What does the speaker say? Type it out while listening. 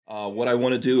What I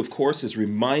want to do, of course, is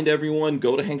remind everyone,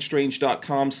 go to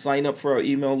hankstrange.com, sign up for our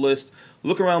email list,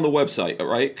 look around the website, all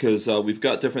right? Because we've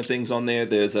got different things on there.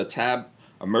 There's a tab,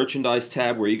 a merchandise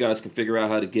tab, where you guys can figure out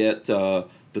how to get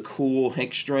the cool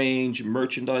Hank Strange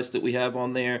merchandise that we have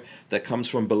on there that comes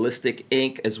from Ballistic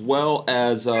Ink, as well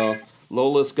as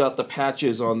Lola's got the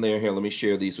patches on there. Here, let me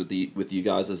share these with you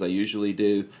guys as I usually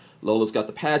do. Lola's got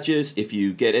the patches. If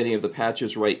you get any of the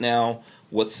patches right now,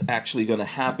 what's actually going to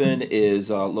happen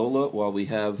is Lola, while we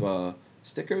have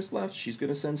stickers left, she's going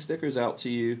to send stickers out to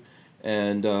you.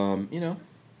 And,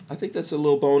 I think that's a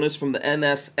little bonus from the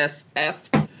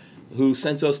NSSF who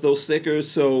sent us those stickers.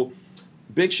 So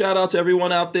big shout out to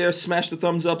everyone out there. Smash the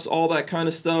thumbs ups, all that kind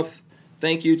of stuff.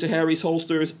 Thank you to Harry's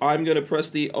Holsters. I'm going to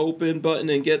press the open button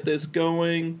and get this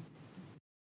going.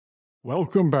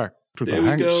 Welcome back to the There we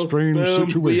Hank go. Strange Boom.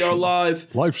 situation. We are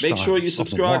live. Lifestyle Make sure you of the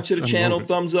subscribe locked to the and channel. loaded.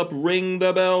 Thumbs up. Ring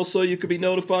the bell so you can be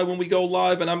notified when we go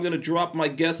live. And I'm going to drop my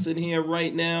guests in here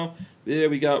right now. There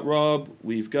we got Rob.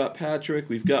 We've got Patrick.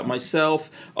 We've got myself.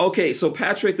 Okay, so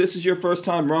Patrick, this is your first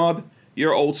time. Rob,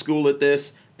 you're old school at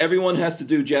this. Everyone has to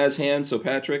do jazz hands. So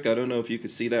Patrick, I don't know if you can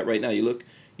see that right now.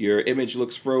 Your image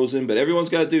looks frozen, but everyone's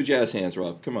got to do jazz hands,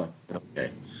 Rob. Come on.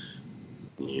 Okay.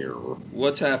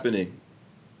 What's happening?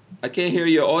 I can't hear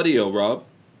your audio, Rob.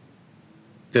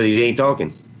 So he ain't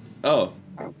talking. Oh.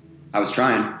 I was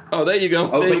trying. Oh, there you go.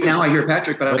 Oh, there but you go. now I hear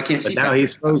Patrick, but I can't But see now Patrick.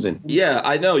 he's frozen. Yeah,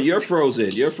 I know. You're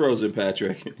frozen. You're frozen,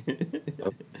 Patrick.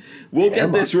 We'll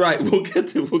get this right. We'll get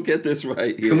this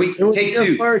right here. Can we It was take just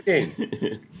two?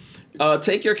 working.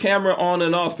 Take your camera on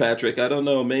and off, Patrick. I don't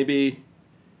know. Maybe.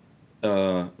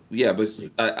 Yeah,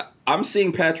 but I'm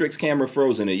seeing Patrick's camera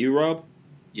frozen. Are you, Rob?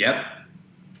 Yep.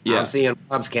 Yeah. I'm seeing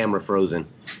Rob's camera frozen.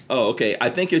 Oh, okay. I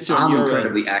think it's on I'm your end.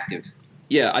 incredibly active.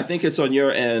 Yeah, I think it's on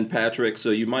your end, Patrick.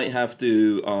 So you might have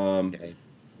to. Okay.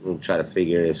 We'll try to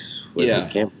figure this. With Yeah. the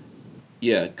camera.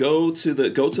 Yeah, go to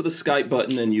the Skype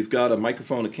button, and you've got a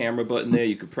microphone, a camera button there.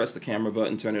 You could press the camera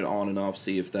button, turn it on and off,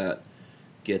 see if that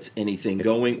gets anything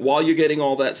going. While you're getting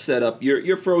all that set up,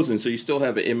 you're frozen, so you still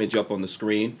have an image up on the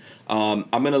screen. I'm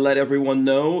going to let everyone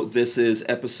know this is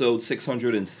episode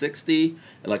 660.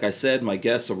 And like I said, my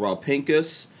guests are Rob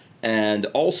Pincus, and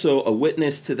also a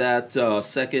witness to that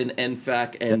second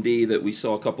NFAC ND that we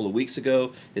saw a couple of weeks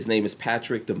ago. His name is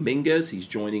Patrick Dominguez. He's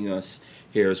joining us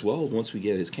here as well once we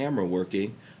get his camera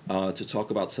working to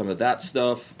talk about some of that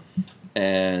stuff.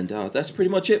 And that's pretty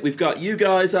much it. We've got you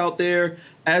guys out there.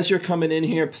 As you're coming in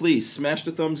here, please smash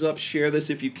the thumbs up, share this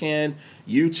if you can.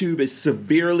 YouTube is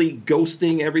severely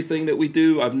ghosting everything that we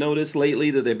do. I've noticed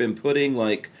lately that they've been putting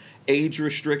like age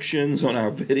restrictions on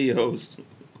our videos.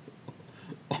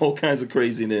 All kinds of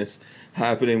craziness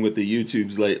happening with the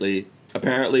YouTubes lately.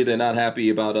 Apparently they're not happy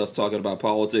about us talking about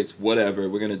politics. Whatever,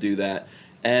 we're going to do that.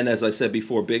 And as I said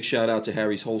before, big shout out to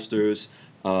Harry's Holsters.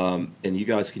 And you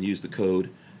guys can use the code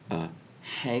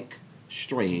Hank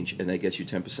Strange, and that gets you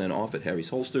 10% off at Harry's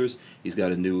Holsters. He's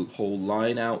got a new whole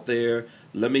line out there.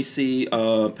 Let me see.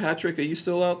 Patrick, are you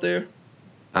still out there?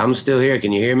 I'm still here.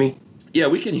 Can you hear me? Yeah,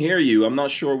 we can hear you. I'm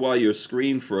not sure why your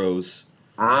screen froze.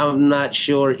 I'm not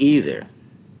sure either.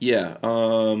 Yeah.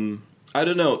 I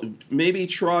don't know. Maybe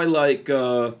try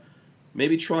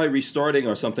restarting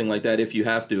or something like that if you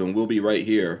have to, and we'll be right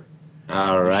here.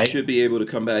 All right. Should be able to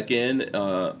come back in.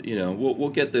 We'll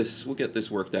get this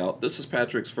worked out. This is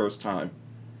Patrick's first time,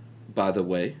 by the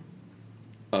way,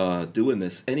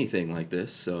 doing anything like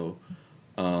this. So,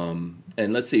 and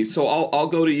let's see. So I'll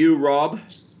go to you, Rob.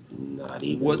 Not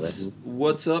even.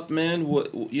 What's up, man?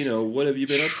 What have you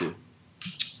been up to?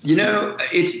 I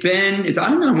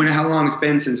don't know how long it's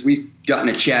been since we've gotten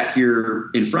a chat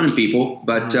here in front of people,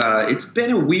 but it's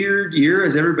been a weird year,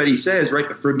 as everybody says, right?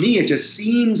 But for me, it just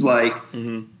seems like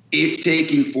it's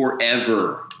taking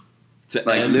forever.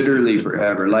 Literally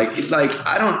forever.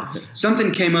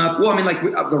 Something came up. Well, I mean,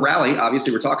 the rally,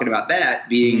 obviously we're talking about that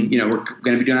being, we're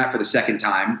going to be doing that for the second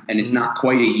time. And it's not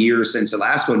quite a year since the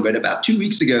last one, but about 2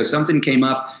 weeks ago, something came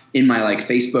up in my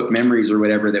Facebook memories or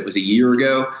whatever that was a year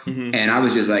ago. And I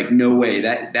was just like, no way,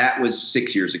 that was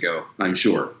 6 years ago. I'm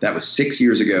sure that was 6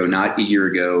 years ago, not a year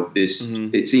ago.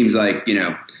 It seems like,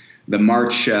 the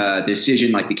March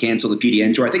decision, to cancel the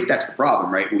PDN tour. I think that's the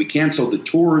problem, right? We canceled the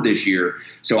tour this year.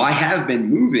 So I have been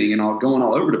moving and going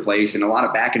all over the place and a lot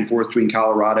of back and forth between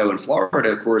Colorado and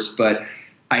Florida, of course, but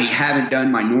I haven't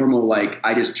done my normal,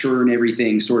 I just turn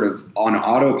everything sort of on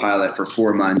autopilot for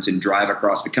 4 months and drive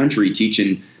across the country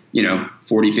teaching,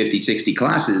 40, 50, 60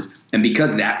 classes. And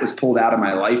because that was pulled out of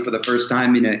my life for the first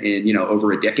time in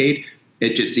over a decade,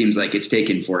 it just seems like it's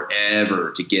taken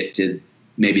forever to get to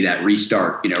maybe that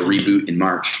restart, reboot in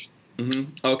March.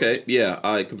 Okay, yeah,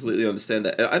 I completely understand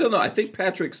that. I don't know. I think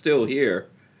Patrick's still here.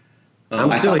 I'm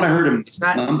I still. thought I heard him It's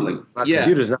not. mumbling. My Yeah.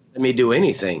 computer's not letting me do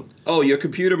anything. Oh, your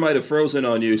computer might have frozen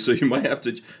on you, so you might have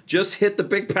to just hit the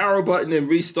big power button and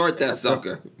restart that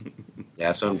sucker.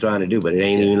 That's what I'm trying to do, but it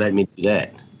ain't even letting me do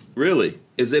that. Really?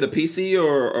 Is it a PC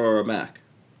or a Mac?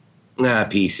 Nah,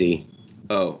 PC.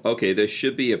 Oh, okay. There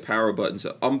should be a power button.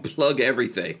 So unplug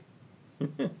everything.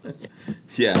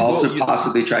 Yeah. Also, well,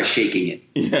 possibly try shaking it.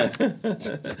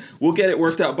 yeah. We'll get it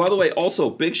worked out. By the way, also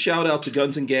big shout out to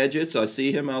Guns and Gadgets. I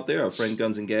see him out there. Our friend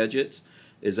Guns and Gadgets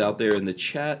is out there in the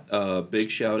chat. Big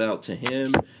shout out to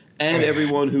him and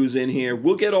everyone who's in here.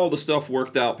 We'll get all the stuff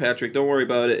worked out, Patrick. Don't worry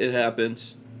about it. It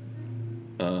happens.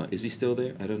 Is he still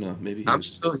there? I don't know. Maybe I'm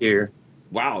still here.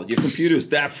 Wow, your computer's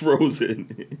that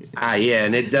frozen. Yeah,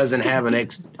 and it doesn't have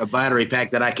a battery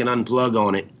pack that I can unplug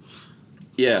on it.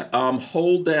 Yeah,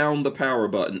 hold down the power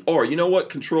button. Or, you know what?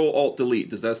 Control-Alt-Delete.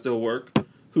 Does that still work?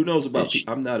 Who knows about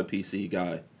I'm not a PC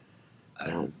guy. I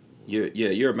don't.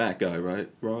 You're a Mac guy, right,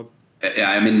 Rob?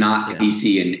 I'm not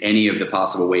PC in any of the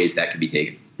possible ways that could be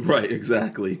taken. Right,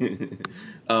 exactly.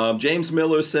 James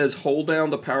Miller says hold down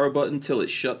the power button till it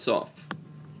shuts off.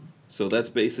 So that's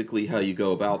basically how you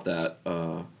go about that,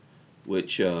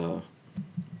 which here,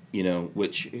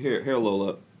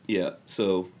 Lola, yeah,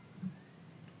 so,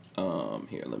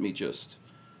 here, let me just,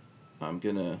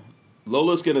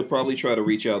 Lola's gonna probably try to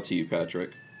reach out to you,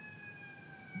 Patrick.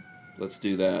 Let's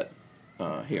do that,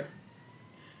 here.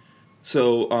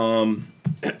 So,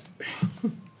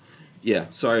 yeah,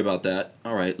 sorry about that.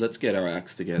 All right, let's get our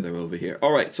acts together over here.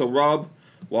 All right, so Rob,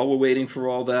 while we're waiting for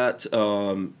all that,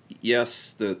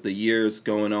 yes, the year's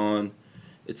going on.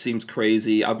 It seems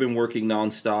crazy. I've been working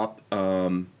nonstop.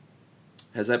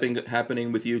 Has that been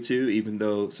happening with you too, even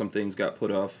though some things got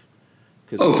put off?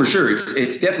 Oh, for sure.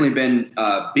 It's definitely been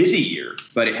a busy year,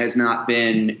 but it has not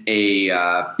been a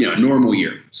normal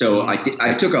year. So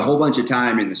I took a whole bunch of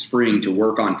time in the spring to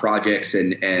work on projects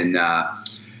and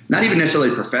not even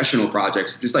necessarily professional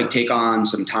projects, just like take on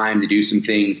some time to do some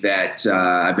things that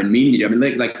I've been meaning to do. I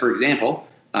mean, like for example,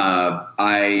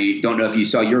 I don't know if you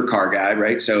saw your car guy,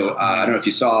 right? So I don't know if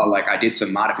you saw, like I did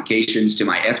some modifications to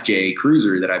my FJ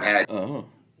Cruiser that I've had. Oh.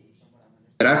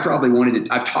 That I've probably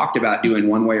I've talked about doing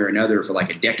one way or another for like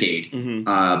a decade.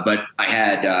 But I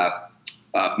had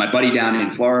my buddy down in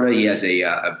Florida. He has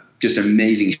a just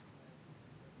amazing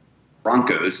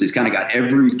Broncos. He's kind of got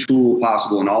every tool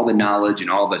possible and all the knowledge and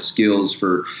all the skills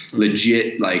for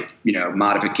legit,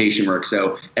 modification work.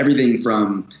 So everything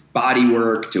from body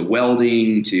work to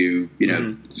welding to,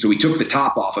 so we took the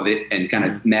top off of it and kind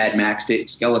of Mad Maxed it,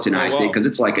 skeletonized it, because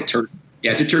it's like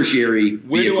it's a tertiary.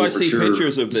 Where do I see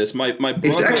pictures of this? My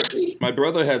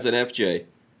brother has an FJ.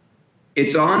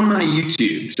 It's on my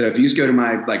YouTube. So if you just go to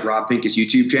my Rob Pincus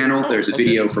YouTube channel, there's a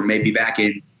video from maybe back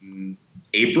in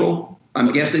April.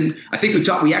 I'm guessing. I think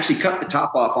we actually cut the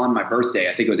top off on my birthday.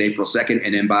 I think it was April 2nd,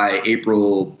 and then by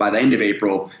the end of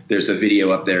April, there's a video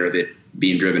up there of it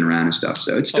being driven around and stuff.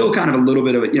 So it's still kind of a little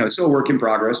bit of it's still a work in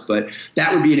progress, but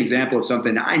that would be an example of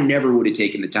something I never would have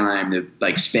taken the time to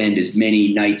spend as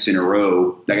many nights in a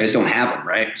row. I just don't have them,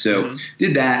 right? So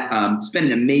did that, spent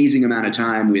an amazing amount of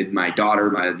time with my daughter,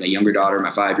 my younger daughter,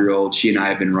 my 5-year-old. She and I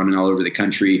have been running all over the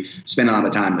country, spent a lot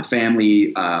of time with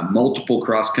family, multiple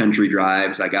cross-country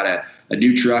drives. I got a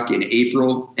new truck in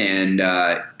April and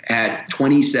had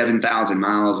 27,000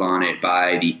 miles on it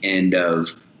by the end of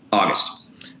August.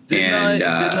 Didn't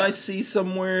I see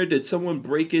somewhere? Did someone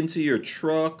break into your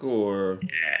truck or?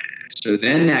 So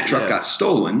then that truck got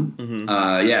stolen.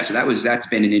 So that's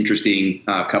been an interesting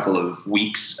couple of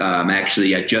weeks.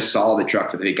 Actually, I just saw the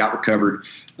truck that it got recovered.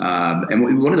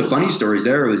 And one of the funny stories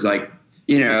there was I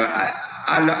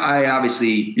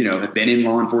obviously have been in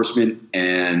law enforcement,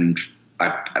 and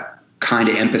I kind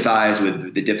of empathize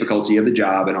with the difficulty of the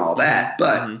job and all that,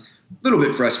 but a little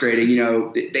bit frustrating.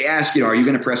 They ask are you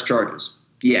going to press charges?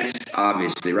 Yes,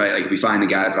 obviously, right? Like if we find the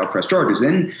guys, I'll press charges.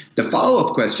 Then the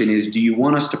follow-up question is, do you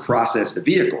want us to process the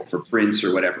vehicle for prints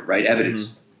or whatever, right?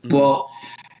 Evidence. Well,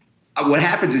 what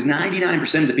happens is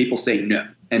 99% of the people say no.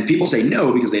 And people say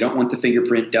no because they don't want the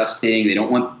fingerprint dusting. They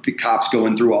don't want the cops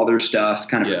going through all their stuff,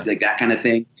 kind of like that kind of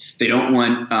thing. They don't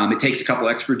want it takes a couple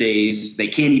extra days. They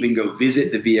can't even go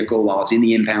visit the vehicle while it's in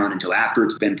the impound until after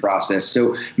it's been processed.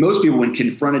 So most people, when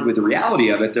confronted with the reality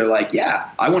of it, they're like, yeah,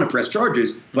 I want to press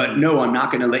charges, but no, I'm not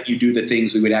going to let you do the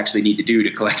things we would actually need to do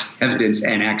to collect evidence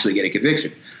and actually get a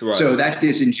conviction. Right. So that's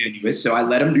disingenuous. So I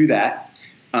let them do that.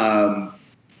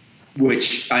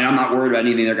 which I'm not worried about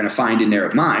anything they're going to find in there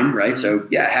of mine, right? So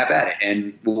yeah, have at it,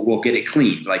 and we'll get it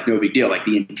cleaned. Like no big deal. Like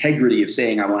the integrity of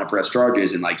saying I want to press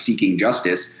charges and like seeking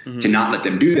justice to not let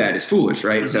them do that is foolish,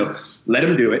 right? So let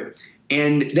them do it.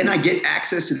 And then I get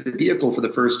access to the vehicle for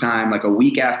the first time like a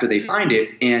week after they find it,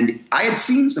 and I had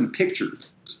seen some pictures,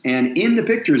 and in the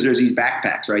pictures there's these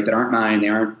backpacks, right, that aren't mine. They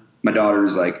aren't my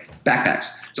daughter's like backpacks.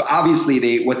 So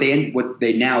obviously what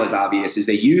they now is obvious is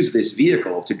they use this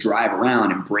vehicle to drive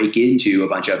around and break into a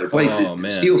bunch of other places to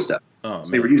steal stuff. So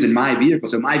they were using my vehicle.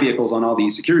 So my vehicle's on all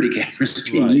these security cameras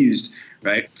being used,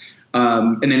 right?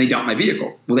 And then they dumped my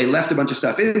vehicle. Well, they left a bunch of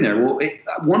stuff in there. Well,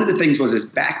 one of the things was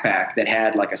this backpack that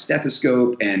had like a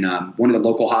stethoscope, and one of the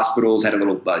local hospitals had a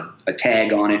little a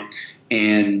tag on it.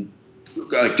 And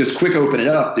just quick open it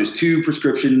up. There's 2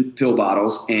 prescription pill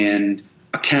bottles and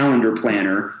a calendar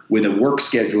planner with a work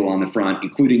schedule on the front,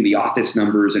 including the office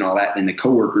numbers and all that, and the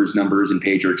coworkers' numbers and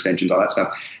pager extensions, all that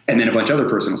stuff, and then a bunch of other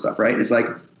personal stuff, right? It's like,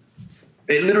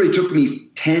 it literally took me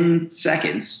 10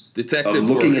 seconds of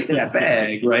looking at that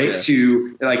bag, right?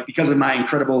 To like, because of my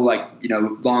incredible, like,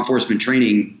 law enforcement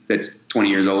training that's 20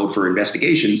 years old for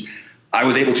investigations, I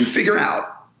was able to figure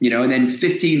out, and then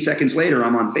 15 seconds later,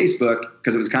 I'm on Facebook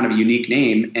because it was kind of a unique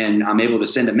name, and I'm able to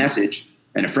send a message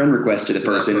and a friend request to the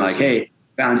person like, hey,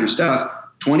 found your stuff.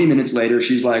 20 minutes later,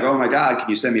 she's like, oh my God, can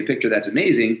you send me a picture? That's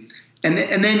amazing. And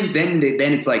then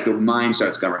it's like the mind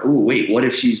starts going, oh, wait, what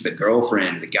if she's the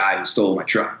girlfriend of the guy who stole my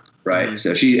truck, right?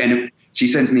 So she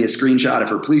sends me a screenshot of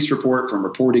her police report from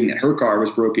reporting that her car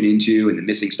was broken into and the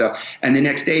missing stuff. And the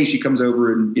next day she comes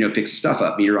over and, picks the stuff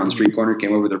up. Meet her on the street corner,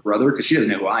 came over with her brother because she doesn't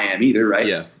know who I am either, right?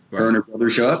 Yeah. Right. Her and her brother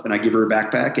show up, and I give her a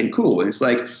backpack, and cool. And it's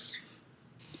like,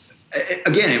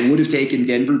 again, it would have taken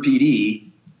Denver PD.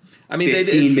 I mean,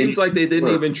 it seems like they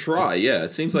didn't even try. Yeah,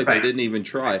 it seems like they didn't even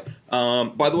try.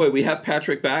 By the way, we have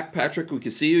Patrick back. Patrick, we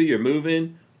can see you. You're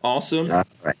moving. Awesome.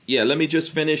 Right. Yeah, let me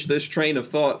just finish this train of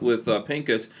thought with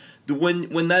Pincus.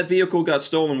 When that vehicle got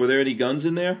stolen, were there any guns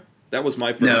in there? That was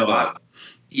my first thought.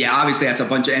 Yeah, obviously that's a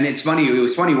bunch of, and it's funny. It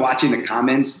was funny watching the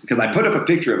comments because I put up a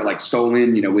picture of it, like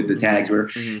stolen, with the tags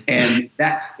and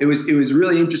that it was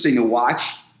really interesting to watch.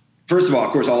 First of all,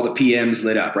 of course, all the PMs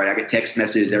lit up, right? I get text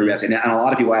messages, everybody asking, and a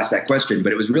lot of people ask that question,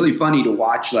 but it was really funny to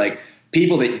watch, like,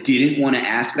 people that didn't want to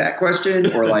ask that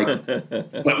question or like,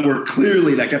 but were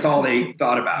clearly like, that's all they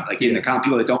thought about. Like in the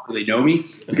people that don't really know me,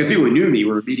 because people who knew me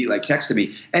were immediately like texting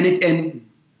me. And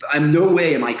I'm no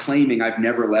way am I claiming I've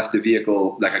never left a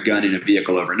vehicle, like a gun in a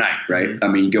vehicle overnight, right? I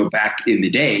mean, go back in the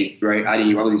day, right?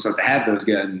 I wasn't supposed to have those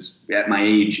guns at my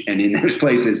age and in those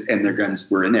places, and their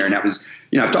guns were in there. And that was,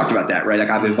 I've talked about that, right? Like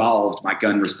I've evolved my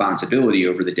gun responsibility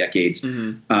over the decades.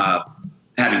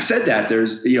 Having said that,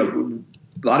 there's,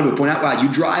 a lot of people point out, wow,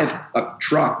 you drive a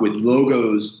truck with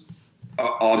logos,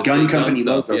 gun company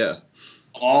logos,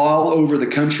 all over the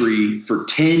country for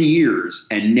 10 years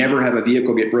and never have a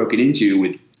vehicle get broken into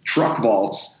with truck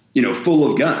vaults,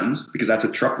 full of guns, because that's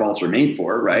what truck vaults are made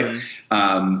for, right?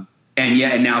 And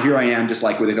now here I am, just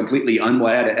like with a completely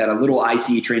at a little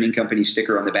IC training company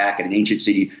sticker on the back at an ancient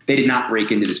city. They did not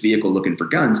break into this vehicle looking for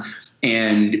guns,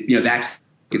 and that's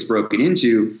gets broken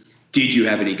into. Did you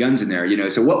have any guns in there?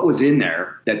 So what was in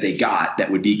there that they got that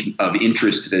would be of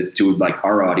interest to like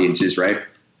our audiences, right?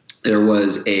 There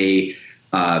was a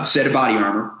set of body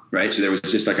armor, right? So there was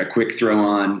just like a quick throw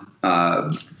on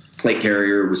plate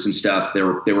carrier with some stuff. There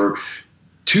were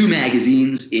 2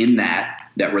 magazines in that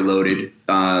were loaded.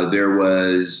 There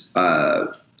was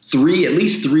at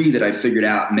least three that I figured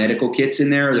out medical kits in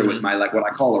there. There was my, like, what I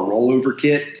call a rollover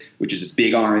kit, which is a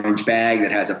big orange bag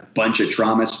that has a bunch of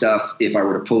trauma stuff. If I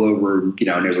were to pull over, and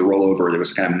there's a rollover, there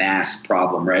was kind of mass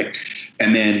problem, right?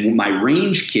 And then my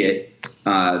range kit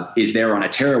is there on a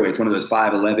tearaway. It's one of those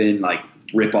 511, like,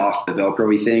 rip off the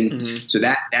Velcro-y thing. So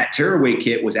that tearaway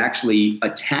kit was actually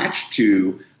attached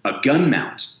to a gun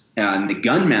mount. And the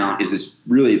gun mount is this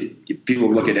really, people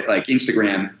look at it like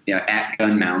Instagram, at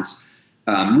gun mounts.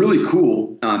 Really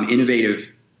cool, innovative,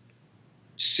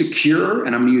 secure,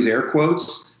 and I'm going to use air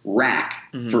quotes, rack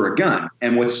for a gun.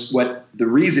 And what the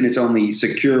reason it's only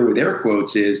secure with air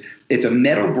quotes is it's a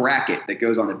metal bracket that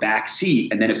goes on the back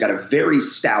seat, and then it's got a very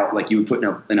stout, like you would put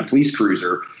in a police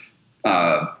cruiser,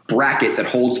 bracket that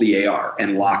holds the AR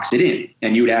and locks it in.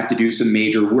 And you would have to do some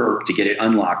major work to get it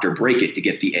unlocked or break it to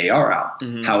get the AR out.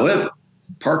 However,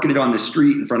 parking it on the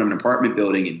street in front of an apartment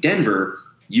building in Denver,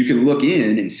 you can look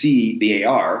in and see the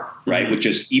AR, right? Which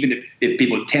is, even if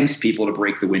people, it tempts people to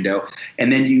break the window. And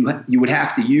then you would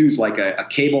have to use like a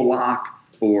cable lock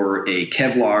or a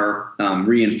Kevlar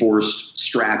reinforced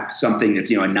strap, something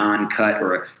that's, a non-cut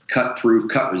or a cut-proof,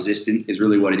 cut-resistant is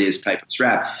really what it is type of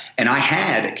strap. And I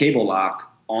had a cable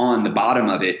lock on the bottom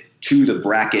of it to the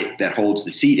bracket that holds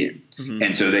the seat in. Mm-hmm.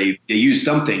 And so they use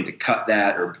something to cut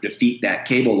that or defeat that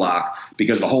cable lock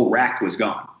because the whole rack was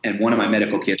gone. And one of my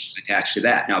medical kits was attached to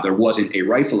that. Now, there wasn't a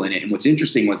rifle in it. And what's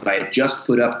interesting was that I had just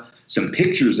put up some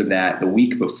pictures of that the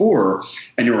week before,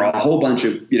 and there were a whole bunch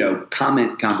of,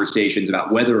 comment conversations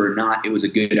about whether or not it was a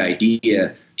good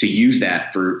idea to use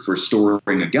that for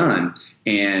storing a gun.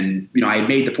 And, I had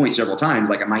made the point several times,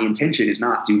 like, my intention is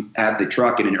not to have the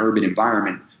truck in an urban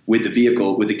environment with the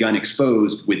vehicle, with the gun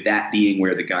exposed, with that being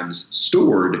where the gun's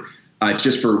stored. It's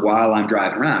just for while I'm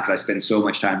driving around, because I spend so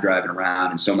much time driving around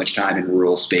and so much time in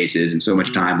rural spaces and so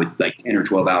much time with like 10 or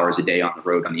 12 hours a day on the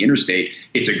road on the interstate.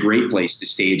 It's a great place to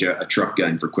stage a truck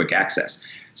gun for quick access.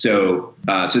 So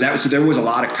there was a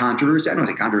lot of controversy. I don't want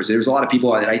to say controversy. There was a lot of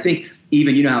people that I think,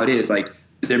 even, how it is, like,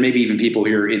 there may be even people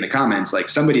here in the comments, like,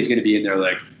 somebody's going to be in there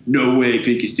like, no way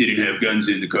Pincus didn't have guns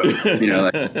in the car.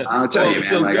 I'll tell you, man.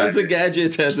 So like, Guns and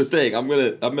Gadgets has a thing. I'm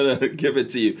gonna give it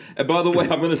to you. And by the way,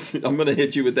 I'm gonna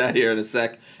hit you with that here in a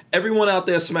sec. Everyone out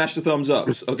there, smash the thumbs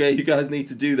ups. Okay, you guys need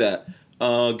to do that.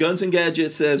 Guns and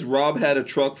Gadgets says Rob had a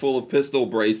truck full of pistol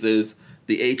braces.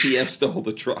 The ATF stole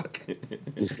the truck.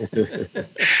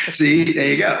 See, there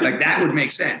you go. Like, that would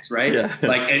make sense, right? Yeah.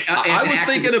 Like, I was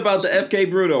thinking about the FK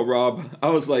Bruno, Rob. I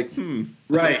was like,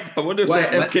 Right. I wonder if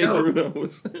that FK Bruno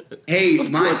was. Hey,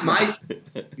 my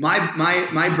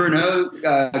Bruno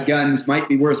guns might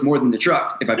be worth more than the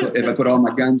truck if I put all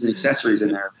my guns and accessories in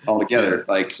there all together.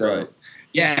 Like, so. Right.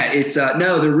 Yeah, it's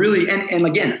no, they're really, and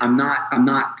again, I'm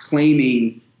not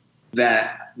claiming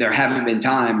that there haven't been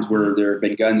times where there have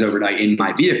been guns overnight in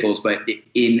my vehicles, but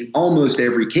in almost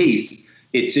every case,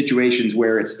 it's situations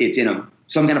where it's in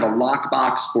some kind of a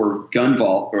lockbox or gun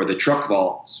vault, or the truck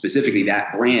vault, specifically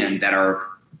that brand, that are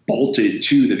bolted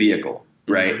to the vehicle,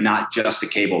 right? Mm-hmm. Not just a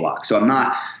cable lock. So I'm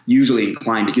not usually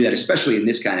inclined to do that, especially in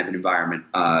this kind of an environment.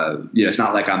 It's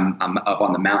not like I'm up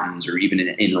on the mountains or even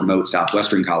in remote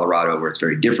southwestern Colorado, where it's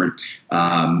very different.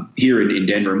 Here in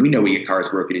Denver, and we know we get cars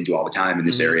broken into all the time in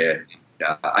this area.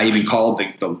 I even called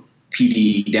the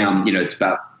PD down, it's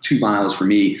about 2 miles from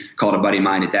me, called a buddy of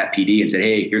mine at that PD and said,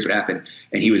 hey, here's what happened.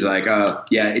 And he was like,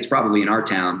 yeah, it's probably in our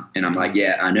town. And I'm like,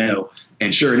 yeah, I know.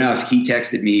 And sure enough, he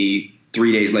texted me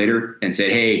 3 days later and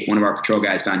said, hey, one of our patrol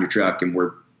guys found your truck and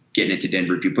we're getting it to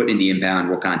Denver. If you put in the impound,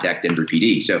 we'll contact Denver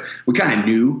PD. So we kind of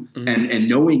knew, and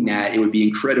knowing that, it would be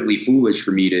incredibly foolish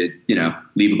for me to,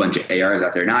 leave a bunch of ARs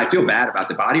out there. Now, I feel bad about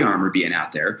the body armor being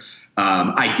out there.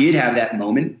 I did have that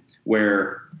moment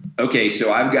where, okay,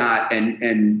 so I've got,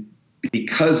 and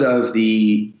because of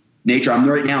the nature, I'm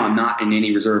not in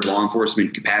any reserve law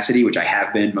enforcement capacity, which I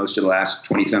have been most of the last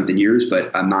 20 something years,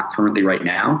 but I'm not currently right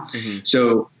now. Mm-hmm.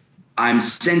 So I'm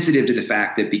sensitive to the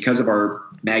fact that because of our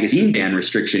magazine ban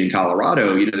restriction in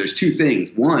Colorado, there's two things.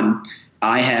 One,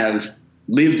 I have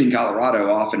lived in Colorado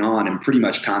off and on and pretty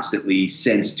much constantly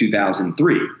since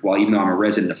 2003. Well, even though I'm a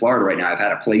resident of Florida right now, I've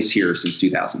had a place here since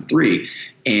 2003.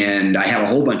 And I have a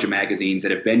whole bunch of magazines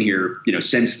that have been here,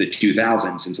 since the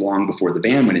 2000s, since long before the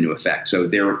ban went into effect. So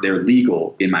they're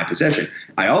legal in my possession.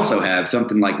 I also have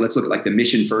something like, let's look at like the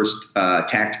Mission First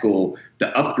Tactical,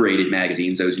 the upgraded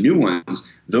magazines, those new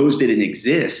ones. Those didn't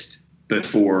exist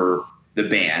before the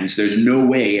ban. So there's no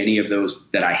way any of those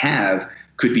that I have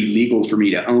could be legal for me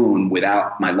to own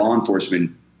without my law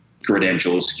enforcement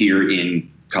credentials here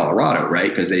in Colorado, right?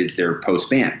 Because they're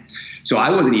post-ban. So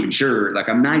I wasn't even sure, like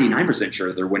I'm 99%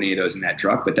 sure there weren't any of those in that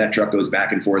truck, but that truck goes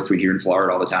back and forth between here and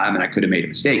Florida all the time, and I could have made a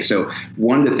mistake. So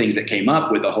one of the things that came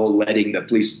up with the whole letting the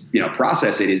police,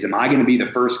 process it is, am I going to be the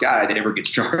first guy that ever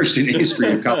gets charged in the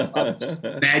history of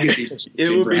Colorado magazines? It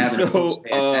would be so,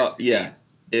 yeah.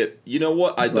 You know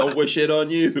what? I don't wish it on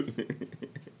you.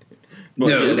 But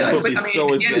no, yeah, that would be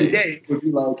so insane. At the end of the day, it would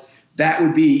be like, that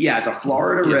would be, as a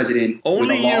Florida resident.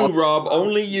 Only you, Rob,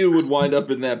 only you would wind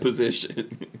up in that position.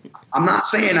 I'm not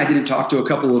saying I didn't talk to a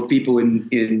couple of people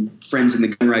in friends in the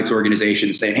gun rights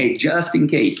organization saying, hey, just in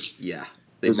case. Yeah,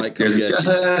 they might come get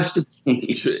just in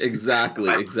case.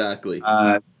 Exactly.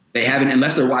 They haven't,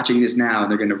 unless they're watching this now,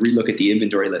 and they're going to relook at the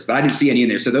inventory list. But I didn't see any in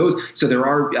there. So there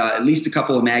are at least a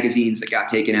couple of magazines that got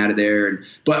taken out of there.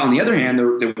 But on the other hand,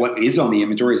 what is on the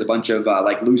inventory is a bunch of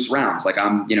like loose rounds. Like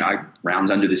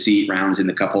rounds under the seat, rounds in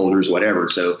the cup holders, whatever.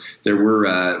 So there were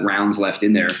rounds left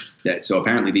in there. So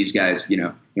apparently these guys,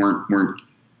 weren't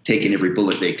taking every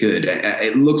bullet they could.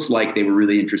 It looks like they were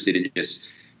really interested in just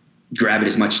grabbing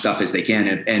as much stuff as they can.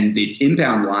 And the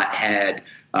impound lot had.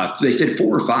 They said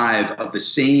 4 or 5 of the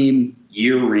same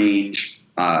year range,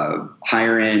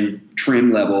 higher end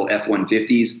trim level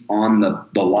F-150s on the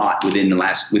lot within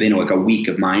like a week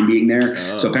of mine being there.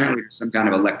 Oh. So apparently there's some kind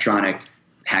of electronic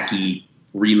hacky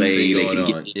relay. They going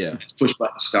can on. get Yeah. push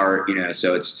button start.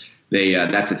 So it's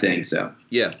that's a thing. So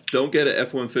Yeah, don't get an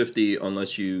F-150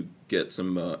 unless you get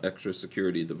some extra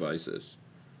security devices.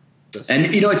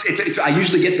 And it's I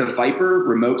usually get the Viper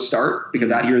remote start because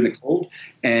out here in the cold,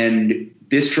 and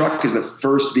this truck is the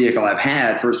first vehicle I've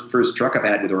had, first truck I've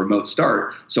had with a remote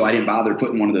start. So I didn't bother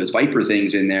putting one of those Viper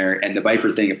things in there. And the Viper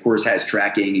thing, of course, has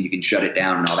tracking and you can shut it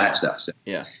down and all that stuff. So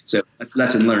yeah. So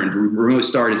lesson learned. Remote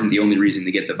start isn't the only reason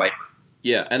to get the Viper.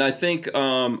 Yeah, and I think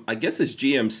I guess it's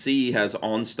GMC has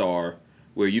OnStar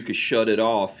where you could shut it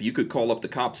off. You could call up the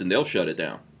cops and they'll shut it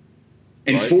down.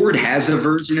 And right? Ford has a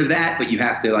version of that, but you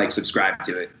have to subscribe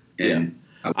to it. And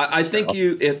I think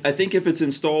if it's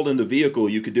installed in the vehicle,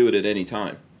 you could do it at any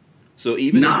time. So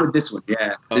even not with this one,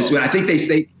 this one. I think they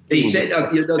said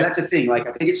that's a thing. Like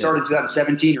I think it started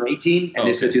 2017 or 18, and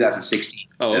this is 2016.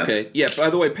 Oh, okay. Yeah.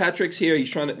 By the way, Patrick's here. He's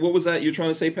trying to. What was that you're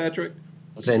trying to say, Patrick?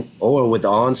 Or with the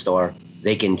OnStar,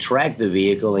 they can track the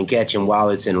vehicle and catch him while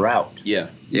it's en route. Yeah.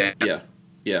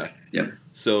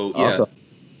 So Also,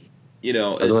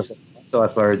 so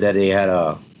I've heard that they had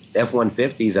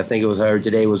F-150s. I think it was heard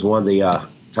today was one of the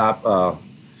top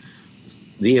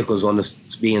vehicles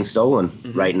being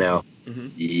stolen right now. Mm-hmm.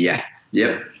 Yeah.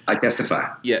 Yep. I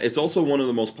testify. Yeah, it's also one of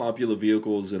the most popular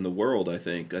vehicles in the world, I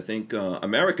think. I think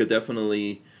America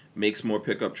definitely makes more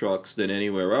pickup trucks than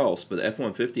anywhere else, but the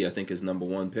F-150, I think, is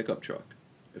 #1 pickup truck,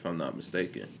 if I'm not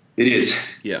mistaken. It is.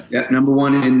 Yeah. Yeah,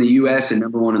 #1 in the U.S. and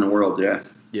 #1 in the world, yeah.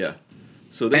 Yeah.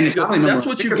 So that's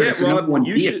what you get, Rob.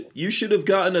 You should have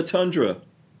gotten a Tundra.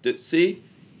 See?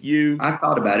 I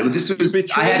thought about it. This was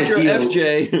betrayed your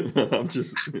FJ. I'm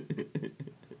just...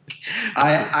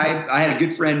 I had a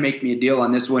good friend make me a deal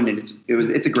on this one, and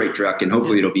it's a great truck, and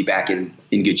hopefully it'll be back in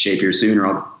good shape here soon, or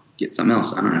I'll get something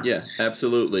else. I don't know. Yeah,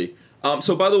 absolutely.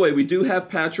 So by the way, we do have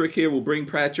Patrick here. We'll bring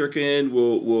Patrick in.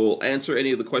 We'll answer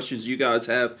any of the questions you guys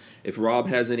have. If Rob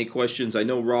has any questions, I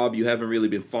know Rob, you haven't really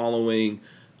been following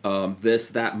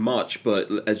that much,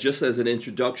 but just as an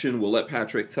introduction, we'll let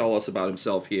Patrick tell us about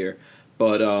himself here.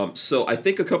 But so I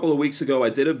think a couple of weeks ago, I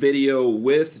did a video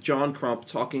with John Crump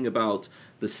talking about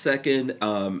the second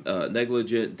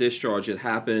negligent discharge that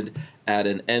happened at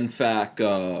an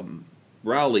NFAC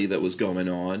rally that was going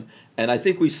on. And I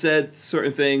think we said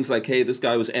certain things like, hey, this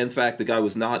guy was NFAC, the guy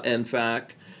was not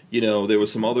NFAC. There were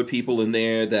some other people in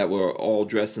there that were all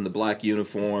dressed in the black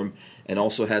uniform and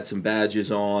also had some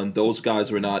badges on. Those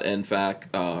guys were not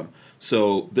NFAC.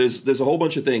 So there's a whole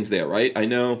bunch of things there, right? I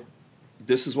know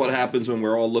this is what happens when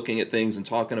we're all looking at things and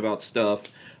talking about stuff.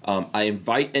 I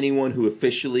invite anyone who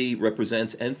officially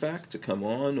represents NFAC to come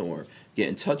on or get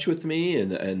in touch with me,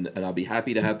 and I'll be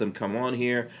happy to have them come on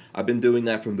here. I've been doing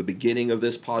that from the beginning of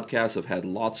this podcast. I've had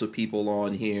lots of people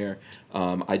on here.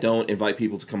 I don't invite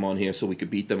people to come on here so we could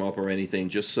beat them up or anything,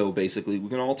 just so basically we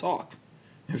can all talk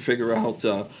and figure out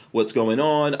what's going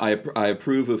on. I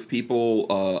approve of people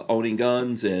owning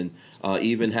guns and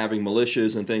even having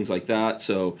militias and things like that.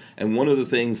 So, and one of the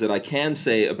things that I can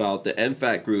say about the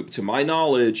NFAC group, to my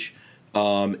knowledge,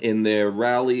 in their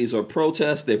rallies or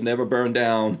protests, they've never burned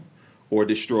down or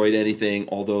destroyed anything,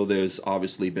 although there's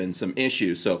obviously been some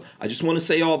issues. So I just want to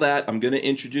say all that. I'm going to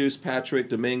introduce Patrick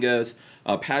Dominguez.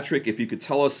 Patrick, if you could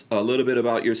tell us a little bit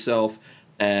about yourself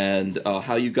and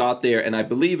how you got there. And I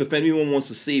believe if anyone wants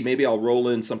to see, maybe I'll roll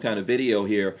in some kind of video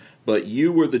here, but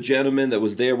you were the gentleman that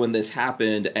was there when this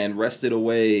happened and wrested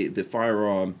away the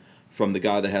firearm from the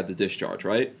guy that had the discharge,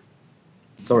 right?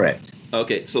 Correct.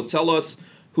 Okay, so tell us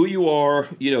who you are,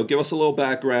 give us a little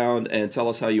background and tell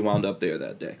us how you wound up there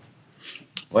that day.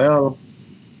 Well,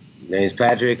 my name's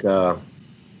Patrick,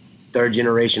 third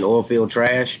generation oil field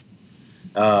trash.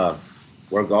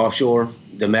 Work offshore,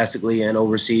 domestically and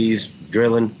overseas,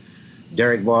 drilling,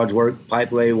 derrick barge work,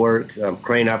 pipe lay work,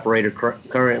 crane operator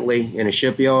currently in a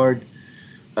shipyard.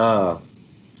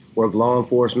 Worked law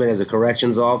enforcement as a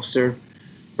corrections officer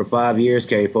for 5 years,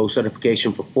 carried post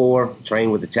certification for 4,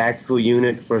 trained with the tactical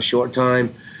unit for a short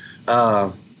time.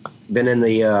 Been in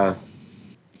the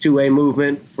 2A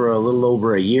movement for a little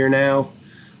over a year now.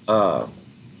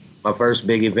 My first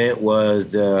big event was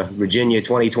the Virginia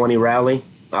 2020 rally.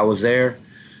 I was there.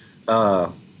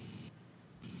 I've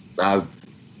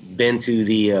been to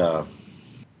the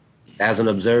as an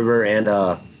observer and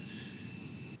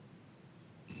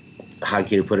how can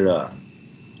you put it,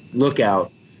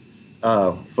 lookout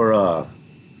for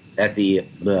at the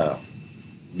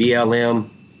BLM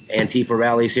Antifa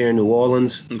rallies here in New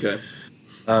Orleans. Okay.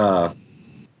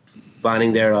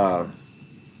 Finding their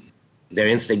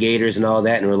instigators and all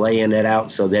that, and relaying that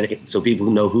out so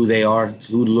people know who they are,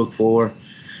 who to look for.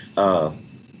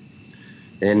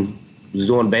 And was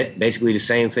doing basically the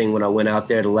same thing when I went out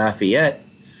there to Lafayette.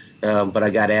 but I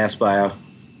got asked by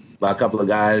a couple of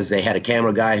guys. They had a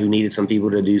camera guy who needed some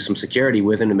people to do some security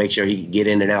with him to make sure he could get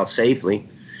in and out safely.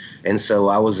 And so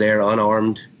I was there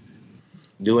unarmed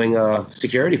doing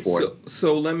security for it.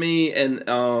 So let me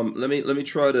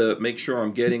try to make sure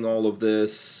I'm getting all of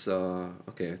this.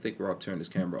 Okay, I think Rob turned his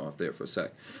camera off there for a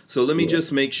sec. So let me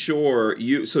just make sure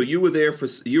you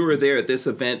were there at this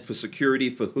event for security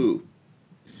for who?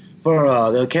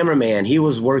 For the cameraman. He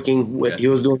was working with he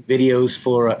was doing videos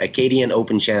for Acadian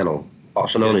Open Channel,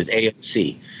 also known as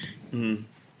AOC. Mm-hmm.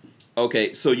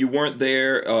 Okay, so you weren't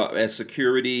there as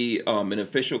security in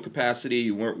official capacity.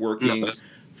 You weren't working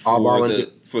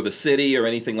for the city or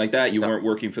anything like that. You weren't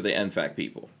working for the NFAC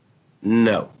people.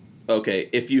 No. Okay,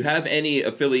 if you have any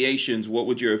affiliations, who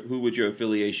would your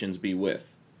affiliations be with?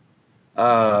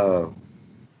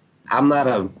 I'm not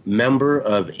a member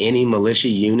of any militia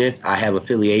unit. I have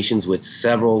affiliations with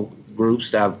several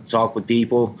groups that I've talked with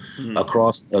people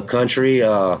across the country.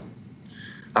 I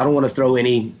don't want to throw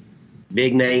any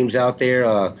big names out there.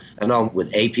 I know with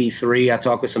AP3, I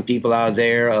talked with some people out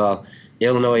there.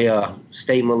 Illinois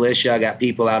State Militia, I got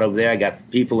people out over there. I got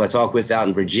people I talk with out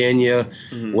in Virginia,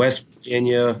 West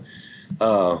Virginia,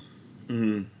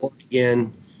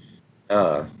 Oregon.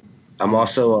 I'm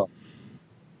also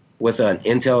with an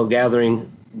intel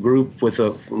gathering group with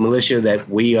a militia that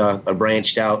we are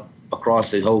branched out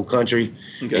across the whole country,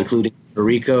 including Puerto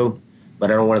Rico.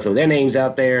 But I don't want to throw their names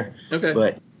out there. Okay.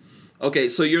 But okay,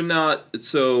 so you're not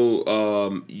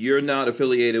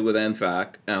affiliated with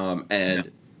NFAC,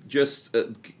 and just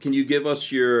can you give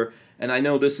us your? And I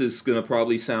know this is going to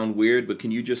probably sound weird, but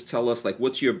can you just tell us, like,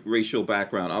 what's your racial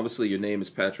background? Obviously, your name is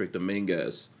Patrick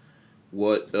Dominguez.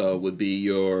 What would be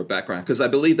your background? Because I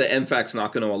believe the NFAC's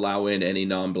not going to allow in any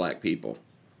non-black people.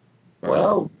 Right?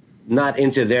 Well, not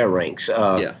into their ranks.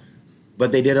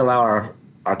 But they did allow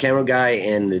our camera guy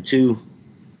and the two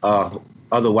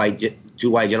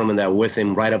white gentlemen that were with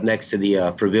him right up next to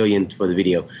the pavilion for the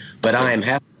video. But I am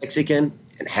half Mexican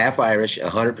and half Irish,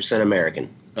 100%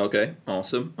 American. Okay,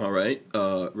 awesome. All right,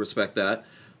 respect that.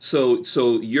 So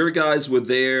your guys were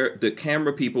there. The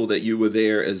camera people that you were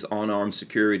there as unarmed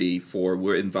security for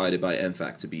were invited by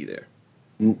NFAC to be there.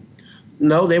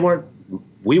 No, they weren't.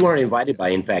 We weren't invited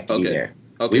by NFAC to be there.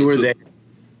 Okay, we were there.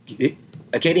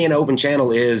 Acadian Open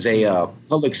Channel is a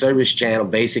public service channel,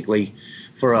 basically,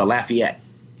 for Lafayette.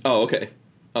 Oh, okay.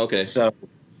 Okay. So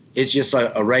it's just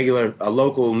a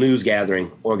local news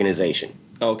gathering organization.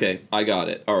 Okay, I got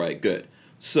it. All right, good.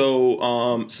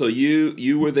 So so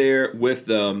you were there with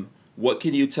them. What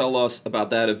can you tell us about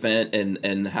that event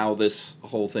and how this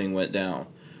whole thing went down?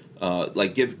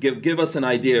 Like give us an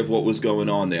idea of what was going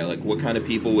on there. Like what kind of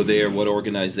people were there, what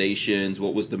organizations,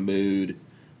 what was the mood,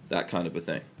 that kind of a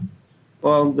thing.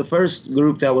 Well, the first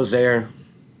group that was there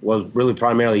was really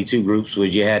primarily two groups,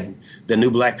 which you had the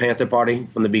New Black Panther Party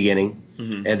from the beginning,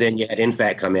 and then you had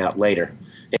NFAC come out later.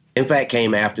 NFAC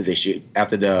came after this year,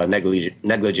 after the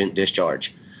negligent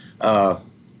discharge.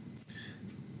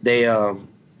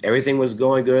 Everything was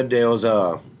going good. There was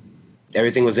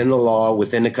everything was in the law,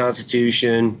 within the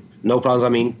Constitution, no problems. I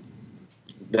mean,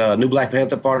 the New Black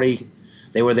Panther Party,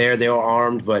 they were there, they were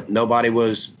armed, but nobody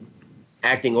was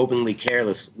acting openly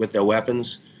careless with their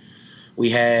weapons. We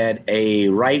had a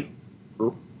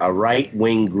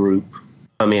right-wing group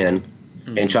come in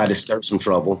and try to stir some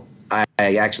trouble.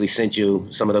 I actually sent you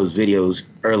some of those videos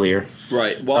earlier.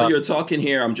 Right. While you're talking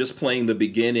here, I'm just playing the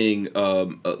beginning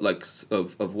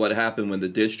of what happened when the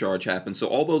discharge happened. So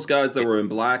all those guys that were in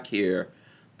black here,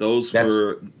 those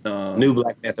were New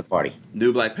Black Panther Party.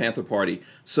 New Black Panther Party.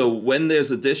 So when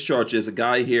there's a discharge, there's a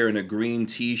guy here in a green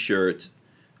T-shirt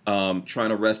trying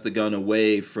to wrest the gun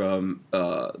away from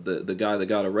the guy that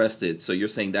got arrested. So you're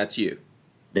saying that's you?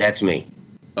 That's me.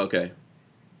 Okay.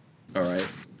 All right.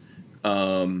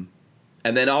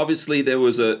 And then obviously there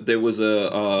was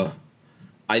a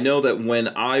I know that when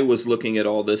I was looking at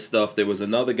all this stuff, there was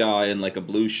another guy in like a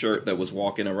blue shirt that was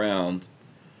walking around.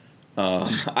 I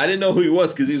didn't know who he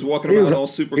was because he was walking around all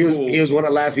super cool. He was one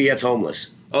of Lafayette's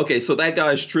homeless. Okay, so that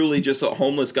guy is truly just a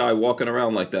homeless guy walking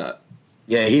around like that.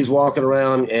 Yeah, he's walking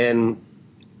around, and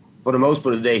for the most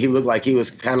part of the day, he looked like he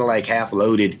was kind of like half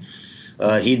loaded.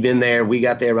 He'd been there. We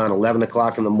got there around 11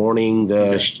 o'clock in the morning.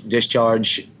 The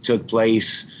discharge took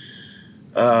place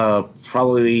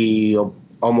probably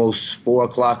almost 4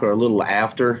 o'clock or a little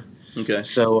after. Okay.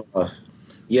 So,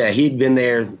 yeah, he'd been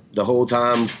there the whole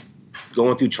time,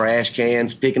 going through trash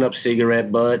cans, picking up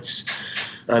cigarette butts.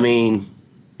 I mean,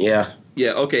 yeah.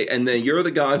 Yeah, okay. And then you're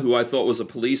the guy who I thought was a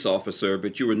police officer,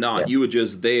 but you were not. Yeah. You were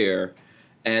just there.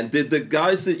 And did the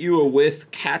guys that you were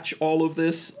with catch all of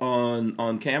this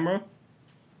on camera?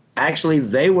 Actually,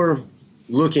 they were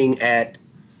looking at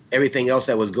everything else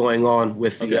that was going on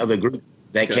with the other group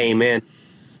that came in.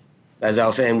 As I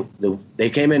was saying, they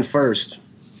came in first,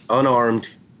 unarmed,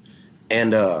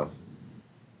 and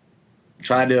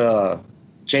tried to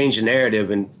change the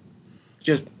narrative and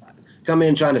just come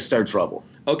in trying to stir trouble.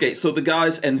 Okay, so the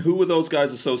guys, and who were those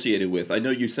guys associated with? I know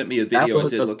you sent me a video. I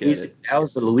did look at it. That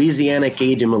was the Louisiana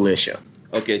Cajun Militia.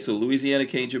 Okay, so Louisiana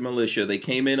Cajun Militia, they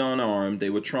came in unarmed. They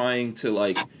were trying to,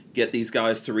 like, get these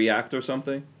guys to react or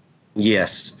something?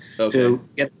 Yes. Okay. To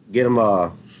get them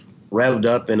revved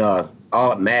up and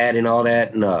all mad and all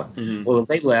that. And well,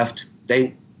 they left.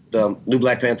 The New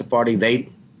Black Panther Party, they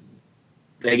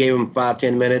gave them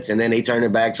 5-10 minutes, and then they turned their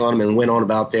backs on them and went on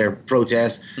about their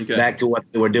protest, back to what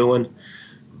they were doing.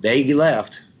 They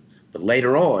left, but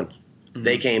later on,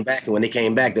 they came back, and when they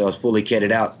came back, they was fully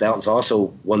kitted out. That was also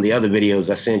one of the other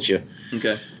videos I sent you.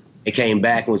 Okay. They came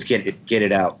back and was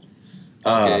kitted out.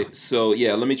 Okay, so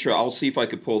yeah, let me try. I'll see if I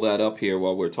could pull that up here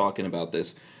while we're talking about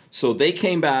this. So they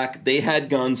came back, they had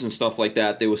guns and stuff like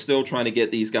that. They were still trying to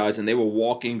get these guys, and they were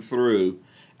walking through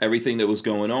everything that was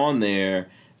going on there.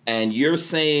 And you're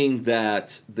saying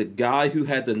that the guy who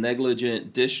had the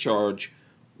negligent discharge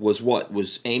was what?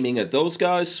 Was aiming at those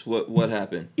guys? What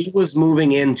happened? He was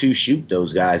moving in to shoot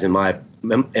those guys. From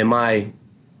my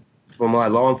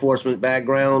law enforcement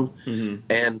background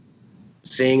and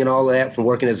seeing and all that from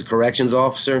working as a corrections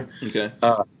officer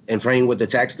and training with the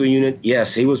tactical unit,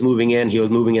 yes, he was moving in. He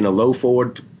was moving in a low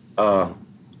forward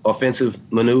offensive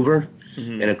maneuver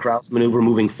and a crouch maneuver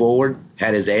moving forward.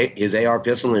 Had his AR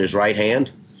pistol in his right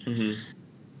hand.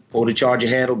 Pulled the charger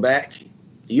handle back.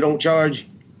 You don't charge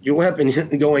your weapon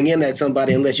going in at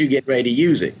somebody unless you get ready to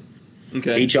use it.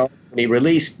 Okay. He charged when he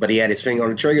released, but he had his finger on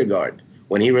the trigger guard.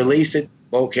 When he released it,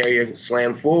 bolt carrier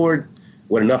slammed forward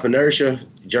with enough inertia,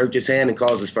 jerked his hand, and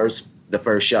caused the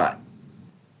first shot.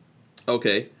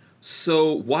 Okay.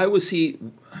 So why was he?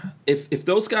 If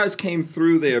those guys came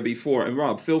through there before, and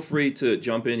Rob, feel free to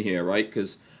jump in here, right?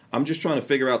 Because I'm just trying to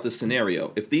figure out the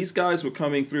scenario. If these guys were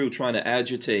coming through trying to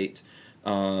agitate,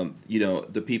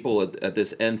 the people at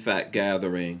this NFAC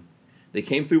gathering, they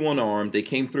came through unarmed. They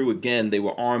came through again. They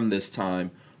were armed this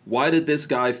time. Why did this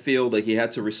guy feel like he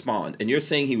had to respond? And you're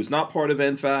saying he was not part of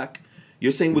NFAC.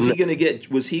 You're saying was he going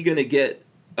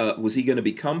to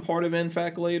become part of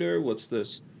NFAC later? What's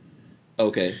this?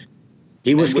 Okay.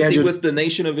 He was scheduled. Was he with the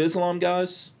Nation of Islam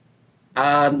guys?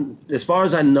 As far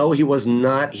as I know, he was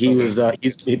not. He's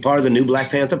part of the New Black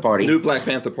Panther Party. New Black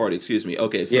Panther Party, excuse me.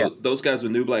 Okay, so those guys were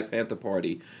New Black Panther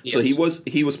Party. Yes. So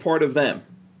he was part of them.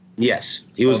 Yes,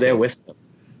 he was there with them.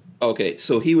 Okay,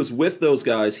 so he was with those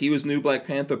guys. He was New Black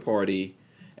Panther Party,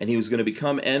 and he was going to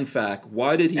become NFAC.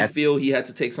 Why did he feel he had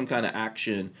to take some kind of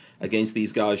action against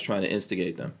these guys trying to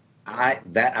instigate them?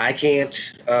 I can't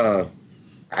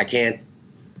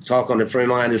talk on the front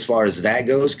line as far as that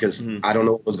goes, because I don't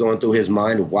know what was going through his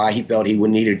mind, why he felt he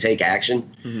would need to take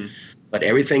action. But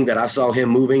everything that I saw him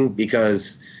moving,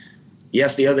 because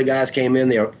yes, the other guys came in,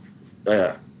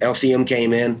 LCM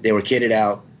came in, they were kitted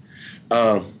out,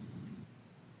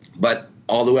 but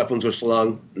all the weapons were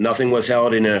slung. Nothing was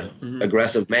held in an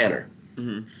aggressive manner.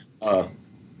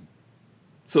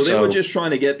 So they were just trying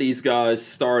to get these guys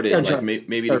started, like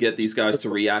maybe to get these guys to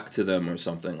react to them or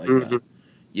something like that.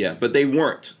 Yeah, but they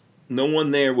weren't. No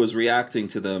one there was reacting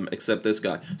to them except this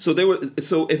guy.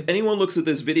 So if anyone looks at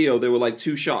this video, there were like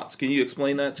 2 shots. Can you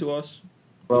explain that to us?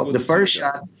 Well, the first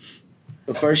shot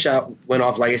went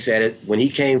off, like I said, when he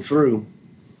came through.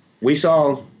 We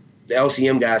saw the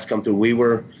LCM guys come through. We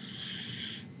were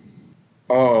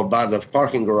by the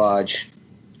parking garage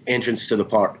entrance to the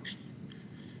park.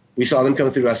 We saw them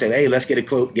come through. I said, "Hey, let's get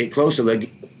closer, let's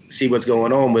see what's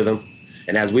going on with them."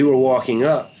 And as we were walking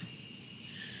up,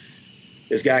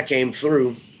 this guy came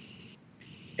through,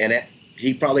 and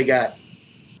he probably got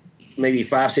maybe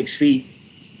 5-6 feet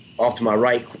off to my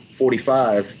right,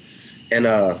 45,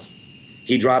 and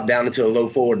he dropped down into a low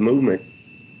forward movement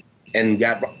and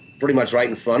got pretty much right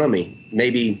in front of me,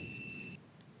 maybe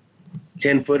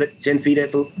 10 feet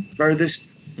at the furthest,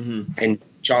 and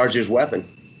charged his weapon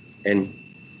and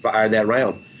fired that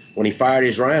round. When he fired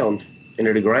his round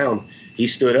into the ground, he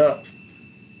stood up.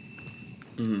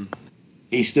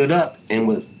 He stood up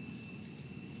and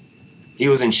he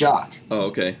was in shock. Oh,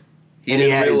 okay. He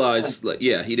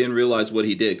didn't realize what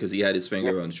he did because he had his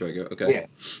finger on the trigger. Okay.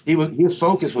 Yeah. His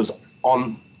focus was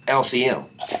on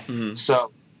LCM.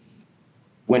 So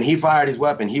when he fired his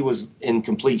weapon, he was in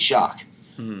complete shock.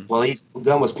 Well, his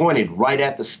gun was pointed right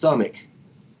at the stomach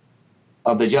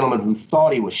of the gentleman who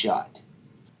thought he was shot.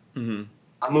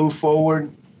 I moved forward,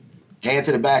 hand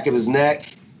to the back of his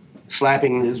neck,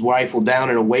 slapping his rifle down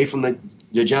and away from the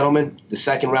gentleman. The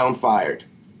second round fired.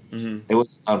 It was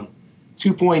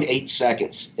 2.8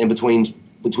 seconds in between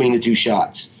the two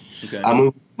shots. Okay.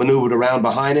 I maneuvered around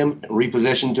behind him,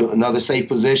 repositioned to another safe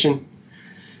position.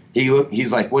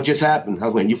 He's like, "What just happened?" I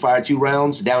went, "You fired 2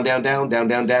 rounds, down, down, down, down,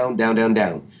 down, down, down, down,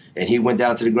 down." And he went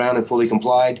down to the ground and fully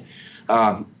complied.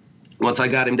 Once I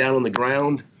got him down on the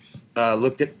ground,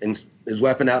 looked at his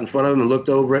weapon out in front of him and looked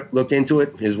over it, looked into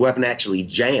it. His weapon actually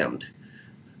jammed.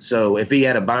 So if he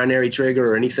had a binary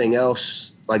trigger or anything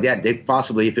else like that,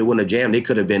 possibly, if it wouldn't have jammed, it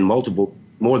could have been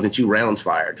more than 2 rounds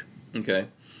fired. Okay.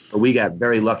 But we got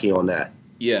very lucky on that.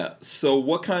 Yeah. So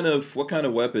what kind of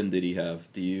weapon did he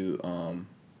have? Do you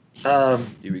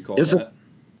recall that?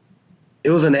 It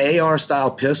was an AR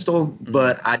style pistol,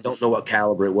 but I don't know what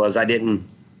caliber it was. I didn't.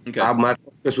 Okay. My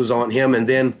focus was on him, and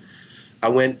then I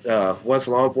went. Once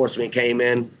law enforcement came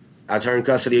in, I turned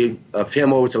custody of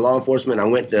him over to law enforcement. I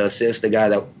went to assist the guy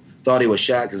that thought he was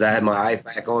shot because I had my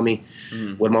IFAC on me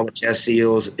with my chest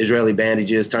seals, Israeli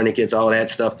bandages, tourniquets, all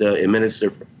that stuff to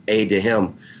administer aid to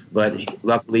him. But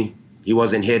luckily, he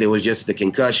wasn't hit. It was just the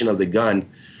concussion of the gun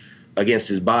against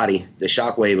his body, the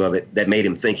shockwave of it, that made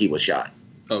him think he was shot.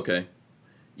 Okay.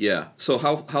 Yeah. So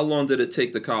how long did it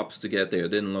take the cops to get there? It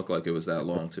didn't look like it was that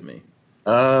long to me.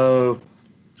 From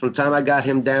the time I got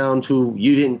him down to,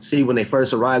 you didn't see when they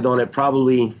first arrived on it,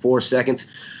 probably 4 seconds.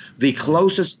 The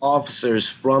closest officers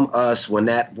from us when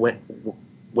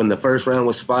the first round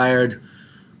was fired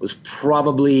was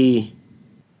probably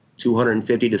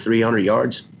 250 to 300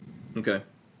 yards. Okay.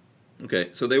 Okay.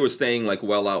 So they were staying like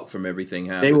well out from everything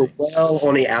happening. They were well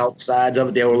on the outsides of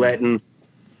it. They were letting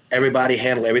everybody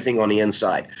handle everything on the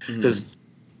inside. Because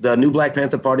the New Black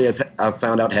Panther Party, I've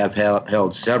found out, have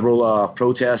held several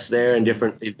protests there and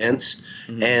different events,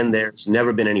 and there's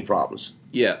never been any problems.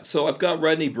 Yeah, so I've got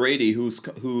Rodney Brady,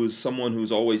 who's someone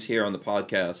who's always here on the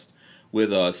podcast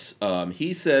with us.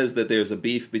 He says that there's a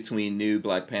beef between New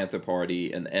Black Panther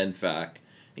Party and NFAC.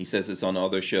 He says it's on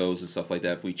other shows and stuff like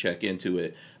that if we check into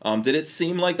it. Did it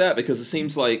seem like that? Because it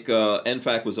seems like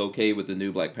NFAC was okay with the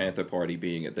New Black Panther Party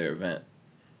being at their event.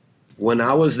 When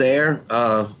I was there,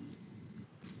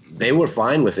 they were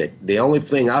fine with it. The only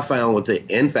thing I found with the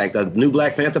NFAC, the New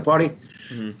Black Panther Party,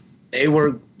 they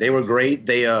were great.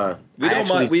 We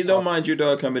don't mind your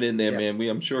dog coming in there, man.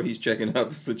 I'm sure he's checking out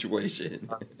the situation.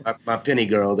 my penny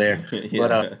girl there. Yeah.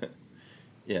 But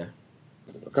yeah.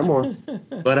 Come on.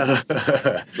 But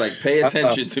it's like, pay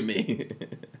attention to me.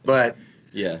 But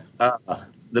yeah.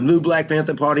 The New Black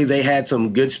Panther Party, they had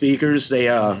some good speakers. They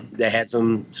had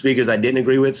some speakers I didn't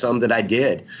agree with, some that I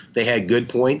did. They had good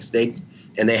points. They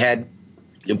had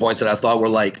the points that I thought were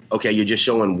like, okay, you're just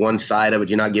showing one side of it.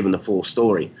 You're not giving the full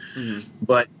story.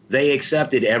 But they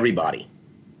accepted everybody.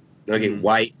 Okay,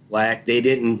 white, black. They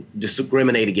didn't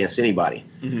discriminate against anybody.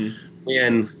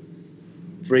 When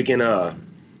freaking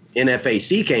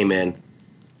NFAC came in,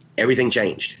 everything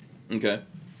changed. Okay.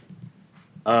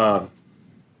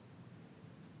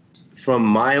 From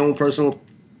my own personal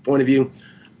point of view,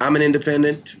 I'm an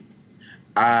independent.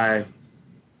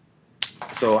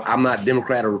 So I'm not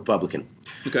Democrat or Republican.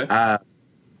 Okay.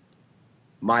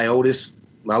 My oldest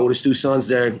 2 sons,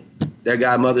 their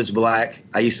godmother's black.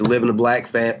 I used to live in with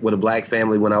a black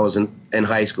family when I was in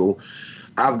high school.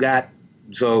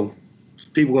 So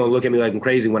people are gonna look at me like I'm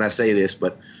crazy when I say this,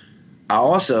 but I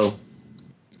also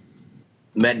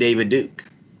met David Duke.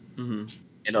 And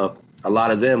a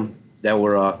lot of them that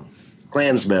were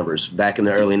Klans members back in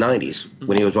the early 90s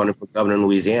when he was running for governor in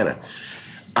Louisiana.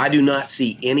 I do not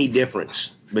see any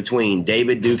difference between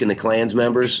David Duke and the Klans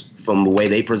members from the way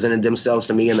they presented themselves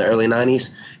to me in the early 90s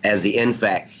as the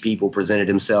NFAC people presented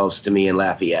themselves to me in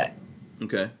Lafayette.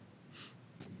 Okay.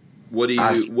 What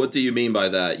do you mean by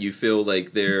that? You feel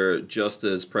like they're just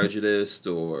as prejudiced,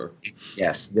 or?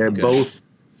 Yes, they're both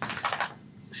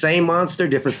same monster,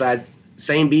 different sides,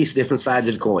 same beast, different sides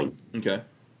of the coin. Okay.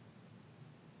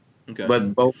 Okay.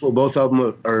 But both of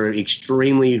them are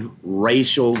extremely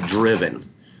racial driven.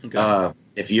 Okay.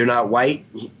 If you're not white,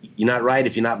 you're not right.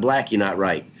 If you're not black, you're not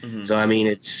right. So I mean,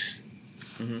 it's.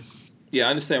 Yeah, I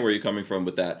understand where you're coming from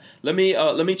with that. Let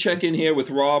me check in here with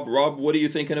Rob. Rob, what are you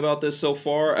thinking about this so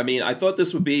far? I mean, I thought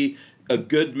this would be a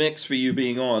good mix for you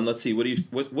being on. Let's see.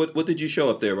 What did you show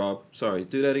up there, Rob? Sorry,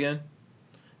 do that again.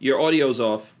 Your audio's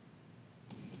off.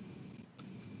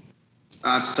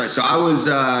 Sorry. So I was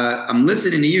I'm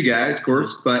listening to you guys, of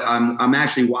course, but I'm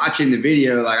actually watching the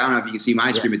video. Like, I don't know if you can see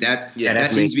my screen, but that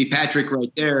seems to be Patrick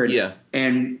right there.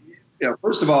 And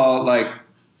first of all, like,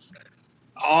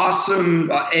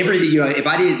 awesome everything. If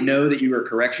I didn't know that you were a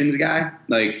corrections guy,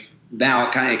 like, now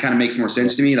it kind of makes more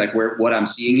sense to me, like what I'm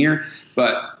seeing here.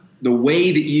 But the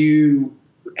way that you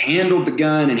handled the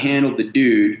gun and handled the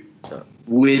dude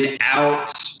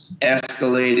without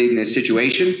escalating the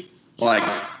situation, like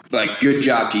good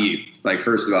job to you. Like,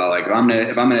 first of all, like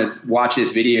if I'm gonna watch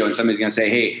this video and somebody's gonna say,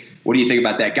 hey, what do you think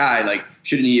about that guy? Like,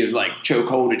 shouldn't he have like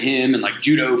chokeholded him and like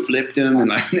judo flipped him and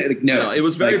like no, it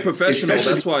was very like, professional.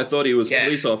 That's why I thought he was a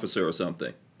police officer or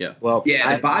something. Yeah. Well,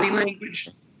 yeah, the body language.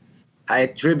 I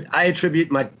attribute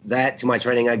that to my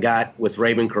training I got with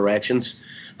Raven Corrections.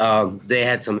 They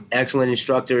had some excellent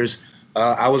instructors.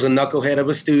 I was a knucklehead of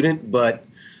a student, but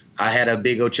I had a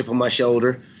big old chip on my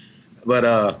shoulder.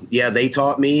 But yeah, they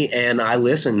taught me, and I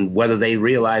listened, whether they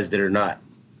realized it or not.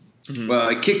 Mm-hmm. Well,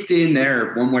 it kicked in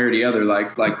there one way or the other,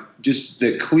 like just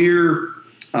the clear,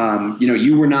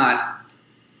 you were not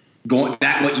going,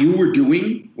 that what you were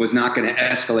doing was not going to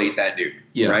escalate that dude.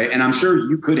 Yeah. Right. And I'm sure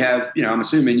you could have, I'm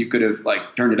assuming you could have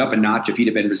like turned it up a notch if he'd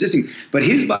have been resisting, but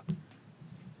his body,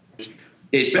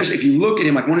 especially if you look at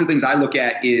him, like one of the things I look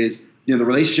at is, the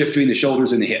relationship between the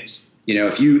shoulders and the hips.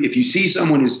 If you see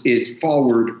someone is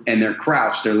forward and they're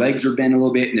crouched, their legs are bent a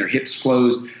little bit and their hips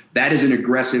closed, that is an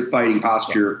aggressive fighting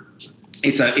posture.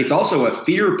 It's also a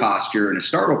fear posture and a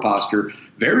startle posture.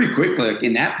 Very quickly, like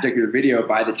in that particular video,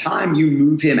 by the time you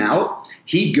move him out,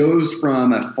 he goes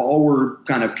from a forward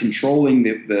kind of controlling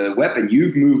the weapon.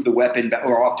 You've moved the weapon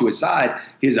or off to his side.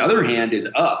 His other hand is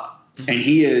up, and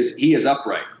he is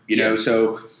upright.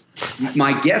 So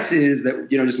my guess is that,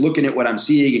 just looking at what I'm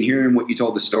seeing and hearing what you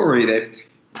told the story, that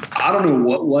I don't know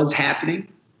what was happening.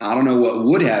 I don't know what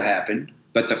would have happened.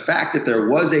 But the fact that there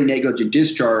was a negligent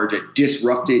discharge that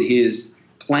disrupted his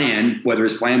plan, whether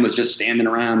his plan was just standing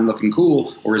around looking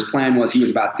cool or his plan was he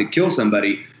was about to kill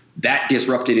somebody, that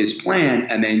disrupted his plan.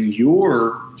 And then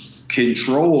your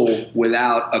control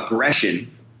without aggression,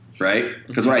 right?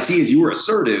 Because what I see is you were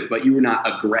assertive, but you were not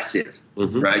aggressive.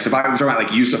 Mm-hmm. Right. So if I was talking about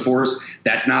like use of force,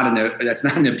 that's not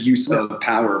an abuse of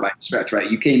power by any stretch.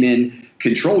 Right. You came in,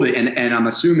 controlled it. And I'm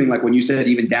assuming like when you said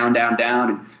even down,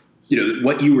 and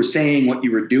what you were saying, what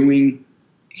you were doing,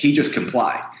 he just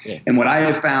complied. Yeah. And what I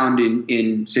have found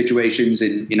in situations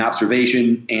in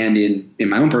observation and in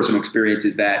my own personal experience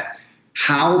is that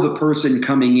how the person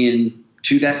coming in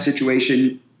to that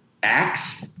situation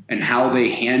acts and how they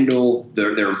handle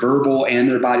their verbal and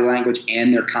their body language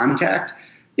and their contact.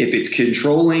 If it's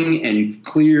controlling and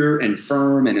clear and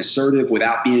firm and assertive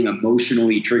without being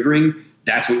emotionally triggering,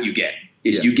 that's what you get.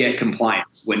 You get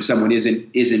compliance when someone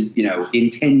isn't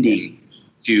intending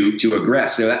to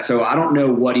aggress. So I don't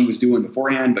know what he was doing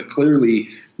beforehand, but clearly,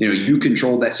 you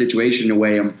controlled that situation in a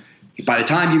way. By the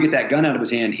time you get that gun out of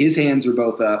his hands are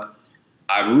both up.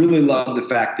 I really love the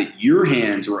fact that your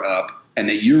hands were up and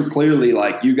that you're clearly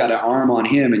like you got an arm on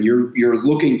him and you're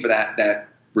looking for that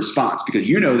response, because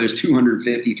there's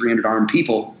 250, 300 armed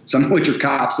people, some of which are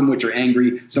cops, some of which are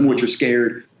angry, some of which are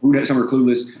scared, some are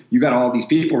clueless. You got all these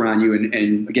people around you.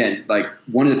 And again, like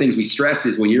one of the things we stress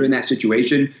is when you're in that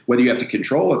situation, whether you have to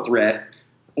control a threat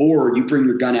or you bring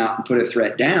your gun out and put a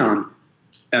threat down,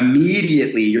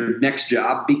 immediately your next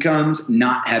job becomes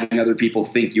not having other people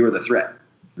think you're the threat.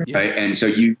 Yeah. Right. And so,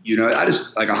 I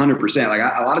just like 100%, like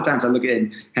a lot of times I look at,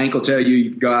 and Hank will tell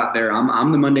you go out there.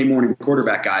 I'm the Monday morning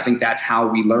quarterback guy. I think that's how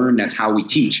we learn. That's how we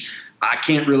teach. I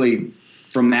can't really,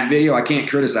 from that video, I can't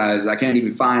criticize. I can't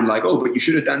even find like, oh, but you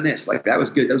should have done this. Like that was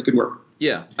good. That was good work.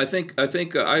 Yeah, I think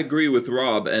I agree with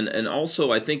Rob, and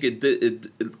also I think it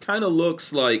kind of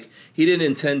looks like he didn't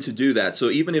intend to do that.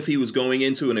 So even if he was going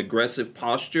into an aggressive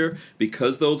posture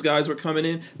because those guys were coming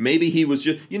in, maybe he was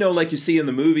just, like you see in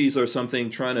the movies or something,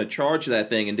 trying to charge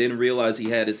that thing and didn't realize he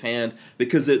had his hand,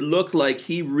 because it looked like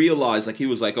he realized, like he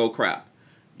was like, oh crap,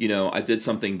 I did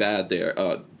something bad there.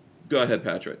 Go ahead,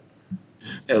 Patrick.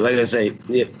 Yeah, like I say,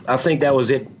 I think that was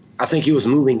it. I think he was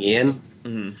moving in.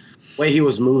 Mm-hmm. Way he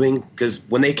was moving, because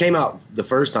when they came out the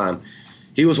first time,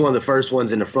 he was one of the first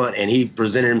ones in the front, and he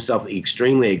presented himself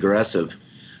extremely aggressive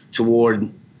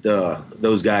toward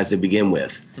those guys to begin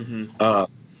with. Mm-hmm.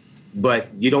 But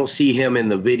you don't see him in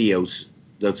the videos,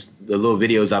 the little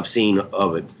videos I've seen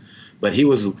of it. But he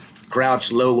was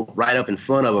crouched low right up in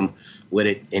front of them with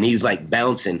it, and he's like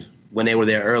bouncing when they were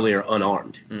there earlier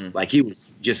unarmed. Like he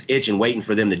was just itching, waiting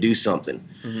for them to do something.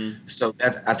 Mm-hmm. So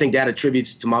I think that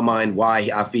attributes to my mind why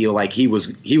I feel like he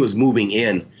was moving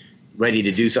in, ready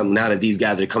to do something now that these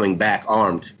guys are coming back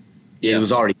armed. Yeah. It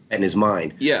was already set in his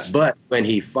mind. Yeah. But when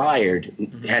he fired,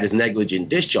 had his negligent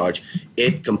discharge,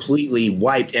 it completely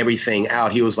wiped everything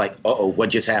out. He was like, uh-oh,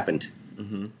 what just happened?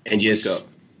 Mm-hmm. And just...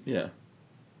 Yeah.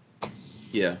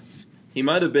 Yeah. He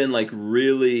might have been like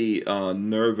really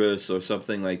nervous or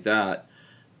something like that,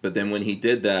 but then when he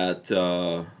did that,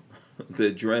 the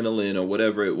adrenaline or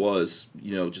whatever it was,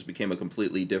 just became a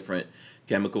completely different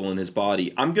chemical in his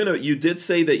body. You did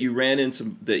say that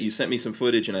you sent me some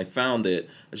footage and I found it.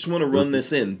 I just want to run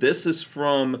this in. This is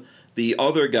from the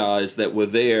other guys that were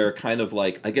there, kind of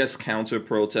like, I guess, counter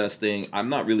protesting. I'm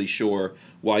not really sure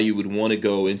why you would want to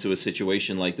go into a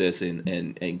situation like this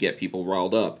and get people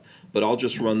riled up, but I'll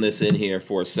just run this in here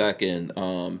for a second.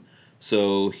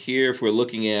 So here, if we're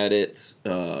looking at it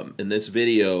in this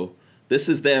video, this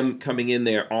is them coming in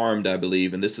there armed, I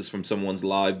believe, and this is from someone's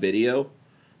live video.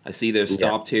 I see they're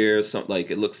stopped here.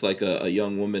 It looks like a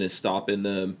young woman is stopping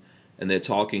them, and they're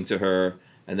talking to her.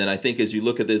 And then I think as you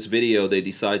look at this video, they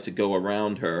decide to go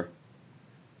around her.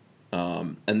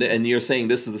 And you're saying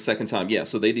this is the second time. Yeah,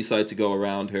 so they decide to go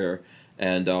around her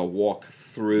and walk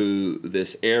through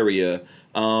this area.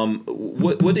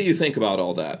 What do you think about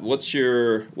all that? What's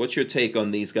your take on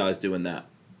these guys doing that?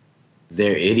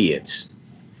 They're idiots.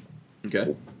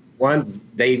 Okay. One,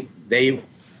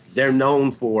 they're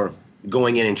known for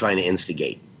going in and trying to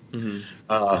instigate.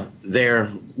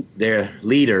 Their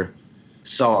leader,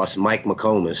 Sauce, Mike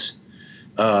McComas,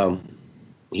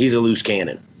 he's a loose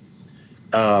cannon.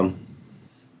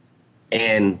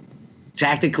 And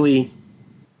tactically,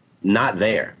 not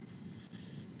there.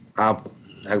 I'll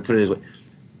put it this way.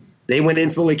 They went in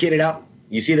fully kitted out.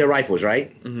 You see their rifles,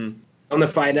 right? On the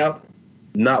fight out,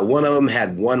 not one of them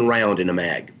had one round in a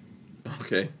mag.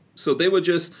 Okay. So they were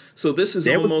just, so this is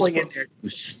they almost. They were going in there to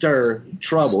stir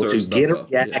trouble, to get a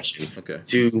reaction,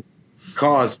 to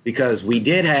cause, because we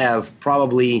did have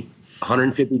probably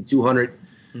 150, 200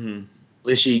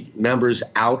 militia members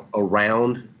out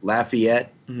around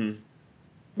Lafayette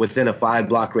within a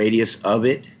 5-block radius of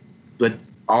it, but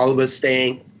all of us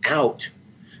staying out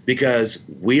because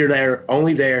we are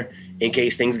only there in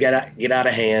case things get out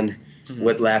of hand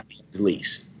with Lafayette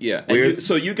police. Yeah, and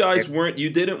so you guys you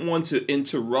didn't want to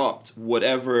interrupt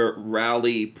whatever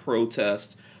rally,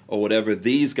 protest, or whatever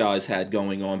these guys had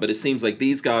going on, but it seems like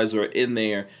these guys are in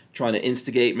there trying to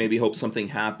instigate, maybe hope something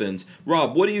happens.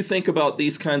 Rob, what do you think about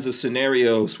these kinds of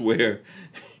scenarios where,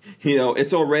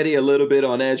 it's already a little bit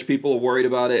on edge, people are worried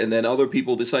about it, and then other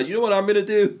people decide, you know what I'm going to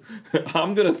do?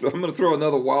 I'm going to throw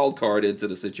another wild card into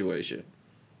the situation.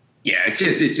 Yeah, it's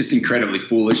just incredibly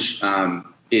foolish.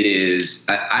 It is,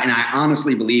 and I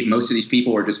honestly believe most of these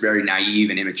people are just very naive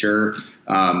and immature.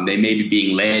 They may be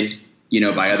being led,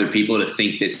 by other people to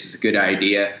think this is a good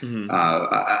idea.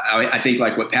 I think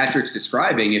like what Patrick's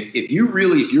describing, if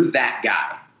you're that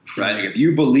guy, right? Like if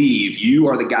you believe you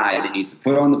are the guy that needs to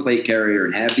put on the plate carrier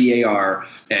and have the AR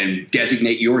and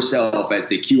designate yourself as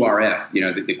the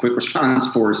QRF, the quick response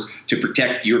force to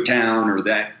protect your town or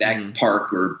that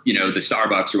park or, the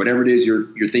Starbucks or whatever it is you're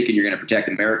thinking you're going to protect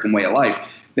the American way of life,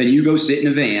 then you go sit in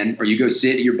a van or you go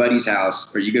sit at your buddy's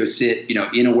house or you go sit,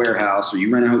 in a warehouse or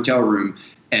you rent a hotel room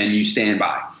and you stand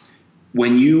by.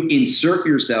 When you insert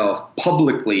yourself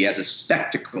publicly as a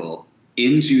spectacle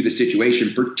into the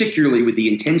situation, particularly with the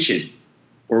intention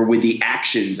or with the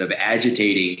actions of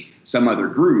agitating some other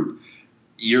group,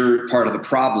 you're part of the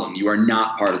problem. You are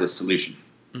not part of the solution.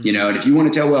 And if you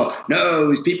want to tell, no,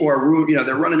 these people are rude,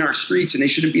 they're running our streets and they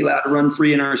shouldn't be allowed to run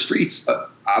free in our streets.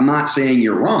 I'm not saying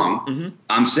you're wrong.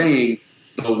 I'm saying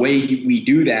the way we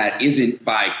do that isn't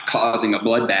by causing a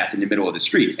bloodbath in the middle of the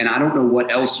streets. And I don't know what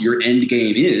else your end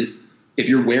game is if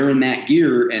you're wearing that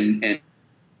gear and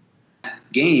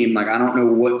game. Like, I don't know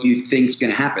what you think's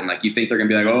going to happen. Like, you think they're going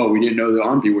to be like, oh, we didn't know the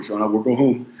armed people were showing up, we'll go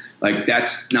home. Like,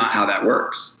 that's not how that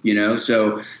works,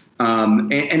 So,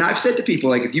 and I've said to people,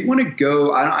 like, if you want to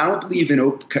go, I don't believe in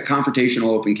confrontational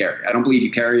open carry. I don't believe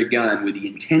you carry a gun with the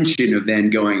intention of then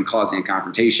going and causing a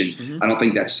confrontation. I don't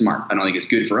think that's smart. I don't think it's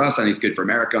good for us. I think it's good for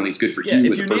America. I don't think it's good for you.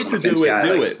 If you need to do it,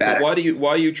 do it. But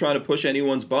why are you trying to push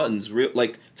anyone's buttons?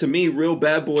 To me, real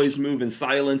bad boys move in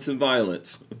silence and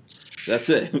violence. That's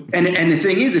it. And the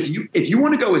thing is, if you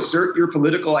want to go assert your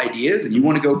political ideas and you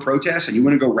want to go protest and you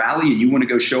want to go rally and you want to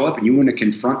go show up and you want to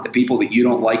confront the people that you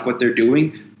don't like what they're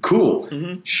doing, cool.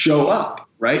 Show up,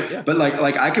 right? Yeah. But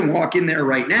like I can walk in there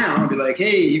right now and be like,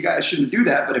 hey, you guys shouldn't do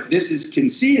that. But if this is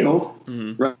concealed,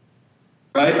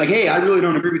 right? Like, hey, I really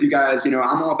don't agree with you guys. I'm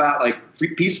all about like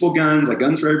free, peaceful guns, like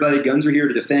guns for everybody. Guns are here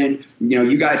to defend.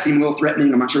 You guys seem a little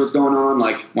threatening. I'm not sure what's going on.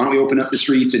 Like, why don't we open up the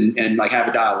streets and like have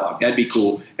a dialogue? That'd be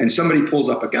cool. And somebody pulls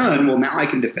up a gun. Well, now I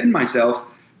can defend myself,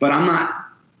 but I'm not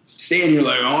saying you're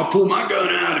like, oh, I'll pull my gun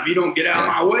out if you don't get out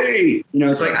of my way.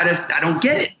 It's like, I don't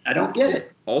get it. I don't get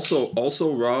it.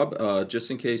 Also, Rob, just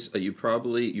in case you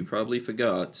probably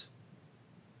forgot.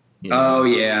 Oh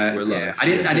yeah. I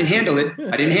didn't handle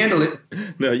it.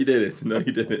 No, you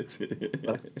didn't.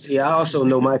 See, I also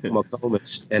know Michael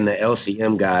McComas and the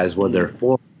LCM guys were their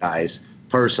former guys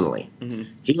personally.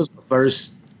 He was the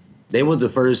first They was the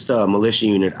first militia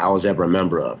unit I was ever a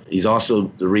member of. He's also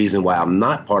the reason why I'm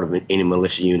not part of any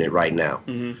militia unit right now.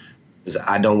 Because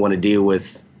I don't want to deal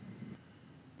with.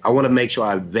 I want to make sure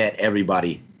I vet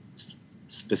everybody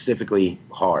specifically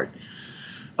hard.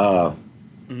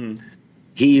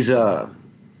 He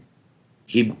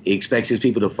expects his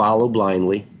people to follow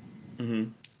blindly.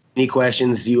 Any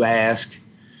questions you ask,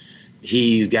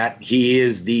 he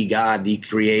is the God, the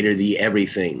creator, the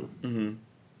everything.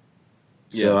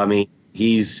 So I mean,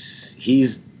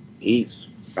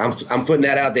 I'm putting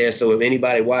that out there. So if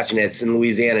anybody watching that's in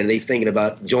Louisiana and they thinking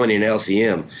about joining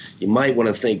LCM, you might want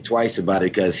to think twice about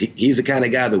it, because he's the kind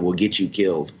of guy that will get you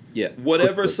killed. Yeah,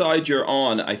 whatever side you're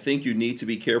on, I think you need to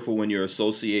be careful when you're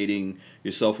associating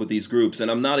yourself with these groups.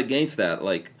 And I'm not against that.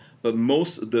 But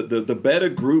most the better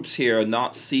groups here are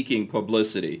not seeking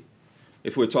publicity,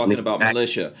 if we're talking about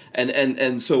militia.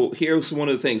 And so here's one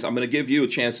of the things. I'm going to give you a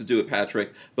chance to do it,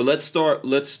 Patrick. But let's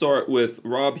start with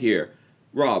Rob here.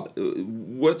 Rob,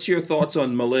 what's your thoughts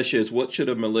on militias? What should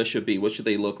a militia be? What should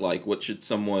they look like? What should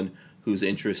someone who's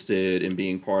interested in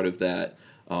being part of that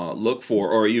look for?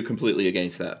 Or are you completely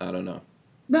against that? I don't know.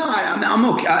 No, I'm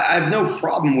okay. I have no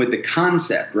problem with the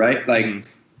concept, right? Like,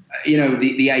 you know,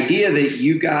 the idea that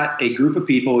you got a group of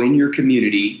people in your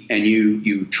community and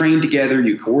you train together and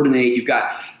you coordinate. You've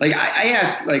got, like, I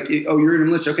asked, like, oh, you're in a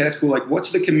militia. Okay, that's cool. Like,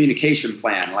 what's the communication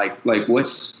plan? Like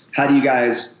how do you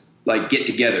guys like get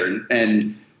together?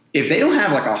 And if they don't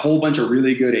have like a whole bunch of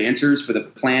really good answers for the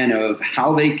plan of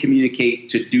how they communicate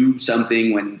to do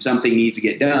something when something needs to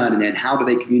get done, and then how do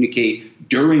they communicate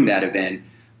during that event,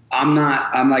 I'm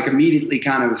like immediately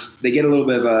kind of, they get a little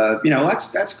bit of a, you know,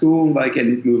 that's cool, like,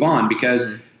 and move on.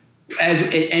 Because as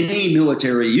any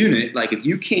military unit, like if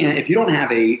you don't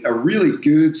have a really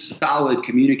good, solid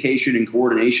communication and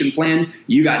coordination plan,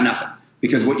 you got nothing.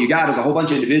 Because what you got is a whole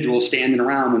bunch of individuals standing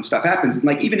around when stuff happens. And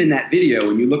like, even in that video,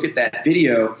 when you look at that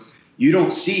video, you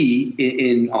don't see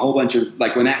in a whole bunch of,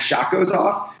 like, when that shot goes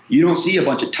off, you don't see a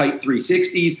bunch of tight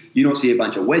 360s. You don't see a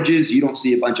bunch of wedges. You don't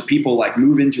see a bunch of people like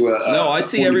move into I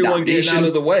see everyone getting out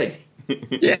of the way.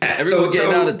 Yeah, everyone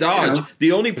getting out of dodge. You know.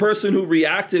 The only person who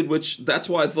reacted, which that's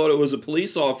why I thought it was a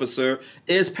police officer,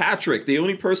 is Patrick. The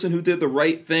only person who did the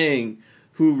right thing,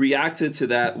 who reacted to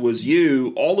that, was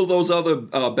you. All of those other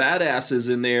badasses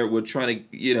in there were trying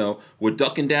to, you know, were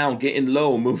ducking down, getting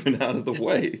low, moving out of the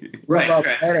way. Right.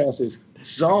 Badasses.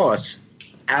 Sauce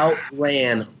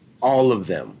outran all of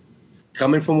them.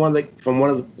 Coming from one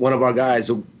of our guys,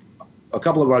 a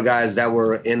couple of our guys that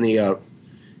were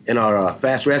in our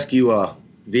fast rescue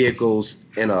vehicles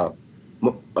and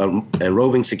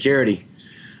roving security,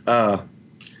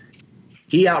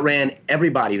 he outran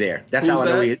everybody there. That's how I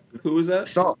know Who was that?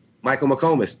 Salt, Michael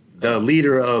McComas, the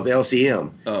leader of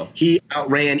LCM. Oh. He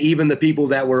outran even the people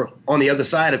that were on the other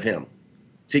side of him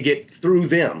to get through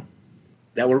them.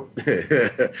 That were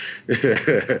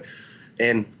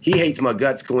and he hates my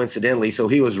guts, coincidentally, so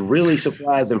he was really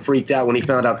surprised and freaked out when he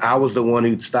found out I was the one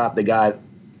who stopped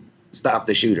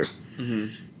the shooter.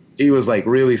 He was like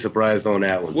really surprised on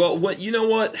that one. Well, you know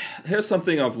what? Here's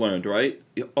something I've learned, right?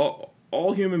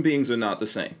 All human beings are not the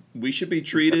same. We should be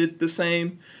treated the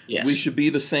same. Yes. We should be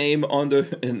the same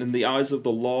in the eyes of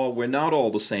the law. We're not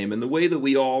all the same. And the way that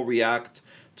we all react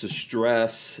to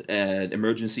stress and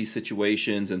emergency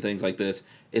situations and things like this,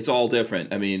 it's all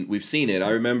different. I mean, we've seen it. I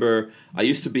remember I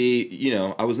used to be, you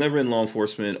know, I was never in law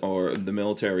enforcement or the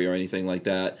military or anything like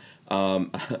that.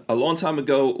 A long time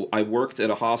ago, I worked at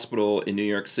a hospital in New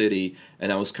York City,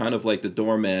 and I was kind of like the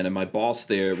doorman, and my boss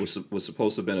there was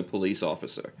supposed to have been a police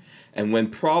officer. And when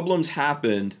problems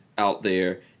happened out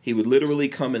there, he would literally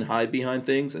come and hide behind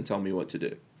things and tell me what to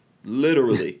do.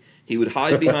 Literally. He would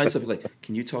hide behind stuff like,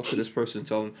 can you talk to this person and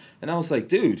tell them? And I was like,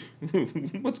 dude,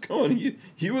 what's going on?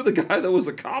 You were the guy that was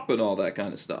a cop and all that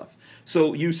kind of stuff.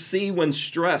 So you see when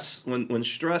stress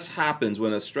happens,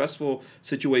 when a stressful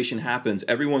situation happens,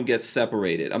 everyone gets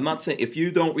separated. I'm not saying if you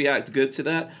don't react good to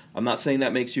that, I'm not saying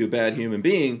that makes you a bad human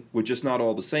being. We're just not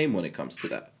all the same when it comes to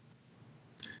that.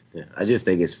 Yeah, I just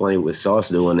think it's funny with Sauce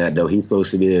doing that, though. He's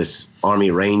supposed to be this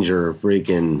Army Ranger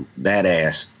freaking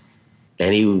badass.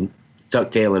 And he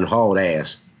tuck tail and hauled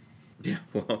ass. Yeah,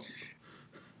 well,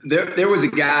 there was a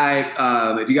guy.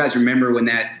 If you guys remember when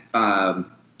that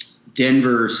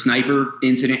Denver sniper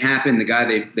incident happened, the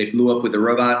guy they blew up with the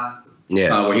robot.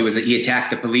 Yeah, where he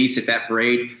attacked the police at that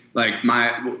parade. Like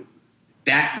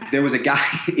there was a guy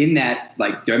in that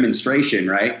like demonstration,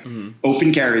 right? Mm-hmm.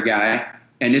 Open carry guy,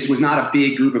 and this was not a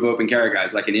big group of open carry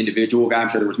guys, like an individual guy. I'm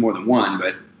sure there was more than one,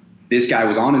 but this guy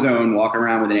was on his own, walking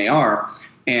around with an AR.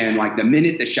 And like the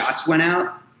minute the shots went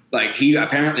out, like he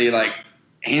apparently like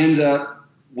hands up,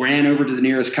 ran over to the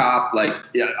nearest cop, like,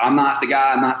 yeah, I'm not the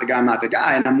guy, I'm not the guy, I'm not the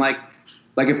guy. And I'm like,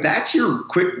 if that's your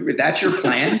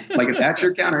plan, like if that's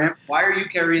your counter, why are you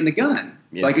carrying the gun?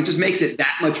 Yeah. Like, it just makes it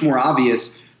that much more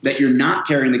obvious that you're not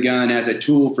carrying the gun as a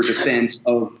tool for defense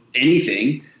of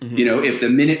anything. Mm-hmm. You know, if the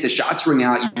minute the shots ring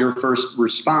out, your first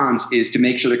response is to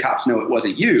make sure the cops know it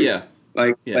wasn't you. Yeah.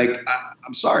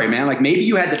 I'm sorry, man. Like, maybe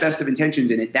you had the best of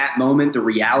intentions, and at that moment, the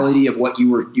reality of what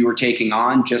you were taking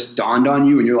on just dawned on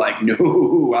you, and you're like,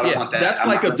 no, I don't want that. That's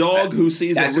like a dog who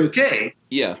sees that's okay.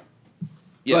 Yeah.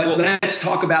 But let's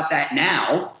talk about that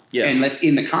now. Yeah. And let's,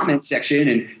 in the comment section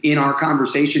and in our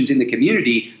conversations in the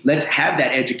community, let's have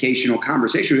that educational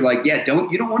conversation. We're like, you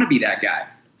don't want to be that guy.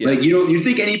 Yeah. Like, you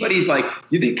think anybody's like,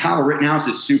 you think Kyle Rittenhouse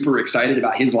is super excited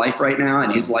about his life right now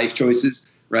and his life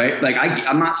choices, right? Like,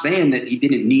 I'm not saying that he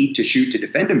didn't need to shoot to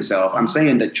defend himself. I'm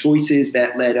saying the choices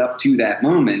that led up to that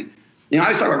moment. You know, I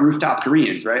always talk about rooftop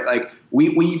Koreans, right? Like, we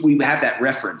have that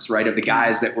reference, right, of the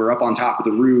guys that were up on top of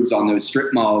the roofs on those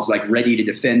strip malls, like, ready to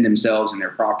defend themselves and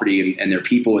their property and their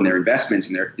people and their investments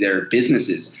and their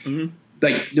businesses. Mm-hmm.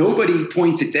 Like, nobody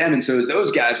points at them and says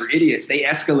those guys were idiots. They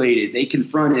escalated, they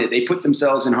confronted, they put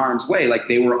themselves in harm's way. Like,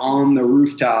 they were on the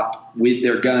rooftop with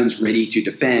their guns ready to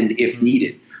defend if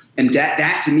needed. And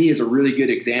that to me is a really good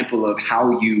example of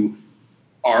how you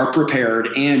are prepared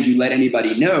and you let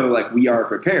anybody know, like, we are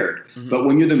prepared. Mm-hmm. But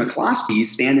when you're the McCloskeys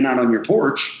standing out on your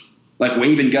porch, like,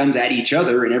 waving guns at each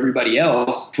other and everybody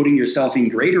else, putting yourself in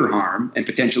greater harm and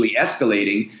potentially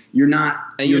escalating, you're not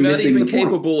even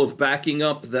capable of backing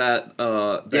up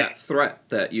that threat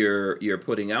that you're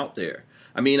putting out there.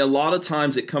 I mean, a lot of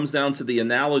times it comes down to the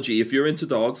analogy. If you're into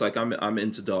dogs, like I'm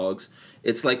into dogs,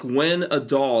 it's like when a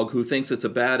dog who thinks it's a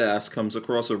badass comes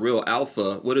across a real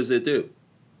alpha, what does it do?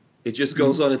 It just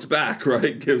goes on its back,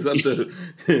 right? Gives up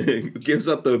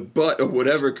the butt or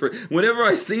whatever. Whenever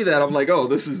I see that, I'm like, oh,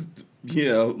 this is,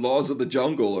 laws of the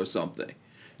jungle or something.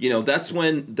 That's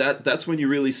when you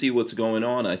really see what's going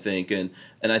on, I think. And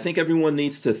I think everyone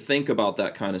needs to think about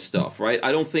that kind of stuff, right?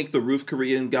 I don't think the Roof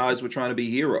Korean guys were trying to be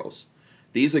heroes.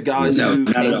 These are guys who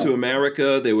came to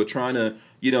America. They were trying to,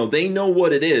 they know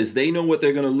what it is. They know what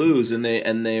they're going to lose, and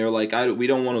they're like, we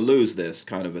don't want to lose this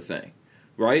kind of a thing.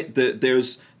 Right?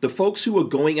 There's the folks who are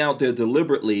going out there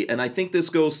deliberately, and I think this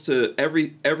goes to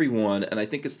everyone, and I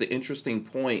think it's the interesting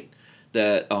point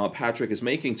that Patrick is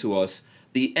making to us.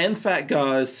 The NFAT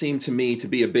guys seem to me to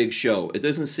be a big show. It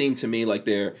doesn't seem to me like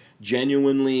they're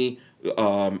genuinely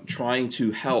trying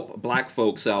to help black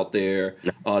folks out there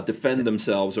defend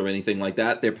themselves or anything like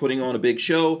that. They're putting on a big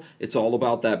show. It's all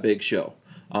about that big show.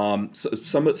 So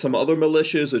some other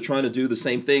militias are trying to do the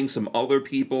same thing. Some other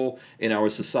people in our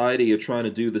society are trying to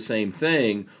do the same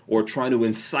thing, or trying to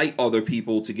incite other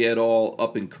people to get all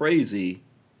up and crazy.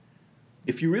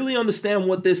 If you really understand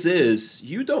what this is,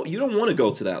 you don't want to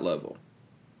go to that level.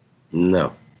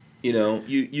 No. You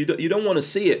don't want to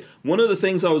see it. One of the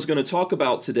things I was going to talk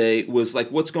about today was like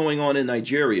what's going on in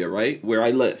Nigeria, right, where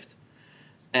I lived.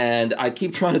 And I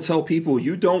keep trying to tell people,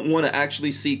 you don't want to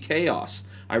actually see chaos.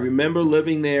 I remember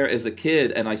living there as a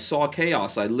kid, and I saw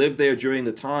chaos. I lived there during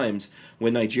the times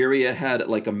when Nigeria had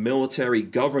like a military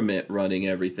government running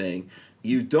everything.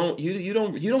 You don't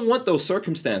want those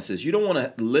circumstances. You don't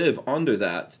want to live under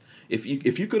that. If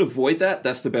you could avoid that,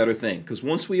 that's the better thing. Because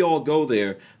once we all go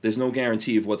there, there's no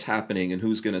guarantee of what's happening and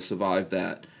who's going to survive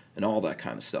that and all that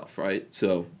kind of stuff, right?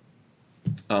 So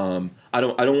I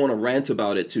don't want to rant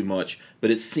about it too much,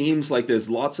 but it seems like there's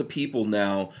lots of people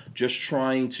now just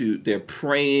they're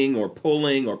praying or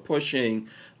pulling or pushing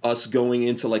us going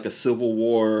into like a civil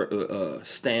war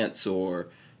stance or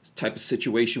type of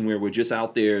situation where we're just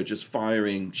out there just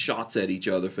firing shots at each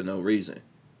other for no reason.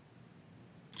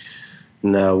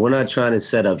 No, we're not trying to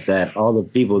set up that. All the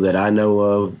people that I know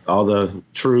of, all the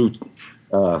true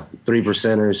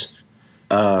 3%ers,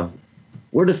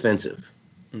 we're defensive.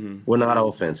 Mm-hmm. We're not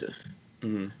offensive.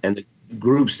 Mm-hmm. And the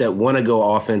groups that want to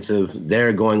go offensive,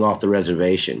 they're going off the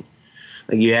reservation.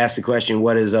 Like, you ask the question,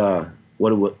 what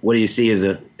do you see as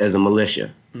a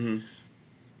militia? Mm-hmm.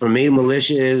 For me,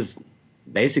 militia is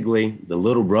basically the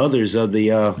little brothers of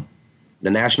the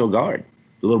National Guard,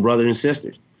 the little brothers and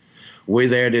sisters. We're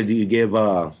there to give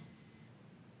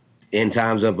in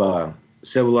times of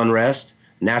civil unrest,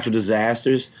 natural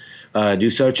disasters, do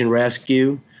search and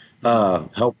rescue,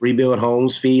 help rebuild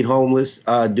homes, feed homeless,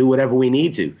 do whatever we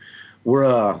need to.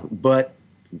 But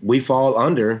we fall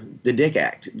under the DICK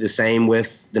Act. The same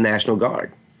with the National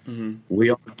Guard.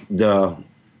 Mm-hmm.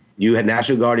 You had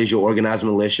National Guard is your organized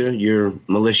militia. Your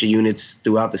militia units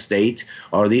throughout the state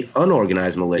are the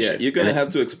unorganized militia. Yeah, you're going to have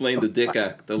to explain the DICK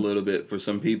Act a little bit for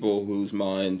some people whose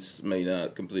minds may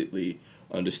not completely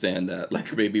understand that,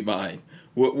 like maybe mine.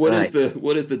 What Right.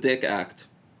 is the Dick Act?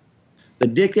 The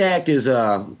Dick Act is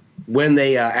when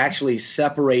they actually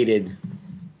separated.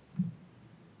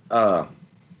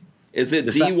 Is it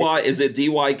The sec- Is it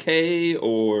DYK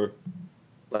or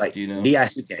Like do you know?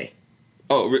 DICK,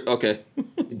 Okay.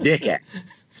 Dick Act.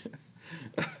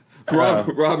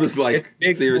 Rob is like, it's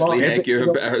big seriously, law- Hank, you're it's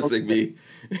a- embarrassing me.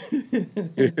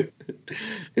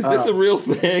 Is this a real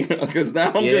thing? Because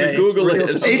now I'm Yeah, gonna it's Google real it.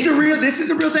 stuff. This is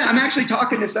a real thing. I'm actually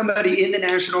talking to somebody in the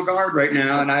National Guard right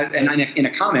now, and I in a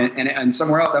comment and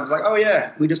somewhere else I was like, oh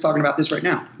yeah, we're just talking about this right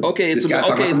now. Okay, This guy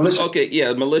talking about the militia. okay,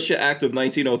 yeah, Militia Act of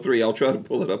 1903. I'll try to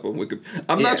pull it up on Wikipedia.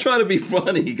 I'm not Yeah. trying to be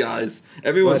funny, guys.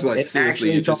 Everyone's But like, it seriously,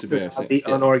 actually you're just talks about embarrassing. the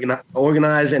Yeah.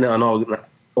 organized and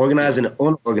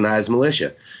unorganized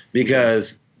militia,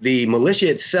 because the militia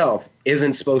itself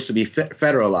isn't supposed to be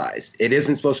federalized. It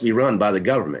isn't supposed to be run by the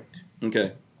government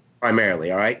Okay.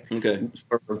 primarily. All right. Okay.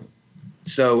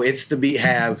 So it's to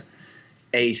have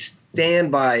a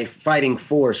standby fighting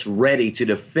force ready to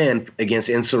defend against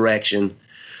insurrection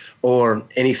or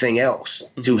anything else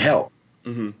to help.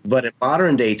 Mm-hmm. But in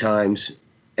modern day times,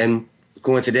 and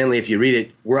coincidentally, if you read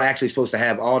it, we're actually supposed to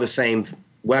have all the same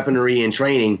weaponry and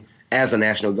training as a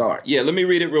National Guard. Yeah, let me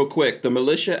read it real quick. The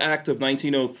Militia Act of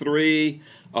 1903,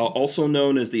 also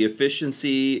known as the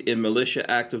Efficiency in Militia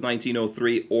Act of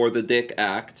 1903 or the Dick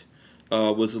Act,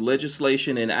 was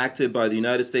legislation enacted by the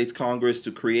United States Congress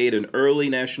to create an early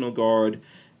National Guard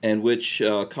and which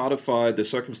codified the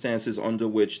circumstances under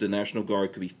which the National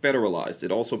Guard could be federalized.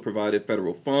 It also provided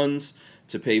federal funds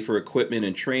to pay for equipment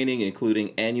and training,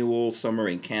 including annual summer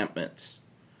encampments.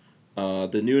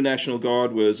 The new National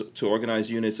Guard was to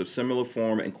organize units of similar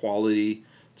form and quality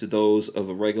to those of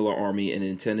a regular army and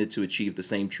intended to achieve the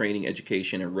same training,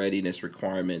 education, and readiness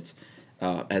requirements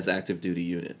as active duty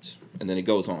units. And then it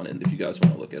goes on, and if you guys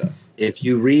want to look it up. If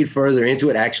you read further into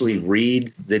it, actually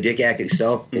read the Dick Act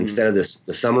itself instead of the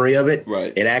summary of it.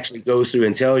 Right. It actually goes through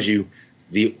and tells you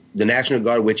the National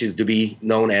Guard, which is to be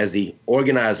known as the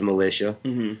organized militia,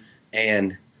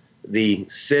 and the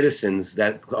citizens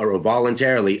that are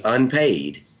voluntarily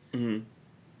unpaid,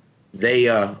 they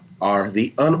are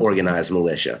the unorganized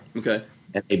militia. Okay.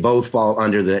 And they both fall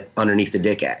underneath the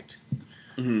Dick Act.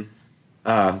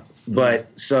 But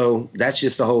so that's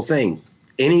just the whole thing.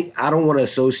 I don't want to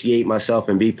associate myself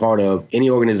and be part of any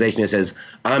organization that says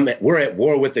we're at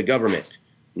war with the government.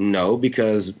 No,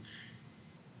 because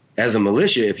as a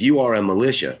militia, if you are a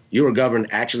militia, you are governed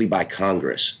actually by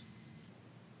Congress.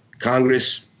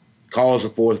 Congress calls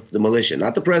forth the militia,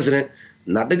 not the president,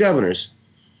 not the governors.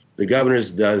 The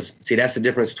governors does. See, that's the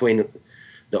difference between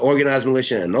the organized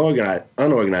militia and the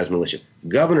unorganized militia. The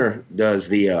governor does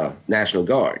the National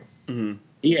Guard.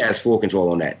 He has full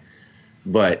control on that.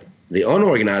 But the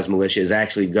unorganized militia is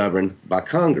actually governed by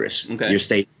Congress, your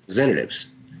state representatives.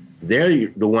 They're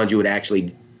the ones you would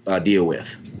actually deal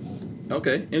with.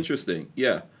 Okay, interesting.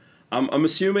 Yeah. I'm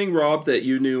assuming, Rob, that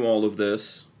you knew all of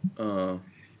this.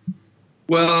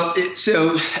 Well,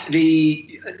 so here's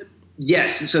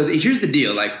the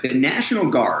deal. Like the National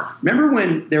Guard, remember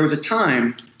when there was a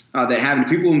time that having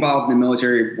people involved in the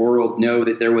military world know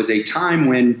that there was a time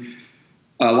when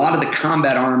a lot of the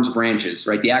combat arms branches,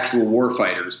 right, the actual war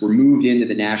fighters, were moved into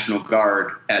the National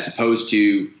Guard as opposed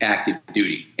to active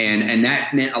duty. And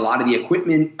that meant a lot of the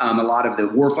equipment, a lot of the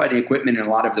warfighting equipment, and a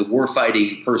lot of the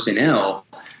warfighting personnel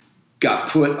got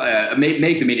put, made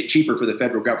it cheaper for the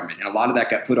federal government. And a lot of that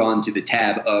got put onto the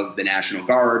tab of the National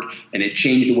Guard, and it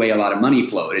changed the way a lot of money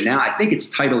flowed. And now I think it's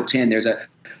Title 10. There's a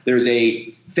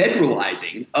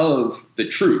federalizing of the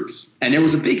troops. And there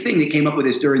was a big thing that came up with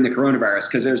this during the coronavirus,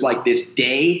 because there's like this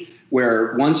day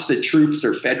where once the troops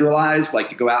are federalized, like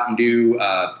to go out and do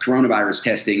coronavirus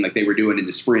testing like they were doing in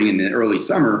the spring and the early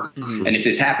summer. And if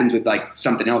this happens with like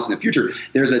something else in the future,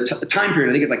 there's a time period,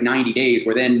 I think it's like 90 days,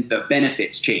 where then the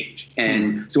benefits change.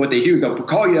 And so what they do is they'll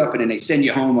call you up and then they send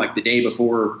you home like the day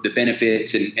before the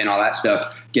benefits and all that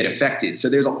stuff get affected. So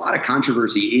there's a lot of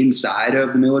controversy inside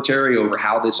of the military over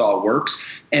how this all works.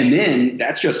 And then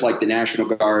that's just like the National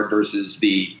Guard versus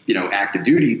the, active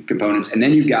duty components. And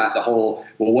then you've got the whole,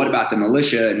 well, what about the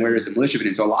militia and where does the militia fit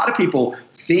in? So a lot of people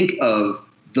think of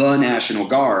the National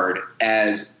Guard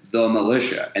as the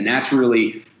militia. And that's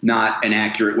really not an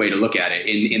accurate way to look at it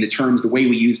in the terms, the way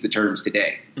we use the terms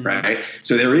today, right?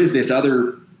 So there is this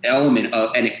other element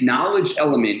of an acknowledged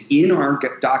element in our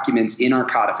documents, in our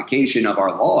codification of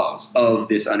our laws of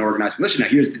this unorganized militia. Now,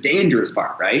 here's the dangerous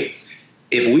part, right?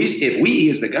 If we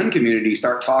as the gun community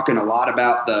start talking a lot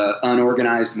about the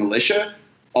unorganized militia,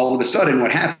 all of a sudden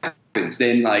what happens?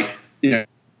 Then Mike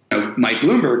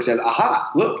Bloomberg says,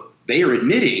 aha, look, they are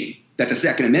admitting that the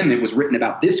Second Amendment was written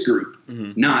about this group,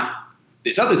 not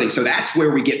this other thing. So that's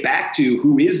where we get back to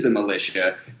who is the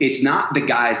militia. It's not the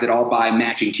guys that all buy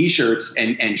matching T-shirts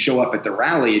and show up at the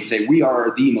rally and say, we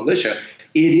are the militia.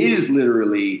 It is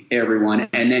literally everyone.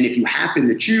 And then if you happen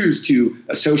to choose to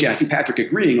associate, I see Patrick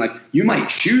agreeing, like you might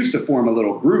choose to form a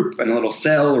little group and a little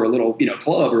cell or a little,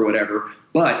 club or whatever,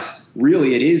 but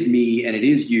really it is me and it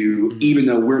is you, even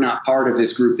though we're not part of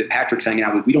this group that Patrick's hanging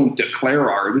out with. We don't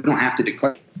we don't have to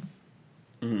declare.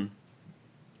 Mm-hmm.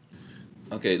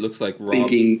 Okay, it looks like Rob.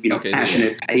 Thinking,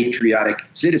 passionate, patriotic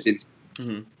citizens.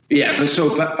 Mm-hmm. Yeah,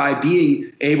 but by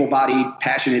being able-bodied,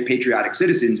 passionate, patriotic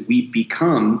citizens, we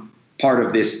become part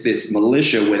of this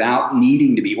militia without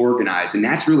needing to be organized, and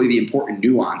that's really the important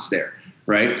nuance there,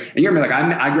 right? And you remember,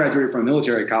 I graduated from a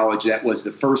military college that was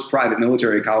the first private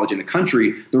military college in the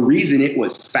country. The reason it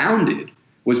was founded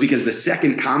was because the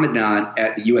second commandant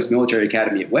at the U.S. Military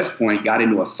Academy at West Point got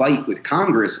into a fight with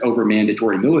Congress over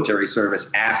mandatory military service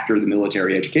after the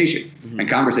military education. Mm-hmm. And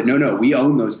Congress said, no, we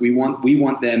own those. We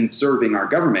want them serving our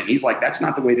government. And he's like, that's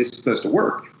not the way this is supposed to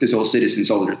work, this whole citizen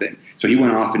soldier thing. So he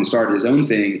went off and started his own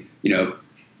thing,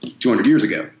 200 years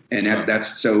ago. And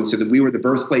that's so that we were the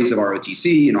birthplace of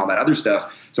ROTC and all that other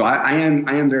stuff. So I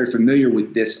am very familiar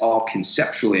with this all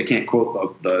conceptually. I can't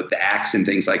quote the acts and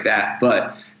things like that,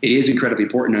 but it is incredibly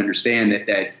important to understand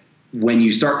that when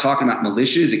you start talking about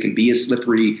militias, it can be a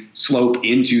slippery slope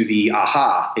into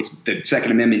it's the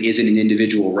Second Amendment isn't an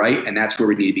individual right, and that's where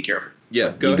we need to be careful.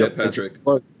 Yeah, go ahead, Patrick.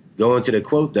 Go into the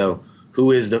quote though.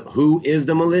 Who is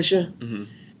the militia?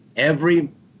 Mm-hmm.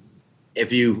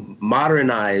 If you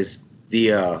modernize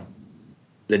the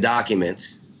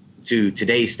documents to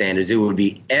today's standards, it would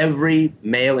be every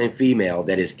male and female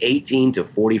that is 18 to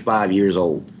 45 years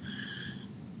old.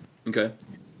 Okay.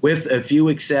 With a few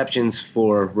exceptions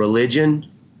for religion,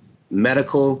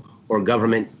 medical, or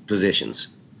government positions.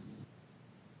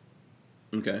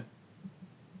 Okay.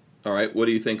 All right. What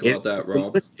do you think about that,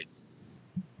 Rob?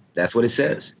 That's what it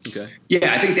says. Okay.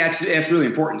 Yeah, I think that's really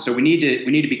important. So we need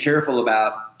to be careful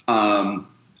about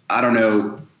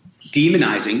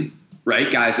demonizing,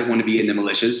 right, guys that want to be in the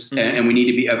militias, mm-hmm. and we need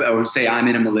to be, or say I'm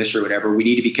in a militia or whatever. We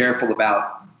need to be careful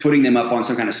about putting them up on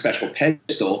some kind of special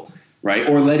pedestal, right,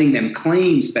 or letting them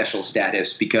claim special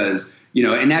status because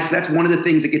and that's one of the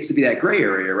things that gets to be that gray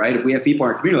area, right? If we have people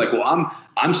in our community like, well,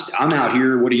 I'm out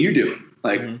here, what are you doing?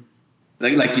 Like,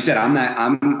 mm-hmm. like you said,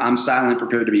 I'm silent,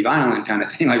 prepared to be violent, kind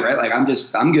of thing, like, right? Like I'm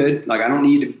good. Like I don't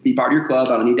need to be part of your club.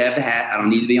 I don't need to have the hat. I don't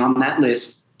need to be on that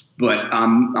list. But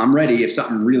I'm ready if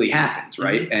something really happens,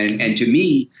 right? Mm-hmm. And to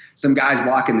me, some guys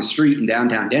blocking the street in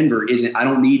downtown Denver I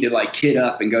don't need to like kid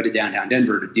up and go to downtown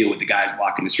Denver to deal with the guys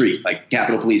blocking the street. Like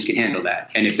Capitol Police can handle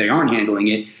that. And if they aren't handling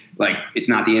it, like it's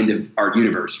not the end of our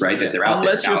universe, right? Yeah. That they're out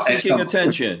unless there. You're seeking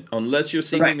attention. Unless you're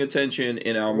seeking attention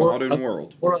in our modern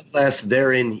world. Or unless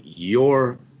they're in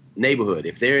your neighborhood.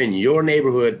 If they're in your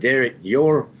neighborhood, they're at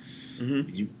yours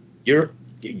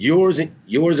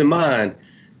and mine,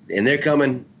 and they're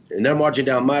coming and they're marching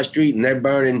down my street and they're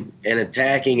burning and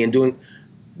attacking and doing.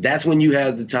 That's when you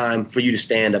have the time for you to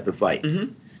stand up and fight.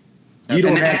 Mm-hmm. You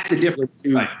don't have the difference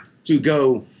to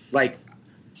go like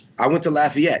I went to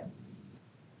Lafayette.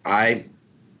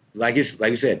 Like you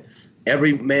said,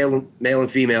 every male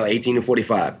and female 18 to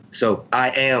 45. So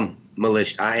I am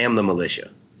militia. I am the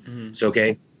militia. Mm-hmm. So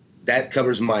okay, that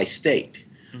covers my state.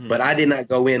 Mm-hmm. But I did not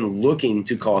go in looking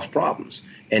to cause problems,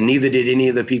 and neither did any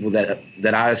of the people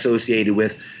that I associated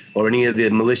with or any of the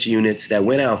militia units that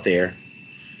went out there.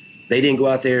 They didn't go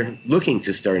out there looking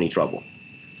to stir any trouble.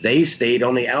 They stayed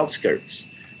on the outskirts.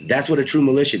 That's what a true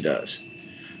militia does.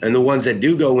 And the ones that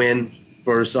do go in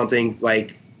for something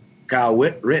like Kyle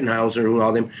Rittenhauser and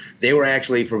all them, they were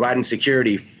actually providing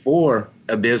security for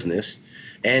a business,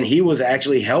 and he was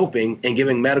actually helping and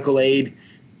giving medical aid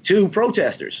to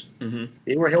protesters. Mm-hmm.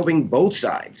 They were helping both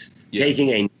sides, taking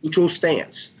a neutral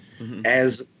stance. Mm-hmm.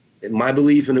 As my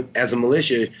belief as a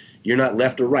militia, you're not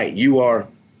left or right. You are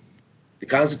the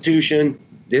Constitution,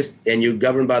 and you're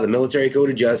governed by the Military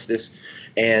Code of Justice,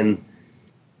 and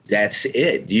that's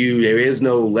it. There is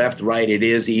no left, right. It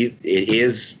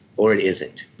is or it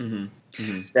isn't. Mm-hmm.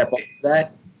 Mm-hmm. Step up to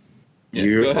that,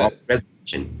 you're on the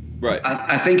reservation. Right.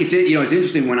 I think it's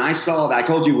interesting. When I saw that, I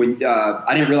told you when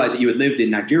I didn't realize that you had lived in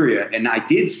Nigeria, and I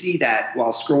did see that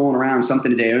while scrolling around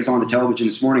something today. It was on the television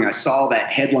this morning. I saw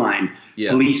that headline: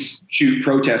 "Police shoot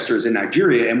protesters in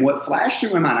Nigeria." And what flashed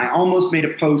through my mind, I almost made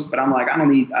a post, but I'm like,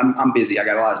 I'm busy. I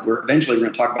got a lot. Eventually we're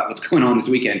going to talk about what's going on this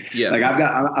weekend. Yeah. Like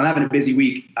I'm having a busy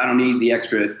week. I don't need the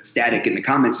extra static in the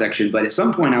comment section. But at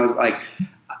some point I was like,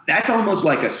 that's almost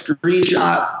like a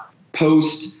screenshot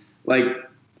post. Like,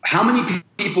 how many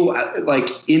people like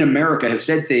in America have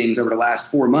said things over the last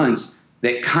 4 months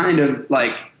that kind of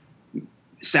like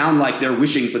sound like they're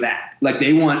wishing for that. Like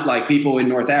they want like people in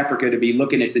North Africa to be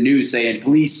looking at the news saying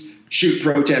police shoot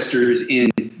protesters in,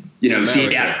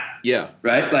 Seattle. Yeah.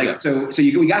 Right. Like, so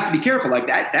we got to be careful. Like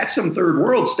that's some third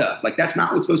world stuff. Like that's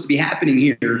not what's supposed to be happening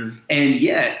here. Mm-hmm. And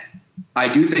yet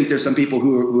I do think there's some people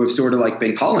who have sort of like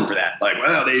been calling for that. Like,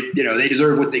 well, they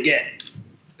deserve what they get.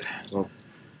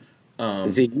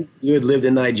 See, you had lived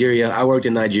in Nigeria. I worked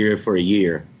in Nigeria for a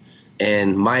year,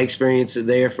 and my experience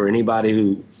there, for anybody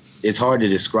who, it's hard to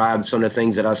describe some of the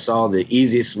things that I saw. The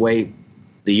easiest way,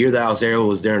 the year that I was there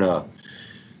was during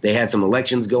they had some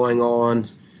elections going on,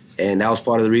 and that was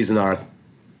part of the reason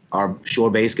our shore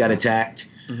base got attacked.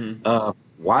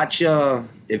 Mm-hmm. Watch,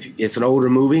 if it's an older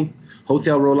movie,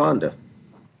 Hotel Rwanda,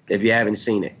 if you haven't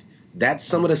seen it. That's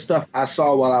some of the stuff I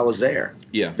saw while I was there.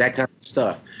 Yeah. That kind of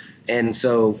stuff. And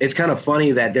so it's kind of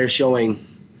funny that they're showing,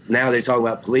 now they're talking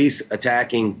about police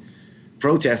attacking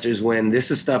protesters when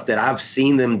this is stuff that I've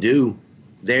seen them do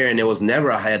there, and there was never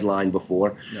a headline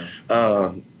before.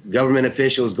 No. Government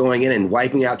officials going in and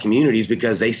wiping out communities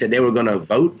because they said they were going to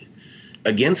vote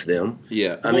against them.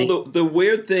 Yeah. I mean, the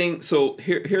weird thing, so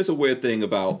here's a weird thing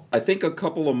about, I think a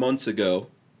couple of months ago,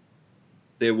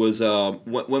 there was,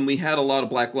 when we had a lot of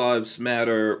Black Lives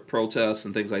Matter protests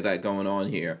and things like that going on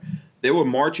here, there were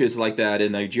marches like that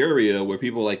in Nigeria where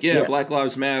people were like, yeah, Black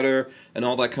Lives Matter and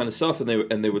all that kind of stuff, and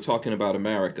they were talking about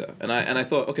America. And I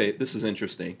thought, okay, this is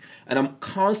interesting. And I'm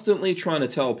constantly trying to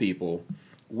tell people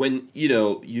when,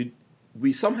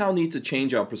 we somehow need to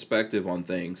change our perspective on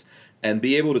things and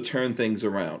be able to turn things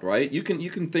around, right? You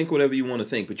can think whatever you want to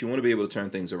think, but you want to be able to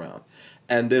turn things around.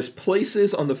 And there's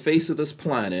places on the face of this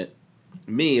planet,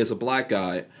 me as a black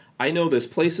guy, I know there's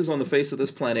places on the face of this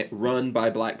planet run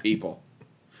by black people.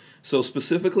 So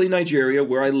specifically Nigeria,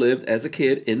 where I lived as a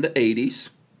kid in the 80s,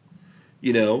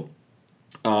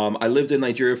 I lived in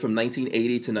Nigeria from 1980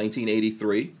 to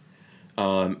 1983.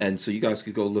 And so you guys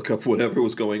could go look up whatever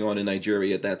was going on in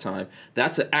Nigeria at that time.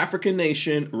 That's an African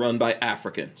nation run by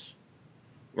Africans,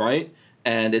 right?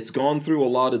 And it's gone through a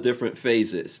lot of different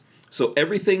phases. So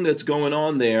everything that's going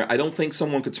on there, I don't think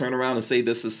someone could turn around and say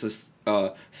this is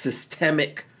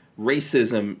systemic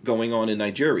racism going on in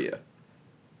Nigeria.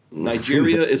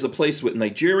 Nigeria is a place with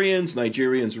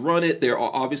Nigerians run it. There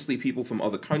are obviously people from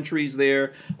other countries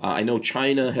there. I know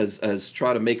China has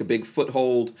tried to make a big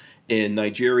foothold in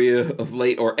Nigeria of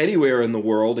late, or anywhere in the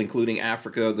world, including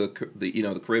Africa,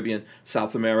 the Caribbean,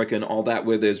 South America, and all that,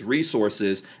 where there's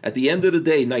resources. At the end of the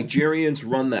day, Nigerians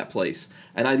run that place.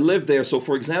 And I lived there. So,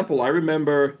 for example, I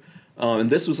remember, and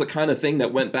this was a kind of thing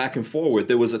that went back and forward.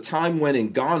 There was a time when in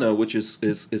Ghana, which is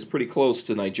pretty close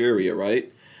to Nigeria,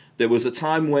 right? There was a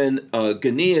time when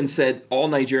Ghanaians said all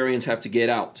Nigerians have to get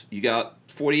out. You got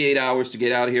 48 hours to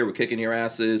get out of here. We're kicking your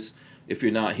asses if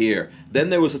you're not here. Then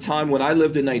there was a time when I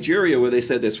lived in Nigeria where they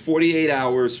said there's 48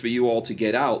 hours for you all to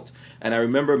get out. And I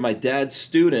remember my dad's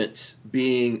student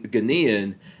being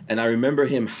Ghanaian, and I remember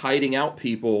him hiding out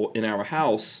people in our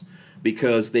house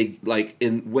because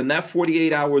when that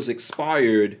 48 hours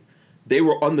expired, they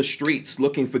were on the streets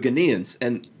looking for Ghanaians.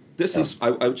 And this is,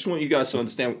 I just want you guys to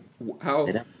understand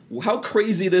how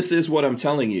crazy this is, what I'm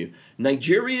telling you.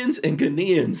 Nigerians and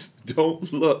Ghanaians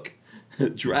don't look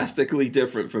drastically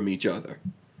different from each other.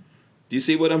 Do you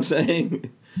see what I'm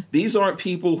saying? These aren't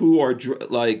people who are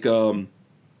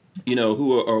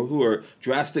who are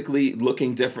drastically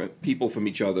looking different people from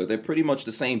each other. They're pretty much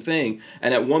the same thing.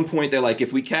 And at one point, they're like,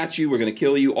 if we catch you, we're going to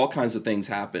kill you. All kinds of things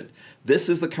happened. This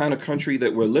is the kind of country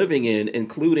that we're living in,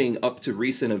 including up to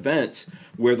recent events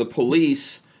where the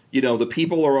police, the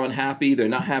people are unhappy. They're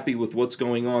not happy with what's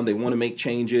going on. They want to make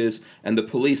changes. And the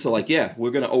police are like, yeah,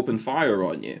 we're going to open fire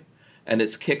on you. And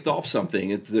it's kicked off something.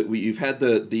 You've had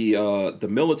the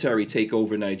military take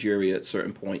over Nigeria at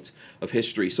certain points of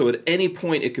history. So at any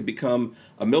point, it could become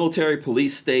a military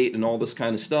police state and all this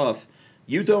kind of stuff.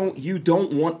 You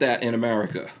don't want that in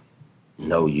America.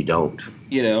 No, you don't.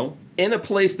 In a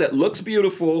place that looks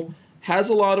beautiful, has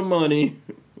a lot of money.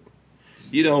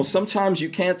 Sometimes you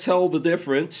can't tell the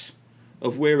difference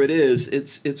of where it is.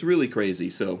 It's really crazy.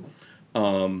 So.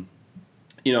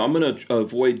 I'm going to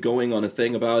avoid going on a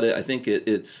thing about it. I think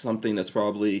it's something that's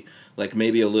probably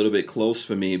maybe a little bit close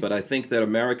for me, but I think that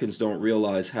Americans don't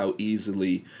realize how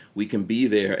easily we can be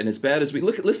there. And as bad as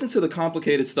listen to the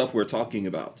complicated stuff we're talking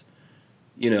about.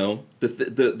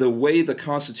 The way the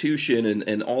Constitution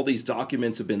and all these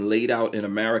documents have been laid out in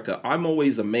America, I'm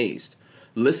always amazed.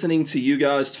 Listening to you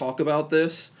guys talk about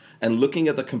this and looking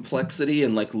at the complexity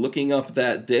and looking up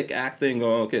that Dick Act thing,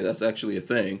 oh, okay, that's actually a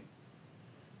thing.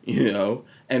 you know,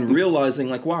 and realizing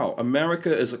like, wow,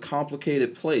 America is a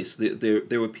complicated place.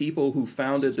 There were people who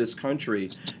founded this country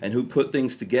and who put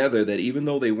things together that even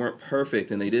though they weren't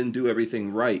perfect and they didn't do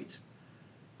everything right,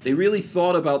 they really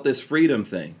thought about this freedom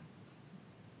thing,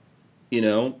 you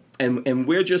know, and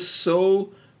we're just so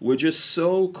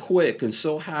quick and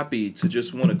so happy to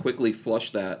just want to quickly flush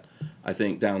that, I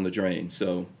think, down the drain.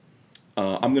 So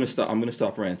I'm gonna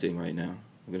stop ranting right now.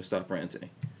 I'm gonna stop ranting.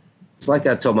 It's like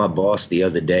I told my boss the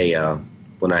other day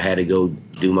when I had to go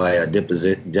do my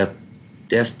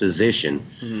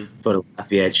disposition for the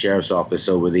Lafayette Sheriff's Office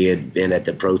over the had been at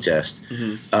the protest.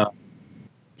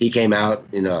 He came out,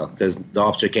 you know, because the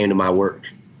officer came to my work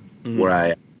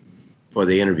for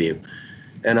the interview,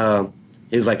 and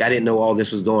he was like, I didn't know all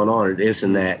this was going on or this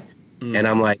and that, and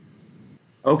I'm like,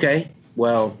 okay,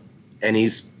 well, and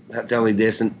he's telling me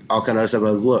this and all kind of other stuff.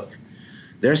 I was, look,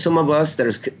 there's some of us that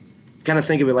are kind of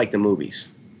think of it like the movies.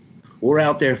 We're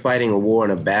out there fighting a war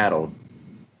and a battle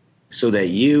so that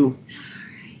you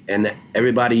and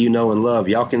everybody you know and love,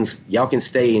 y'all can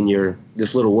stay in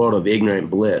this little world of ignorant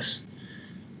bliss.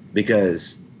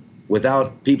 Because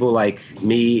without people like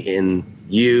me and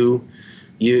you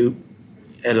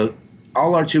and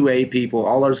all our 2A people,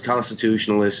 all our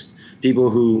constitutionalists,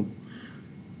 people who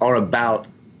are about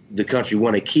the country,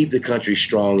 want to keep the country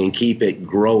strong and keep it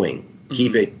growing,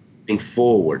 keep it moving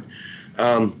forward.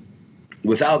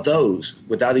 Without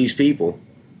these people,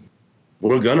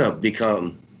 we're gonna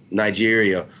become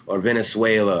Nigeria or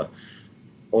Venezuela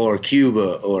or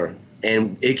Cuba,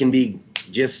 and it can be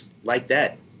just like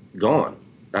that, gone.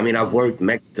 I mean, I've worked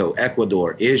Mexico,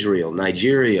 Ecuador, Israel,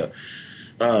 Nigeria.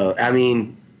 I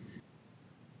mean,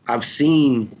 I've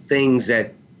seen things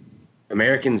that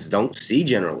Americans don't see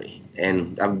generally,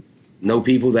 and I know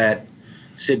people that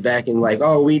sit back and like,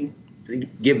 oh, we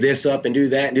give this up and do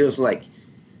that and do this, like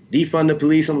defund the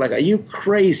police. I'm like, are you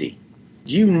crazy?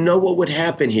 Do you know what would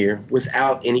happen here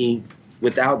without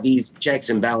these checks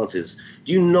and balances?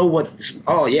 Do you know what?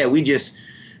 Oh yeah,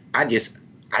 I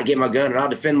get my gun and I'll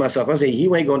defend myself. I say,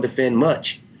 you ain't gonna defend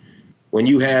much. When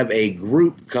you have a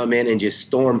group come in and just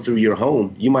storm through your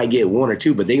home, you might get one or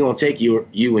two, but they're gonna take you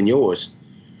and yours.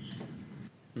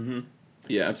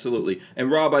 Yeah, absolutely.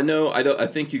 And Rob, I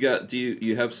think you got. Do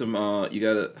you have some? How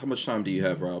much time do you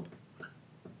have, Rob?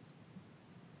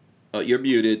 You're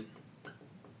muted.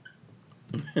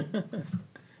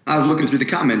 I was looking through the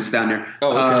comments down there.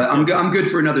 Oh, okay. I'm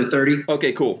good for another 30.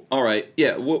 Okay, cool. All right.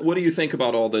 Yeah. What do you think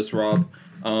about all this, Rob?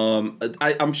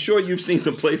 I'm sure you've seen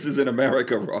some places in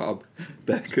America, Rob,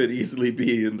 that could easily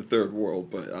be in the third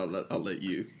world, but I'll let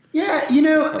you. Yeah, you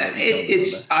know,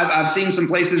 I've seen some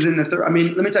places in the third. I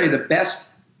mean, let me tell you, the best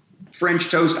French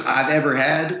toast I've ever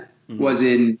had was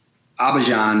in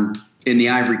Abidjan in the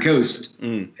Ivory Coast,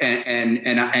 and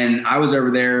I was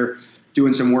over there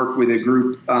doing some work with a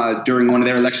group during one of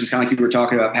their elections, kind of like you were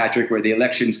talking about, Patrick, where the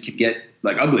elections could get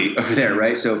like ugly over there,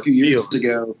 right? So a few years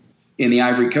ago in the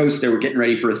Ivory Coast, they were getting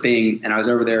ready for a thing, and I was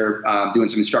over there doing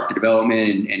some instructor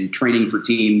development and training for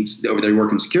teams over there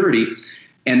working security,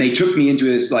 and they took me into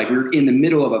this, like, we were in the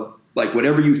middle of a, like,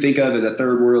 whatever you think of as a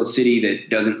third world city that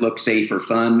doesn't look safe or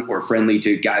fun or friendly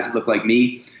to guys that look like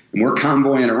me. And we're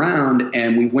convoying around,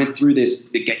 and we went through this,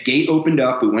 the gate opened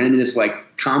up, we went into this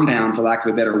like compound, for lack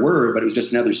of a better word, but it was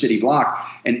just another city block.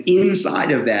 And inside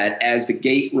of that, as the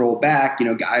gate rolled back, you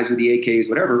know, guys with the AKs,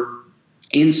 whatever,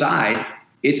 inside,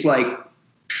 it's like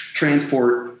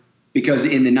transport, because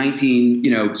in the 60s,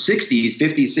 50s,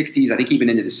 60s, I think even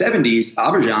into the 70s,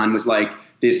 Abidjan was like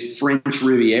this French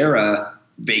Riviera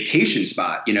vacation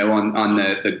spot, you know, on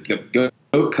the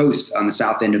coast on the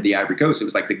south end of the Ivory Coast. It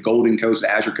was like the Golden Coast,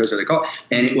 the Azure Coast, what they call it.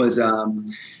 And it was,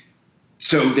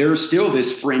 so there's still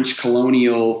this French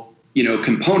colonial, you know,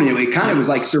 component. It kind of was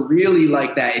like surreally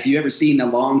like that. If you ever seen the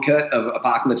long cut of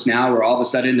Apocalypse Now, where all of a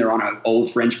sudden they're on an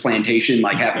old French plantation,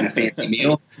 like having a fancy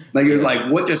meal, like it was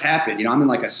like, what just happened? You know, I'm in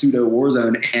like a pseudo war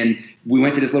zone, and we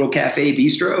went to this little cafe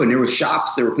bistro, and there was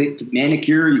shops, there were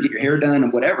manicure, you get your hair done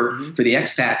and whatever for the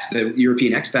expats, the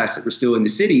European expats that were still in the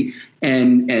city.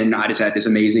 And I just had this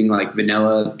amazing, like,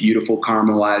 vanilla, beautiful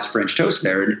caramelized French toast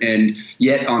there. And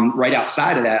yet on right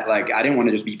outside of that, like, I didn't want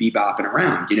to just be bebopping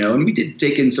around, you know, and we did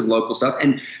take in some local stuff.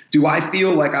 And do I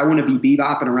feel like I want to be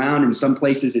bebopping around in some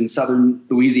places in southern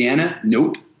Louisiana?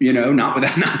 Nope. You know, not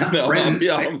without friends.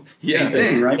 Yeah.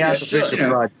 Thing, right? Yeah,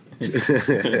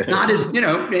 not as, you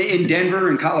know, in Denver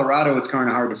and Colorado, it's kind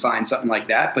of hard to find something like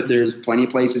that, but there's plenty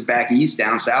of places back east,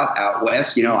 down south, out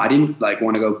west. You know, I didn't like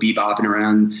want to go bebopping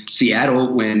around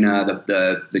Seattle when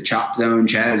the Chop Zone,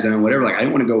 Chaz Zone, whatever. Like, I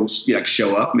didn't want to go, you know,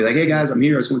 show up and be like, hey guys, I'm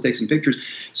here, I just want to take some pictures.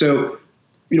 So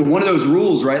one of those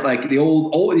rules, right? Like the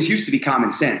old, this used to be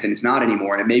common sense, and it's not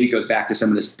anymore. And it maybe goes back to some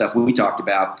of the stuff we talked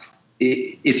about.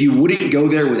 If you wouldn't go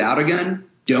there without a gun,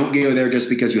 don't go there just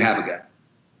because you have a gun.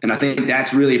 And I think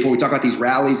that's really, before we talk about these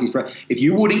rallies, if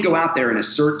you wouldn't go out there and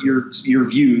assert your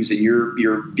views and your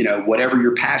whatever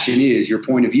your passion is, your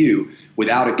point of view,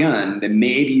 without a gun, then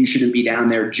maybe you shouldn't be down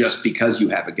there just because you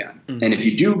have a gun. Mm-hmm. And if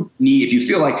you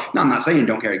feel like, no, I'm not saying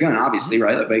don't carry a gun, obviously,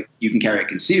 right? But you can carry it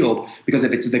concealed, because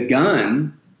if it's the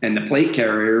gun and the plate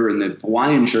carrier and the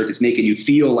Hawaiian shirt that's making you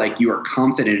feel like you are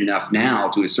confident enough now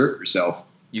to assert yourself,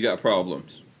 you got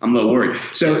problems. I'm a little worried.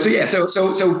 So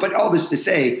but all this to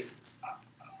say,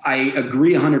 I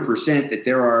agree 100%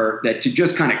 that to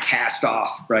just kind of cast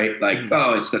off, right? Like,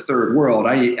 oh, it's the third world.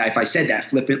 If I said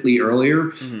that flippantly earlier,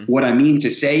 what I mean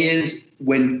to say is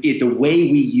the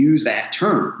way we use that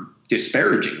term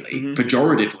disparagingly,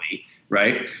 pejoratively,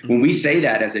 right? When we say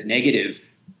that as a negative,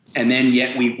 and then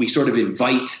yet we sort of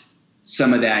invite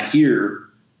some of that here,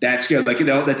 that's good. Like,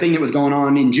 the thing that was going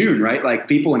on in June, right? Like,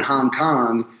 people in Hong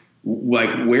Kong, like,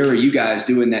 where are you guys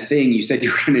doing that thing you said you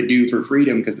were going to do for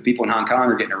freedom? Because the people in Hong Kong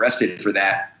are getting arrested for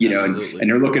that, and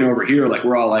they're looking over here like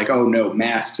we're all like, oh no,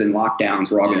 masks and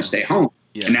lockdowns, we're all going to stay home.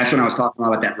 Yeah. And that's when I was talking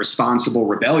about that responsible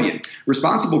rebellion.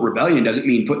 Responsible rebellion doesn't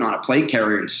mean putting on a plate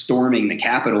carrier and storming the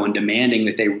Capitol and demanding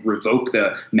that they revoke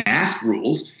the mask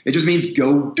rules. It just means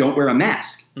don't wear a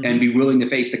mask and be willing to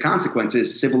face the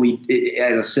consequences civilly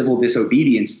as a civil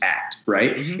disobedience act,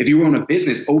 right? If you own a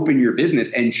business, open your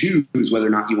business and choose whether or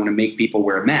not you want to make people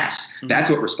wear masks. That's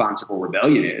what responsible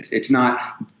rebellion is. It's not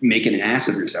making an ass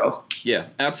of yourself. Yeah,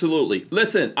 absolutely.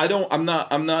 Listen, I'm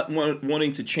not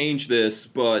wanting to change this,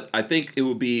 but I think it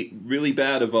would be really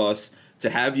bad of us to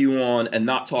have you on and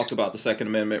not talk about the Second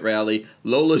Amendment rally.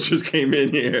 Lola just came in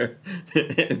here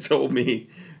and told me,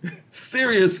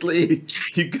 seriously,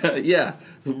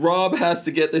 Rob has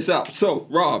to get this out. So,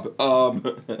 Rob,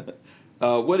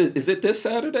 what is it this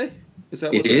Saturday? Is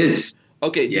that what it is?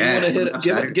 Okay, do you want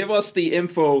to give us the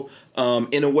info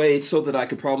in a way so that I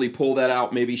could probably pull that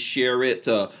out, maybe share it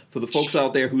for the folks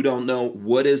out there who don't know,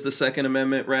 what is the Second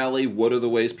Amendment rally? What are the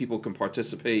ways people can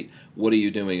participate? What are you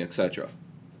doing, etc.?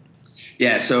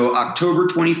 Yeah, so October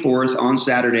 24th on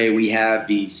Saturday, we have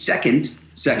the Second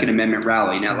Amendment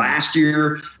rally. Now, last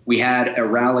year we had a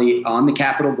rally on the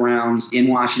Capitol grounds in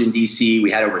Washington, D.C. We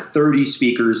had over 30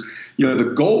 speakers.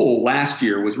 The goal last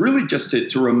year was really just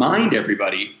to remind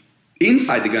everybody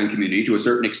inside the gun community to a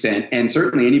certain extent, and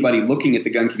certainly anybody looking at the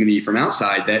gun community from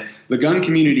outside, that the gun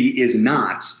community is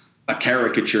not a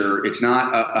caricature. It's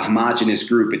not a homogenous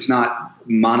group. It's not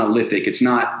monolithic. It's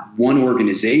not one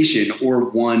organization or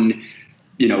one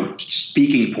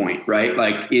speaking point, right?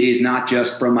 Like, it is not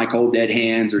just From My Cold Dead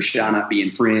Hands or Shall Not Be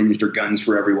Infringed or Guns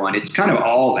for Everyone. It's kind of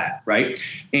all that, right?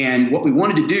 And what we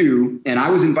wanted to do, and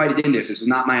I was invited in this was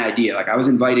not my idea. Like, I was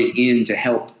invited in to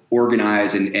help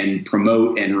organize and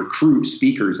promote and recruit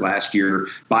speakers last year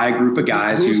by a group of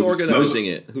guys. Who's organizing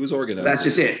it? Who's organizing? That's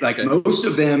just it. Like, most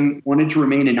of them wanted to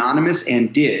remain anonymous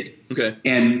and did. Okay.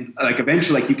 And like,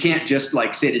 eventually, like, you can't just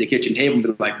like sit at a kitchen table and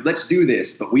be like, let's do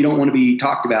this, but we don't want to be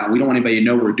talked about and we don't want anybody to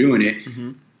know we're doing it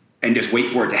and just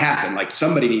wait for it to happen. Like,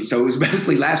 somebody needs. So it was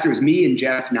basically last year, it was me and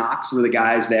Jeff Knox were the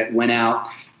guys that went out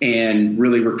and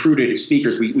really recruited as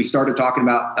speakers. We started talking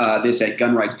about this at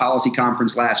Gun Rights Policy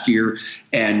Conference last year,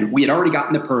 and we had already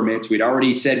gotten the permits. We'd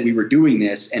already said we were doing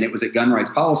this, and it was at Gun Rights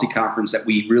Policy Conference that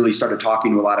we really started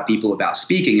talking to a lot of people about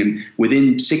speaking. And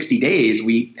within 60 days,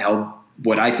 we held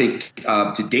what I think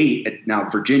to date, now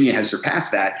Virginia has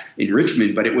surpassed that in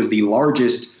Richmond, but it was the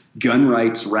largest gun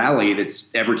rights rally that's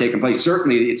ever taken place.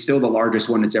 Certainly, it's still the largest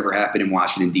one that's ever happened in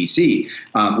Washington, D.C.,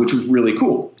 which was really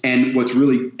cool. And what's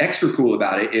really extra cool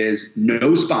about it is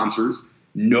no sponsors,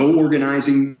 no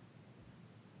organizing.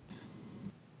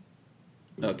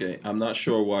 Okay, I'm not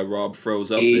sure why Rob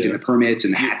froze up there. And the permits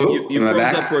and you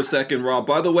froze up for a second, Rob.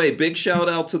 By the way, big shout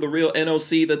out to the real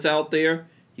NOC that's out there.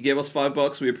 He gave us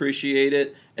 $5. We appreciate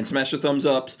it. And smash the thumbs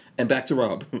ups. And back to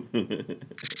Rob.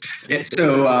 There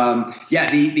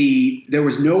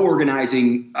was no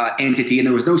organizing entity and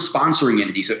there was no sponsoring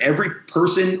entity. So every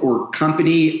person or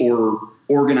company or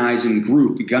organizing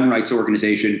group, gun rights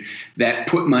organization that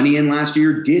put money in last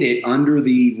year did it under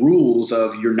the rules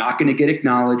of you're not going to get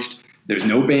acknowledged. There's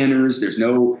no banners.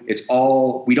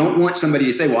 We don't want somebody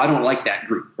to say, well, I don't like that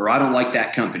group or I don't like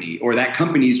that company or that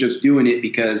company's just doing it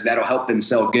because that'll help them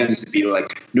sell guns. To be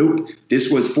like, nope, this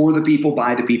was for the people,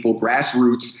 by the people,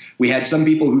 grassroots. We had some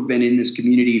people who've been in this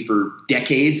community for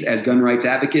decades as gun rights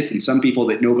advocates and some people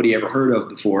that nobody ever heard of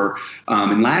before.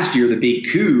 And last year, the big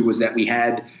coup was that we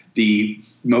had the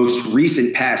most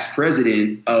recent past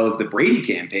president of the Brady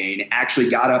campaign actually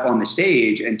got up on the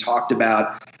stage and talked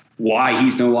about why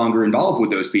he's no longer involved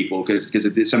with those people because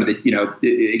of some of the,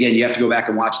 again, you have to go back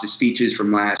and watch the speeches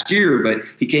from last year, but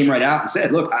he came right out and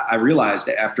said, look, I realized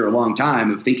that after a long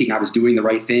time of thinking I was doing the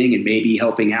right thing and maybe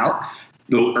helping out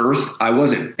the earth, I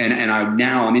wasn't. And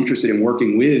I'm interested in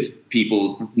working with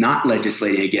people, not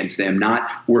legislating against them, not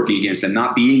working against them,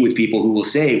 not being with people who will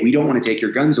say, we don't want to take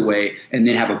your guns away, and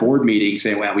then have a board meeting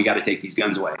saying, well, we got to take these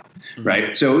guns away. Mm-hmm.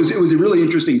 Right. So it was a really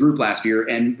interesting group last year.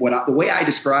 And the way I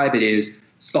describe it is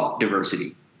thought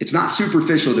diversity. It's not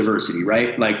superficial diversity,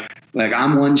 right? Like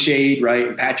I'm one shade, right?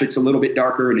 And Patrick's a little bit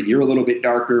darker, and then you're a little bit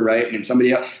darker, right? And then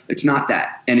somebody else. It's not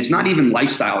that. And it's not even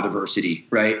lifestyle diversity,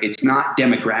 right? It's not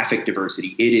demographic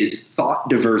diversity. It is thought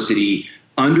diversity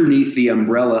underneath the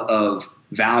umbrella of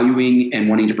valuing and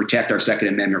wanting to protect our Second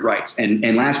Amendment rights. And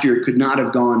last year it could not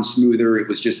have gone smoother. It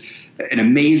was just an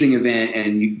amazing event.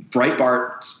 And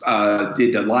Breitbart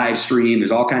did the live stream.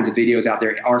 There's all kinds of videos out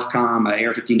there. ARFCOM,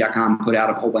 AR15.com put out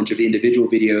a whole bunch of individual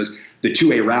videos. The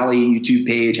 2A Rally YouTube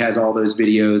page has all those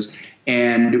videos.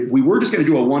 And we were just going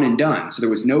to do a one and done. So there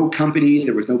was no company,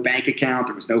 there was no bank account,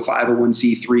 there was no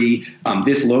 501c3.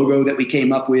 This logo that we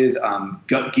came up with,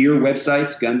 gear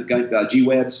websites,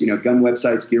 G-Webs, gun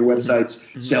websites, gear websites,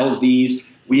 sells these.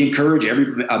 We encourage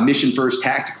Mission First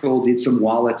Tactical did some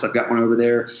wallets. I've got one over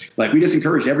there. Like, we just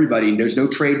encourage everybody. There's no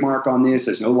trademark on this.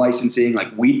 There's no licensing.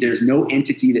 There's no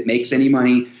entity that makes any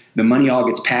money. The money all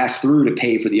gets passed through to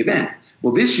pay for the event.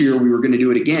 Well, this year we were going to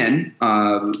do it again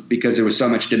because there was so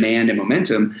much demand and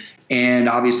momentum. And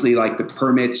obviously, the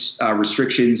permits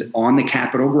restrictions on the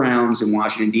Capitol grounds in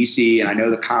Washington, D.C., and I know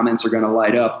the comments are going to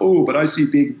light up. Oh, but I see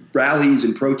big rallies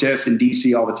and protests in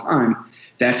D.C. all the time.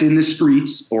 That's in the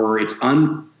streets, or it's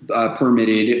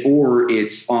unpermitted, or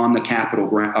it's on the Capitol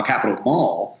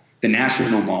Mall, the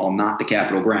National Mall, not the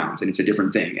Capitol grounds, and it's a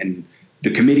different thing. And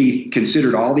the committee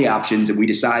considered all the options, and we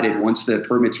decided once the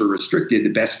permits were restricted, the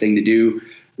best thing to do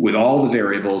with all the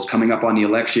variables coming up on the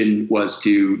election was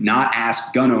to not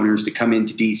ask gun owners to come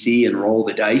into D.C. and roll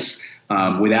the dice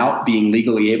without being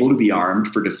legally able to be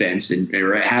armed for defense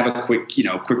or have a quick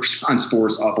response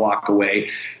force a block away.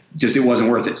 Just, it wasn't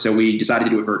worth it. So we decided to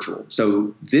do it virtual.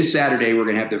 So this Saturday, we're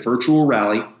going to have the virtual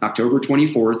rally, October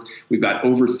 24th. We've got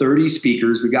over 30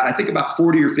 speakers. We've got, I think, about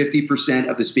 40 or 50%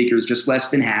 of the speakers, just less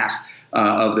than half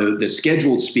of the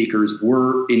scheduled speakers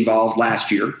were involved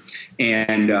last year.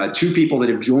 And two people that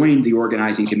have joined the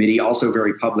organizing committee also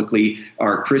very publicly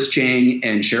are Chris Chang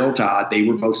and Cheryl Todd. They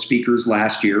were both speakers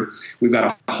last year. We've got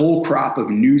a whole crop of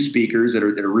new speakers that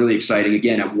are really exciting.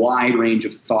 Again, a wide range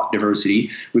of thought diversity.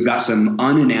 We've got some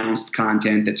unannounced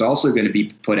content that's also going to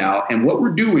be put out. And what we're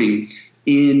doing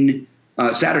in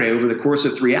Saturday over the course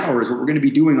of 3 hours, what we're going to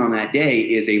be doing on that day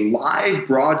is a live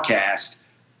broadcast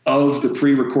of the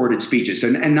pre-recorded speeches.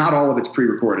 And not all of it's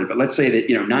pre-recorded, but let's say that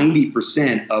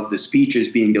 90% of the speeches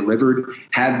being delivered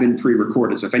have been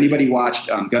pre-recorded. So if anybody watched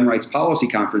Gun Rights Policy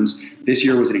Conference, this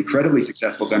year was an incredibly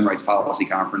successful Gun Rights Policy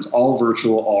Conference, all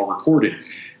virtual, all recorded.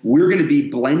 We're going to be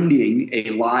blending a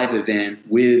live event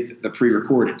with the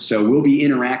pre-recorded. So we'll be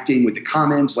interacting with the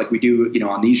comments like we do,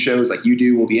 on these shows, like you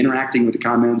do. We'll be interacting with the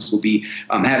comments. We'll be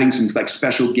having some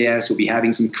special guests. We'll be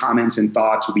having some comments and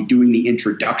thoughts. We'll be doing the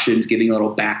introductions, giving a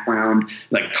little background,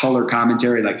 like color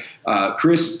commentary. Like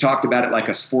Chris talked about it like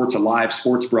a live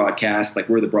sports broadcast, like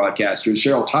we're the broadcasters.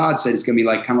 Cheryl Todd said it's going to be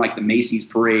kind of like the Macy's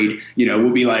parade.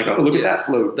 We'll be like, oh, look at that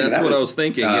float. That's what I was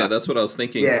thinking. That's what I was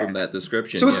thinking from that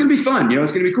description. So it's going to be fun.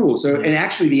 It's going to be cool. So, and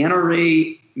actually the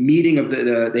NRA meeting of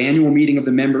the annual meeting of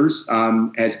the members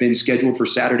has been scheduled for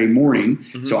Saturday morning.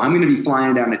 Mm-hmm. So I'm going to be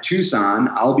flying down to Tucson.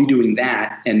 I'll be doing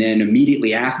that. And then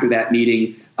immediately after that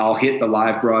meeting, I'll hit the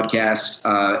live broadcast.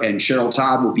 And Cheryl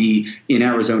Todd will be in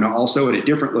Arizona also at a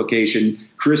different location.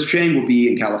 Chris Chang will be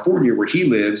in California where he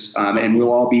lives. And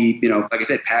we'll all be, like I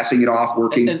said, passing it off,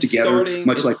 working together,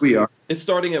 much like we are. It's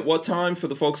starting at what time for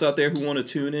the folks out there who want to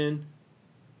tune in?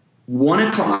 1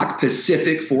 o'clock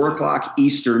Pacific, 4 o'clock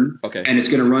Eastern, okay. And it's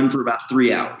going to run for about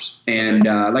 3 hours. And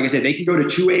like I said, they can go to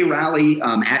 2A Rally,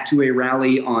 at 2A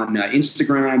Rally on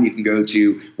Instagram. You can go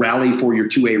to Rally for Your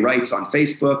 2A Rights on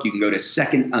Facebook. You can go to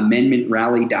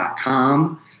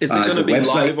secondamendmentrally.com. Is it going to be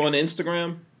live on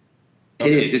Instagram?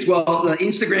 Okay. It is.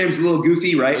 Instagram's a little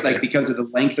goofy, right? Okay. Because of the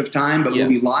length of time, but we'll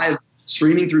be live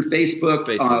streaming through Facebook.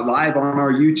 Live on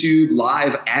our YouTube,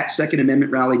 live at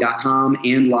secondamendmentrally.com,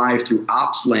 and live through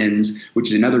OpsLens, which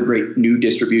is another great new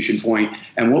distribution point.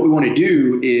 And what we want to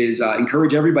do is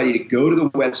encourage everybody to go to the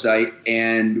website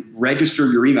and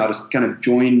register your email. Just kind of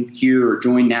join here or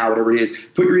join now, whatever it is.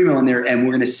 Put your email in there, and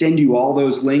we're going to send you all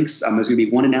those links. There's going to be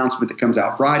one announcement that comes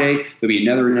out Friday. There'll be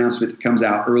another announcement that comes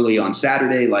out early on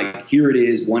Saturday. Like, here it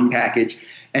is, one package.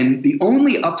 And the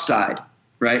only upside,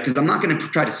 right, because I'm not going to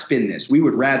try to spin this. We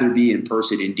would rather be in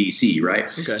person in D.C., right?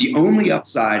 Okay. The only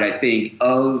upside, I think,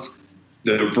 of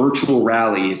the virtual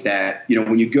rally is that,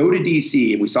 when you go to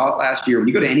D.C., and we saw it last year, when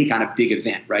you go to any kind of big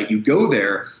event, right, you go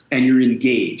there and you're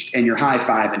engaged and you're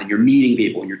high-fiving and you're meeting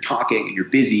people and you're talking and you're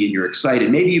busy and you're excited.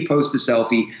 Maybe you post a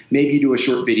selfie, maybe you do a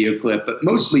short video clip, but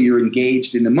mostly you're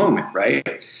engaged in the moment,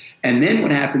 right? And then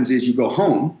what happens is you go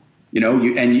home. You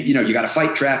got to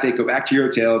fight traffic, go back to your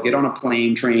hotel, get on a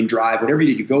plane, train, drive, whatever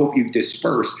you do, you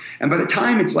disperse. And by the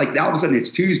time it's like, all of a sudden it's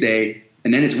Tuesday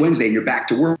and then it's Wednesday and you're back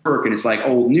to work and it's like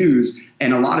old news.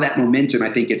 And a lot of that momentum,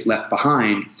 I think, gets left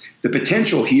behind. The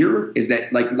potential here is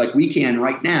that like we can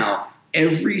right now,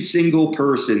 every single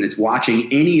person that's watching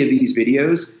any of these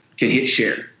videos can hit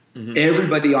share. Mm-hmm.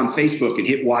 Everybody on Facebook can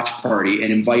hit watch party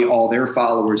and invite all their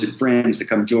followers and friends to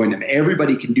come join them.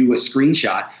 Everybody can do a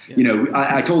screenshot. Yeah.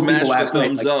 I told people last night,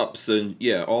 thumbs ups and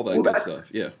all that good stuff.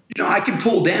 Yeah. I can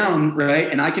pull down, right,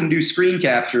 and I can do screen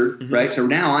capture, mm-hmm. right? So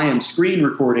now I am screen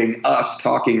recording us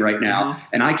talking right now, mm-hmm.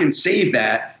 and I can save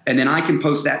that. And then I can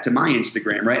post that to my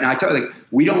Instagram, right? And I tell you,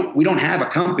 we don't have a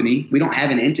company, we don't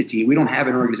have an entity, we don't have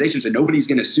an organization, so nobody's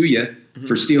going to sue you mm-hmm.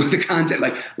 for stealing the content.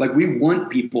 Like we want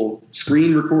people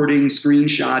screen recording,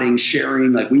 screenshotting,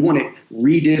 sharing. Like we want it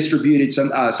redistributed.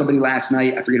 Somebody last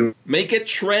night, I forget who. Make it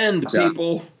trend,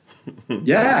 people.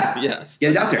 Yeah. Yes.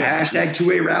 Get it out there. Hashtag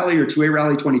 2A Rally or 2A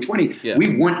Rally 2020. Yeah.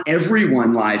 We want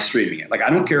everyone live streaming it. Like, I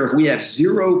don't care if we have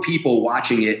 0 people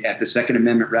watching it at the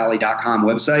secondamendmentrally.com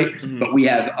website, mm-hmm. but we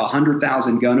have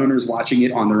 100,000 gun owners watching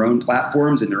it on their own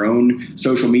platforms and their own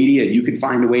social media. And you can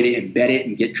find a way to embed it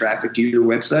and get traffic to your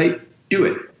website. Do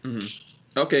it.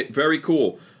 Mm-hmm. Okay. Very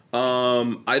cool.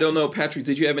 I don't know, Patrick,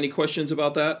 did you have any questions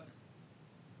about that?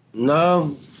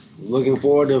 No. Looking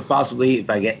forward to possibly,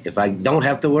 if I don't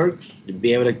have to work, to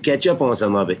be able to catch up on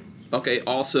some of it. Okay,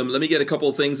 awesome. Let me get a couple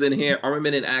of things in here.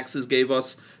 Armament and Axes gave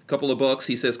us a couple of bucks.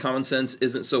 He says common sense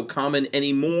isn't so common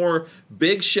anymore.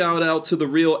 Big shout out to the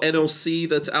real NOC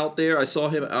that's out there. I saw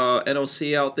him,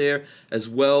 NOC out there, as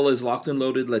well as Locked and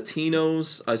Loaded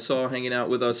Latinos. I saw hanging out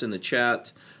with us in the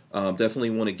chat. Definitely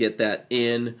want to get that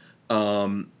in.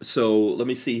 So let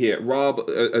me see here. Rob,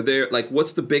 are there,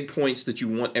 what's the big points that you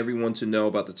want everyone to know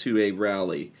about the 2A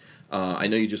rally? I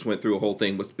know you just went through a whole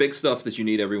thing. What's big stuff that you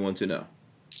need everyone to know?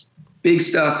 Big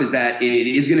stuff is that it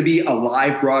is going to be a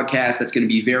live broadcast that's going to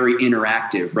be very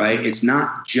interactive, right? It's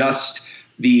not just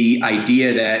the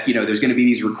idea that, there's going to be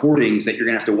these recordings that you're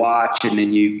going to have to watch, and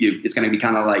then it's going to be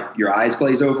kind of like your eyes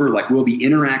glaze over. Like, we'll be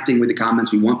interacting with the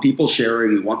comments. We want people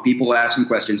sharing. We want people asking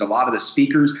questions. A lot of the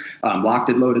speakers, Locked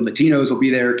and Loaded Latinos will be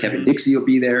there. Kevin Dixie will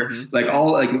be there.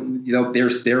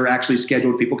 Mm-hmm. They're actually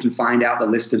scheduled. People can find out the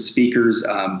list of speakers.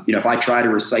 If I try to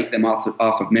recite them off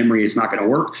of memory, it's not going to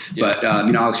work. Yeah. But,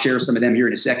 I'll share some of them here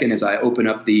in a second as I open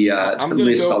up the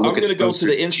list. I'm going to go to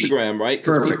the Instagram, right?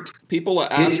 Perfect. People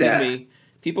are asking me.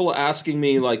 People are asking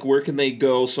me, where can they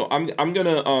go? So I'm going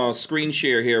to screen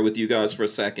share here with you guys for a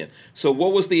second. So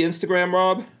what was the Instagram,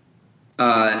 Rob?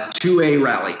 2A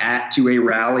Rally. At 2A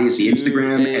Rally is the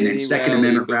Instagram, and then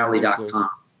secondamendmentrally.com.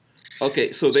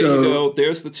 Okay, so there you go.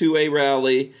 There's the 2A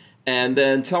Rally. And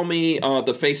then tell me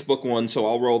the Facebook one, so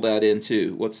I'll roll that in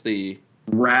too. What's the...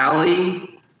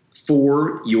 Rally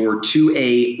for your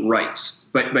 2A rights.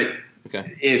 But okay.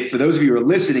 If for those of you who are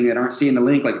listening that aren't seeing the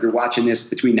link, like if you're watching this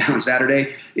between now and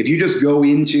Saturday, if you just go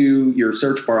into your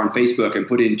search bar on Facebook and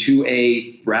put in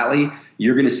 2A Rally,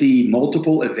 you're going to see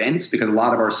multiple events because a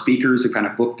lot of our speakers have kind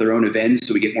of booked their own events,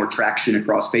 so we get more traction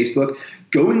across Facebook.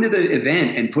 Go into the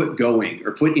event and put going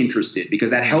or put interested,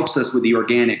 because that helps us with the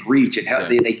organic reach.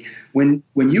 When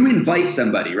you invite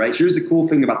somebody, right? Here's the cool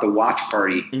thing about the watch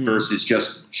party mm-hmm. versus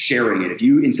just sharing it. If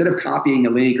you, instead of copying a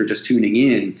link or just tuning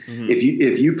in, mm-hmm. if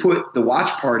you put the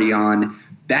watch party on,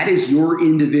 that is your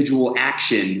individual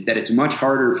action that it's much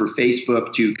harder for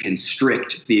Facebook to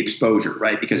constrict the exposure,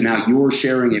 right? Because now you're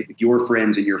sharing it with your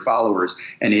friends and your followers,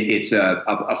 and it's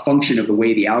a function of the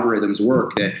way the algorithms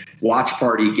work that watch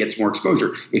party gets more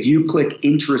exposure. If you click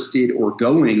interested or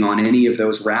going on any of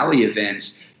those rally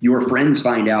events, your friends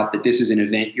find out that this is an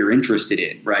event you're interested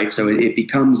in, right? So it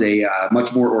becomes a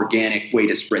much more organic way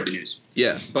to spread the news.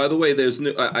 Yeah. By the way, there's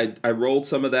new. I rolled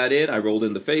some of that in. I rolled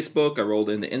into Facebook. I rolled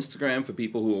into Instagram for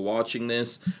people who are watching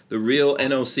this. The real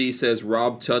NOC says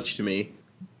Rob touched me.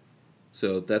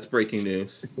 So that's breaking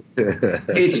news.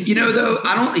 It's,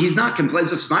 though, he's not complaining.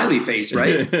 It's a smiley face, right?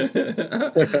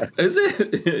 Is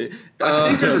it? I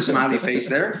think there's a smiley face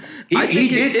there.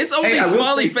 It's only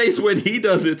smiley face when he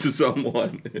does it to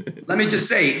someone. Let me just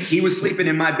say, he was sleeping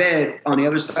in my bed on the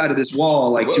other side of this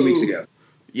wall like 2 weeks ago.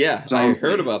 Yeah, so, I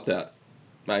heard about that.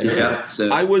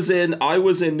 I was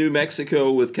in New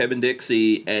Mexico with Kevin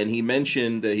Dixie, and he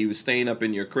mentioned that he was staying up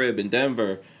in your crib in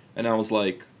Denver, and I was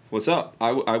like, what's up?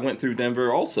 I went through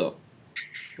Denver also.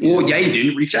 Well, yeah, you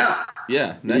didn't reach out.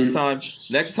 Yeah, next time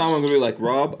I'm gonna be like,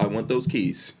 Rob, I want those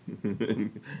keys.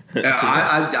 I've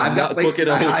got booking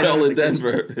a hotel in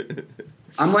Denver.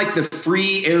 I'm like the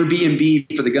free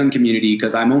Airbnb for the gun community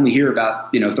because I'm only here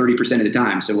about 30% of the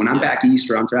time. So when I'm back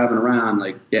east or I'm traveling around,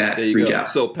 reach out.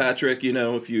 So Patrick,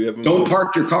 if you ever don't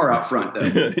park your car out front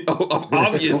though.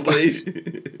 Obviously.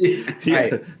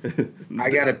 Yeah. I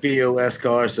got a POS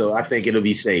car, so I think it'll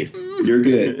be safe. You're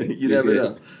good. You never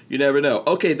know. You never know.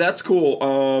 Okay, that's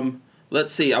cool.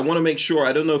 Let's see. I want to make sure.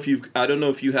 I don't know if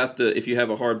you have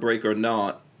a hard break or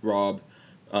not, Rob.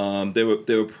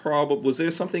 Was there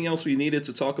something else we needed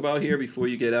to talk about here before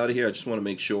you get out of here? I just want to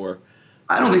make sure.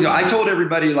 I don't think so. I told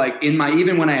everybody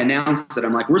even when I announced it,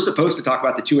 I'm like, we're supposed to talk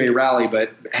about the 2A rally,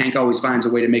 but Hank always finds a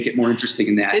way to make it more interesting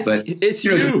than that. It's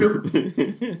you.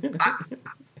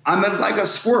 I'm like a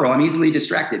squirrel. I'm easily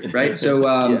distracted, right?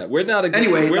 So we're not a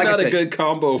good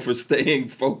combo for staying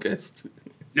focused.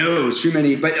 No, it's too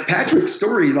many. But Patrick's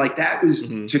story, that was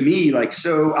to me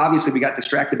so obviously we got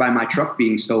distracted by my truck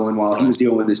being stolen while he was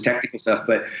dealing with his technical stuff.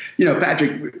 But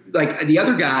Patrick, the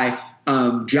other guy,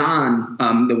 John,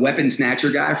 the weapon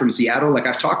snatcher guy from Seattle,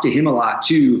 I've talked to him a lot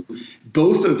too.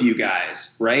 Both of you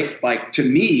guys, right? To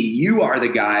me, you are the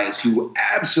guys who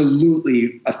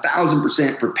absolutely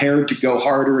 1,000% prepared to go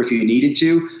harder if you needed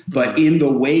to. But in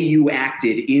the way you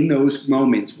acted in those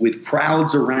moments with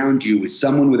crowds around you, with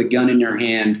someone with a gun in their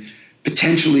hand,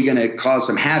 potentially going to cause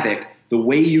some havoc, the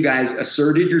way you guys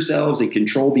asserted yourselves and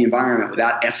controlled the environment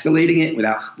without escalating it,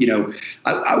 without,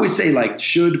 I always say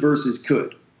should versus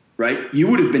could, right? You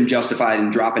would have been justified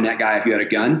in dropping that guy if you had a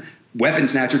gun. Weapon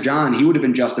snatcher John, he would have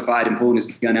been justified in pulling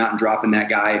his gun out and dropping that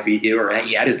guy if he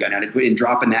had his gun out and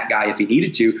dropping that guy if he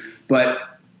needed to.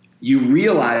 But you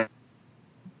realize.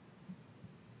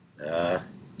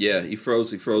 Yeah, he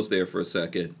froze there for a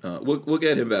second. We'll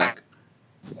get him back.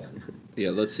 Yeah,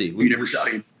 let's see. You never shot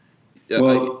him.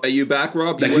 Are you back,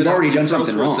 Rob? You've already done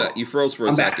something wrong. You froze for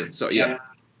a second. So yeah,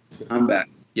 I'm back.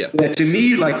 Yeah. To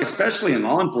me, especially in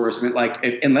law enforcement,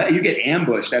 unless you get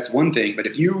ambushed, that's one thing. But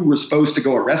if you were supposed to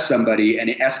go arrest somebody and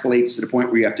it escalates to the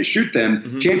point where you have to shoot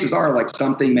them, chances are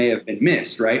something may have been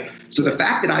missed, right? So the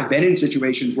fact that I've been in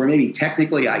situations where maybe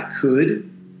technically I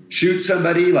could shoot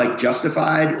somebody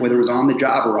justified, whether it was on the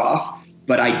job or off,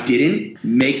 but I didn't,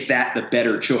 makes that the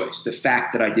better choice. The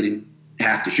fact that I didn't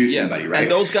have to shoot somebody, right?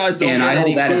 And those guys don't get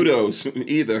any kudos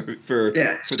either for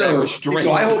that restraint.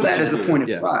 So I hold that as a point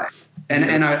of pride.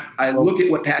 And I look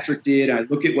at what Patrick did, I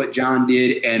look at what John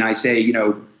did, and I say,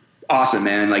 awesome,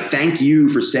 man. Thank you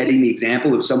for setting the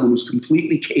example of someone who's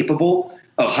completely capable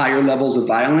of higher levels of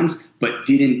violence, but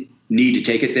didn't need to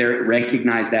take it there,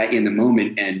 recognize that in the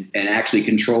moment, and actually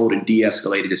controlled and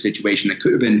de-escalated a situation that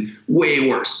could have been way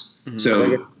worse.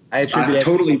 So I attribute that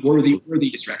totally worthy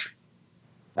distraction.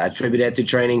 I attribute that to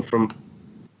training from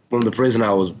the prison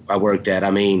I worked at.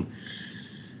 I mean,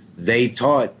 they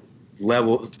taught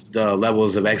the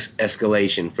levels of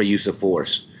escalation for use of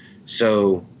force.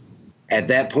 So at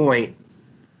that point,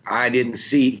 I didn't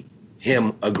see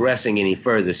him aggressing any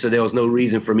further. So there was no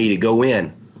reason for me to go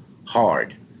in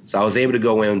hard. So I was able to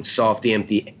go in soft,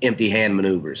 empty hand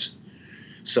maneuvers.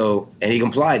 And he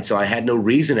complied. So I had no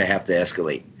reason to have to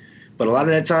escalate. But a lot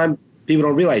of that time, people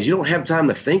don't realize you don't have time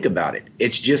to think about it.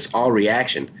 It's just all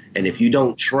reaction. And if you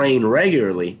don't train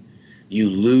regularly, you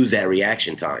lose that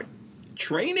reaction time.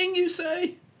 Training, you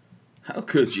say? How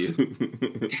could you?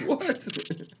 What?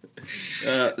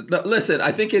 No, listen,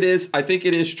 I think it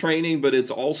is training, but it's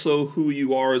also who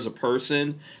you are as a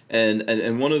person.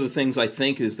 And one of the things I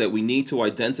think is that we need to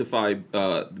identify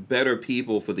better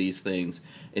people for these things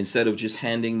instead of just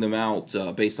handing them out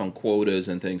based on quotas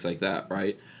and things like that,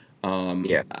 right?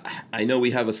 I know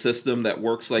we have a system that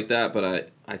works like that,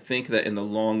 but I think that in the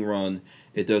long run,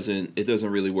 it doesn't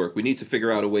really work. We need to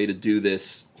figure out a way to do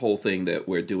this whole thing that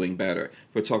we're doing better.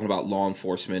 If we're talking about law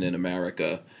enforcement in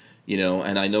America, you know,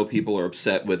 and I know people are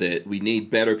upset with it. We need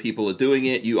better people at doing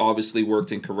it. You obviously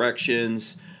worked in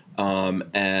corrections,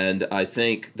 and I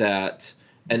think that,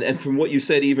 and from what you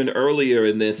said even earlier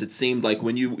in this, it seemed like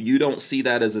when you don't see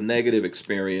that as a negative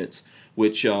experience,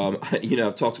 which, you know,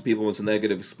 I've talked to people as a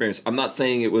negative experience. I'm not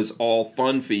saying it was all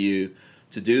fun for you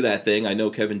to do that thing. I know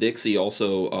Kevin Dixie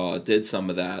also did some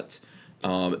of that.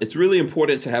 It's really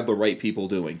important to have the right people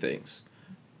doing things,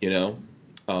 you know.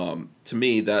 To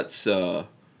me, that's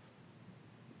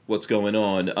what's going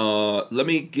on. Let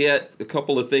me get a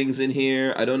couple of things in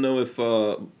here. I don't know if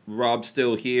Rob's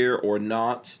still here or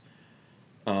not.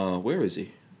 Where is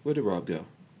he? Where did Rob go?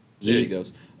 There he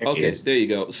goes. Okay, there you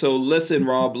go. So listen,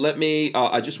 Rob, let me,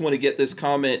 I just want to get this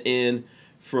comment in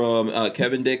from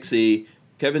Kevin Dixie.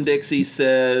 Kevin Dixie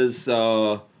says,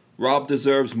 Rob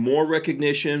deserves more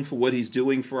recognition for what he's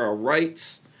doing for our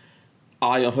rights.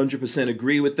 I 100%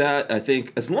 agree with that. I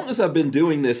think as long as I've been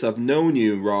doing this, I've known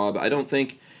you, Rob. I don't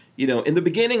think, you know, in the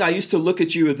beginning, I used to look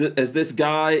at you as this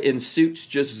guy in suits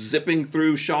just zipping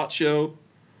through SHOT Show,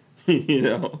 you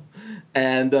know.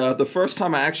 And the first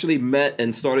time I actually met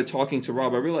and started talking to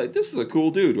Rob, I realized this is a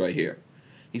cool dude right here.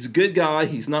 He's a good guy.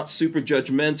 He's not super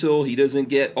judgmental. He doesn't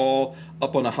get all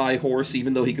up on a high horse,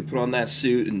 even though he could put on that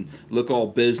suit and look all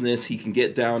business. He can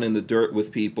get down in the dirt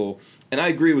with people. And I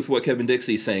agree with what Kevin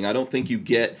Dixie is saying. I don't think you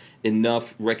get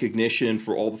enough recognition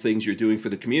for all the things you're doing for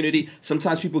the community.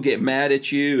 Sometimes people get mad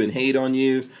at you and hate on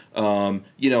you.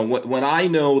 You know, when I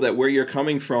know that where you're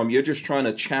coming from, you're just trying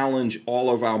to challenge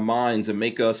all of our minds and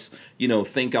make us, you know,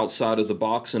 think outside of the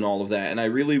box and all of that. And I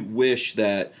really wish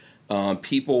that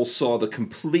people saw the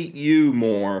complete you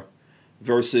more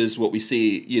versus what we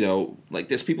see, you know, like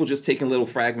there's people just taking little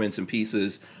fragments and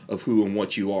pieces of who and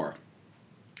what you are.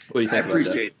 What do you think about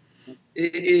that?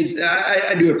 It is.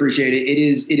 I do appreciate it. It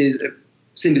is.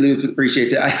 Cindy Lou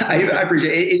appreciates it. I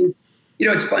appreciate it. It is, you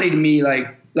know, it's funny to me.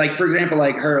 Like for example,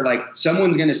 like her. Like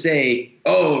someone's gonna say,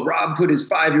 "Oh, Rob put his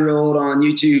 5-year-old on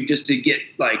YouTube just to get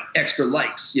like extra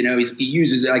likes." You know, he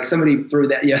uses it. Like somebody threw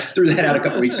that out a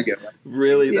couple weeks ago.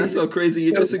 Really, that's so crazy.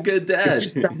 You're just a good dad.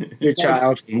 Your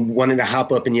child wanting to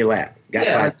hop up in your lap.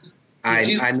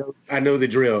 I know the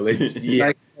drill.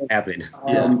 It happened.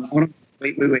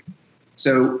 Wait.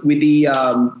 So with the,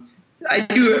 I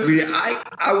do,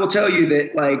 I will tell you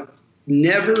that like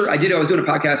I was doing a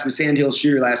podcast with Sandhill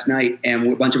Shear last night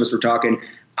and a bunch of us were talking.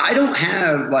 I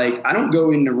don't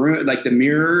go in the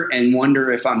mirror and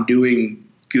wonder if I'm doing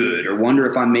good or wonder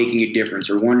if I'm making a difference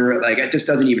or wonder, like, it just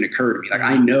doesn't even occur to me. Like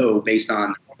I know based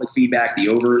on public feedback, the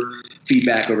overt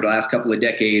feedback over the last couple of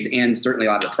decades, and certainly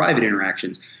a lot of the private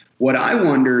interactions, what I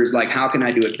wonder is like, how can I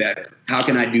do it better? How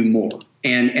can I do more?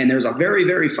 And there's a very,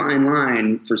 very fine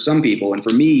line for some people. And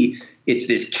for me, it's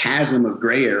this chasm of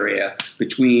gray area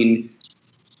between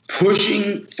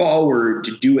pushing forward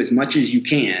to do as much as you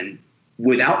can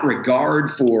without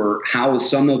regard for how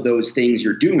some of those things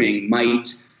you're doing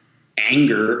might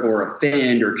anger or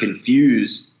offend or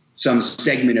confuse some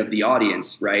segment of the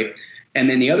audience, right?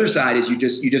 And then the other side is you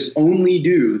just only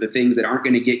do the things that aren't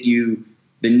going to get you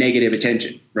the negative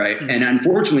attention, right? Mm-hmm. And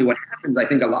unfortunately, what happens, I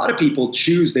think a lot of people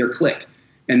choose their clique.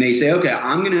 And they say, okay,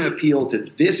 I'm going to appeal to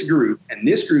this group, and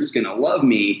this group's going to love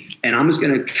me, and I'm just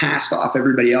going to cast off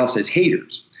everybody else as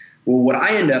haters. Well, what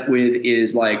I end up with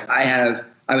is like I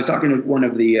was talking to one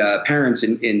of the parents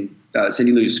in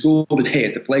Cindy Lou's school today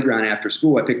at the playground after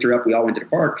school. I picked her up. We all went to the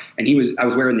park, and I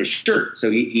was wearing this shirt. So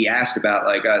he asked about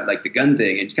like the gun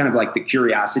thing, and kind of like the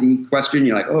curiosity question.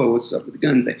 You're like, oh, what's up with the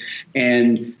gun thing?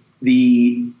 And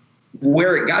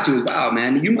where it got to is, wow,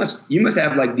 man, you must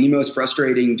have like the most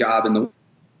frustrating job in the world.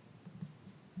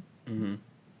 Mm-hmm.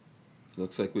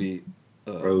 Looks like we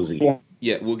Rosie.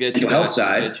 Yeah, we'll get you health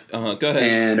side. Go ahead.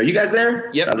 And are you guys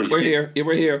there? Yep, we're here. Yeah,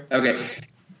 we're here. Okay.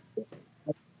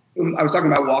 I was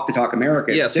talking about Walk the Talk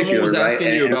America. Yeah, someone was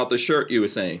asking you about the shirt you were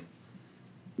saying.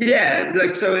 Yeah,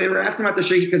 like so they were asking about the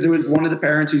shirt because it was one of the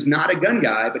parents who's not a gun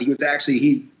guy, but he's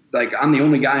like, I'm the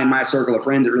only guy in my circle of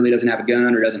friends that really doesn't have a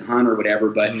gun or doesn't hunt or whatever,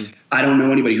 but I don't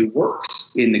know anybody who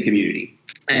works in the community.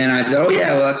 And I said, oh, yeah,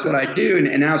 well, that's what I do. And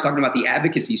then I was talking about the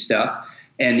advocacy stuff.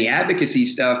 And the advocacy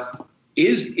stuff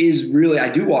is really, I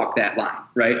do walk that line,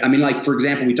 right? I mean, like, for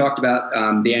example, we talked about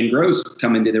Dan Gross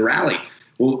coming to the rally.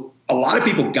 Well, a lot of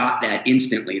people got that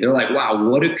instantly. They're like, wow,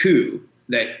 what a coup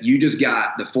that you just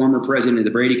got the former president of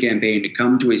the Brady campaign to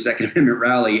come to a Second Amendment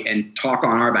rally and talk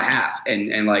on our behalf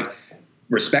and like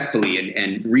respectfully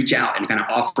and reach out and kind of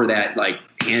offer that like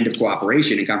hand of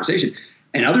cooperation and conversation.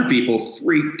 And other people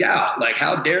freaked out. Like,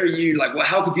 how dare you? Like, well,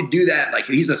 how could you do that? Like,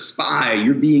 he's a spy.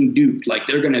 You're being duped. Like,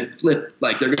 they're going to flip.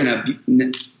 Like, they're going to –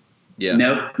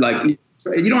 no. Like, you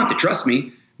don't have to trust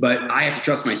me. but I have to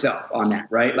trust myself on that,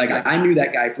 right? Like I knew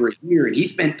that guy for a year, and he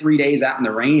spent 3 days out in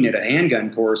the rain at a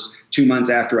handgun course 2 months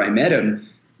after I met him,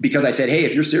 because I said, hey,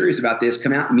 if you're serious about this,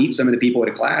 come out and meet some of the people at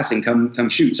a class and come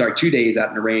shoot. Sorry, 2 days out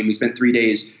in the rain. We spent 3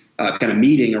 days kind of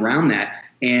meeting around that.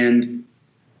 And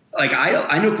like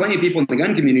I know plenty of people in the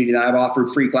gun community that I've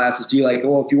offered free classes to. Like,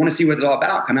 well, if you want to see what it's all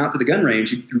about, come out to the gun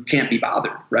range. You can't be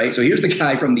bothered, right? So here's the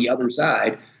guy from the other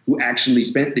side who actually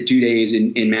spent the 2 days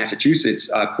in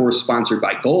Massachusetts, course sponsored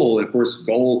by Goal. And of course,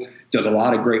 Goal does a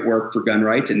lot of great work for gun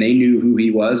rights, and they knew who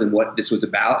he was and what this was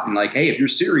about. And like, hey, if you're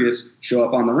serious, show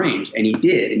up on the range. And he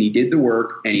did the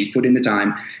work, and he put in the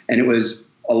time. And it was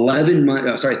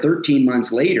 13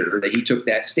 months later that he took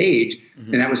that stage.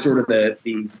 Mm-hmm. And that was sort of the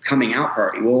coming out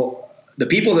party. Well, the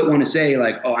people that want to say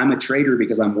like, oh, I'm a traitor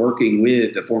because I'm working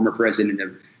with the former president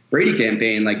of Brady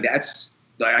campaign, like that's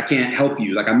like, I can't help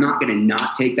you. Like, I'm not going to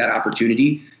not take that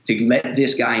opportunity to let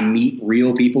this guy meet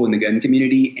real people in the gun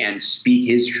community and speak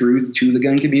his truth to the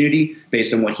gun community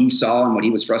based on what he saw and what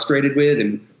he was frustrated with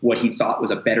and what he thought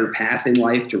was a better path in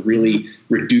life to really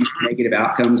reduce negative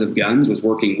outcomes of guns was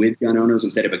working with gun owners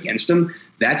instead of against them.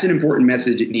 That's an important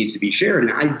message that needs to be shared.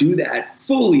 And I do that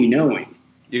fully knowing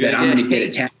that I'm going to get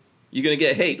attacked. You're going to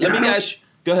get hate. Let me guys,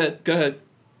 go ahead.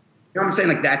 You know what I'm saying?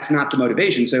 Like, that's not the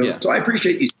motivation. So I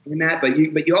appreciate you saying that, but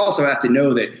you also have to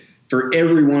know that for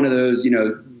every one of those,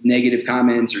 negative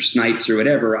comments or snipes or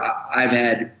whatever, I've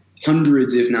had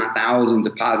hundreds, if not thousands,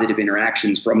 of positive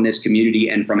interactions from this community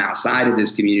and from outside of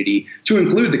this community, to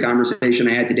include the conversation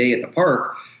I had today at the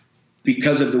park,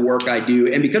 because of the work I do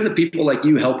and because of people like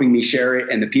you helping me share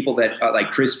it, and the people that like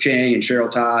Chris Chang and Cheryl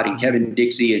Todd and Kevin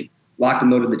Dixie and Locked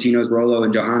and Loaded Latinos, Rolo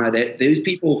and Johanna, that those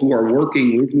people who are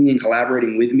working with me and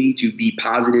collaborating with me to be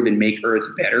positive and make Earth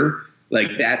better,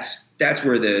 like that's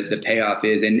where the payoff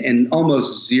is. And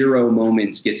almost zero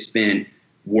moments get spent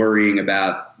worrying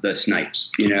about the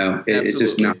snipes. It's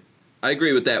just not. I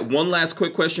agree with that. One last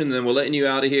quick question, and then we're letting you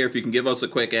out of here. If you can give us a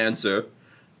quick answer.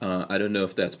 I don't know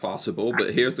if that's possible,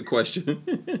 but here's the question.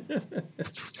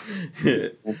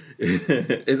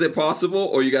 Is it possible,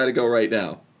 or you got to go right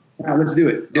now? Let's do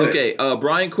it. Okay.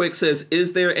 Brian Quick says,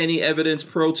 is there any evidence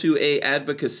pro 2A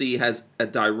advocacy has had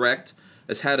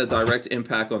a direct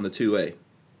impact on the 2A,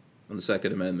 on the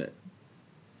Second Amendment?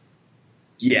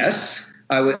 Yes,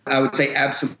 I would say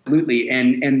absolutely.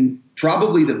 And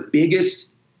probably the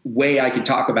biggest way I could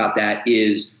talk about that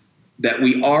is that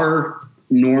we are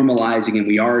normalizing and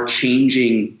we are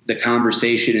changing the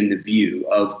conversation and the view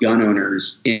of gun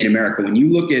owners in America. When you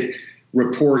look at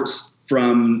reports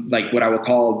from like what I would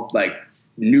call like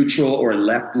neutral or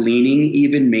left-leaning,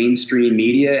 even mainstream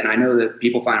media, and I know that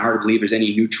people find it hard to believe there's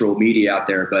any neutral media out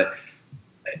there, but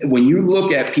when you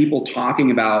look at people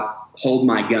talking about Hold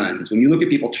My Guns, when you look at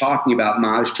people talking about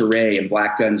Maj Touré and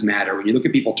Black Guns Matter, when you look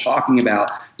at people talking about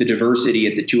the diversity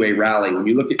at the 2A rally, when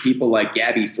you look at people like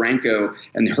Gabby Franco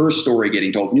and her story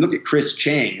getting told, when you look at Chris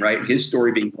Chang, right, his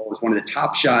story being told as one of the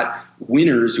top shot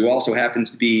winners who also happens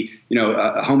to be,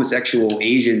 a homosexual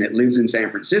Asian that lives in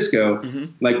San Francisco,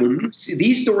 like when you see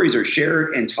these stories are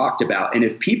shared and talked about, and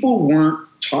if people weren't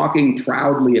talking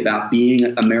proudly about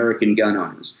being American gun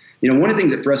owners, one of the things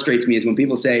that frustrates me is when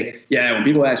people say, when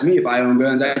people ask me if I own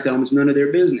guns, I tell them it's none of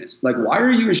their business. Like, why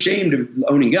are you ashamed of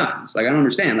owning guns? Like, I don't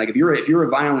understand. Like, if you're a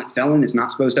violent felon that's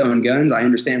not supposed to own guns, I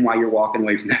understand why you're walking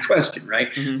away from that question,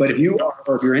 right? Mm-hmm. But if you are,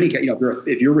 or if you're any,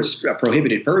 if you're a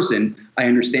prohibited person, I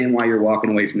understand why you're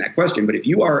walking away from that question. But if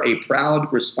you are a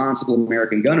proud, responsible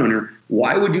American gun owner,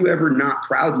 why would you ever not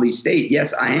proudly state,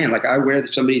 yes, I am? Like, I wear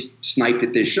that somebody sniped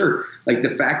at this shirt. Like, the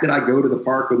fact that I go to the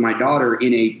park with my daughter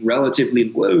in a relatively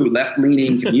low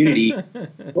left-leaning community,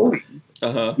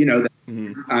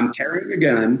 I'm carrying a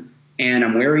gun and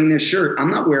I'm wearing this shirt. I'm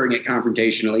not wearing it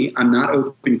confrontationally. I'm not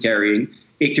open carrying.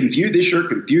 This shirt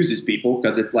confuses people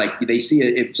because it's like they see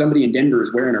it. If somebody in Denver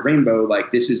is wearing a rainbow,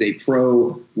 like this is a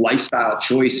pro lifestyle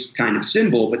choice kind of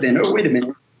symbol. But then, oh, wait a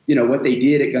minute. What they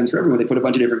did at Guns for Everyone, they put a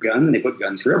bunch of different guns and they put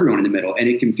Guns for Everyone in the middle, and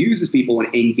it confuses people and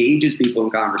engages people in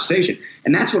conversation.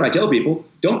 And that's what I tell people.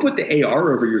 Don't put the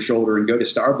AR over your shoulder and go to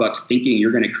Starbucks thinking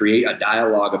you're going to create a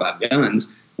dialogue about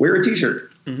guns. Wear a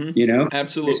t-shirt,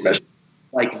 Absolutely. Especially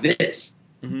like this.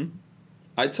 Mm-hmm.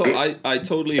 I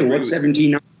totally agree. What's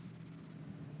 17?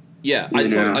 Yeah,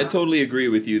 I totally agree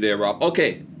with you there, Rob.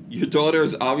 Okay, your daughter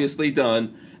is obviously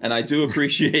done. And I do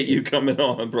appreciate you coming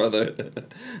on, brother.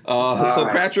 So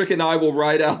Patrick and I will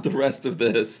write out the rest of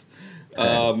this.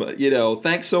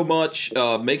 Thanks so much.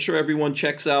 Make sure everyone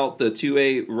checks out the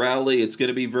 2A rally. It's going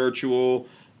to be virtual.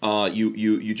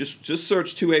 You just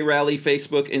search 2A rally,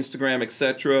 Facebook, Instagram,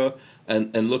 etc.,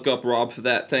 and look up Rob for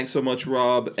that. Thanks so much,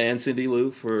 Rob and Cindy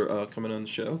Lou, for coming on the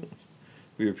show.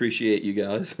 We appreciate you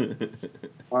guys.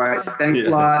 All right. Thanks a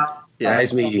lot. Yeah.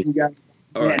 Nice meeting you. Guys.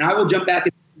 All right. And I will jump back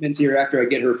in minutes here after I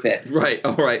get her fed. Right.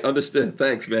 All right. Understood.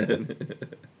 Thanks, man.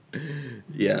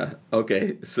 Yeah.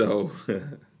 Okay. So,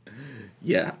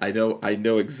 yeah, I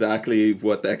know exactly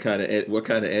what kind of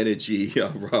energy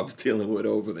Rob's dealing with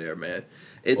over there, man.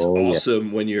 It's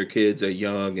awesome when your kids are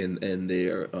young and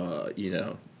they're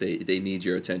they need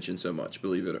your attention so much.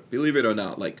 Believe it or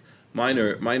not, like mine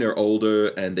are older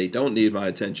and they don't need my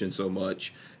attention so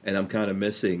much, and I'm kind of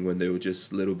missing when they were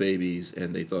just little babies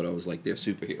and they thought I was like their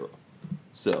superhero.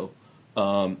 So,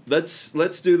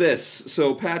 let's do this.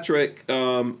 So Patrick,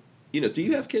 do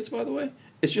you have kids, by the way?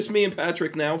 It's just me and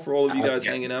Patrick now for all of you guys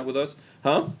hanging out with us,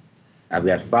 huh? I've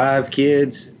got 5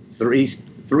 kids,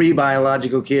 three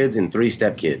biological kids, and 3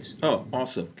 step kids. Oh,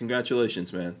 awesome!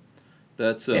 Congratulations, man.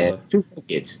 That's and 2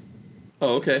 kids.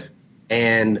 Oh, okay.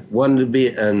 And one to be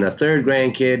and a 3rd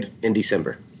grandkid in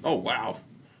December. Oh, wow!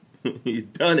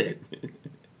 You've done it.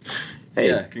 Hey,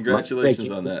 yeah,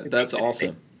 congratulations on that. That's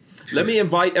awesome. Let me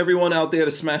invite everyone out there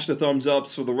to smash the thumbs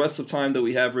ups. For the rest of time that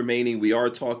we have remaining, we are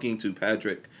talking to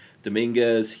Patrick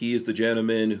Dominguez. He is the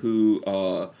gentleman who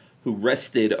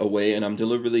wrested away, and I'm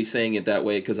deliberately saying it that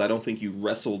way because I don't think you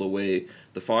wrestled away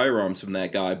the firearms from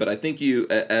that guy. But I think you,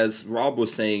 as Rob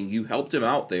was saying, you helped him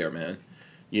out there, man.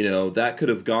 That could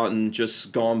have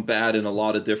gone bad in a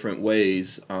lot of different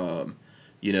ways. So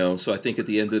I think at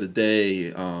the end of the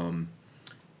day,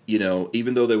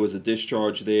 even though there was a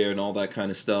discharge there and all that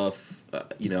kind of stuff,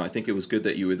 I think it was good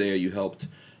that you were there. You helped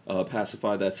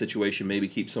pacify that situation, maybe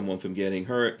keep someone from getting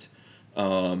hurt.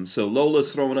 So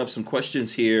Lola's throwing up some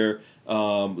questions here.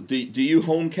 Do you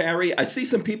home carry? I see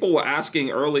some people were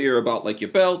asking earlier about like your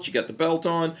belt. You got the belt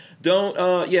on. Don't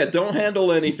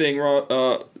handle anything.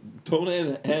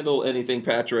 Don't handle anything,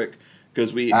 Patrick,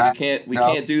 because we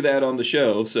can't do that on the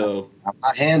show. So I'm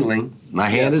not handling. My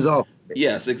hand is off.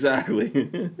 Yes, exactly.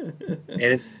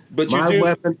 But my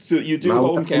weapon. So you do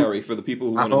home carry for the people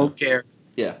who want to home carry.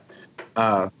 Yeah.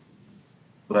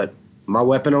 But my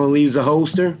weapon only leaves a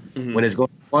holster when it's going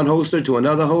from one holster to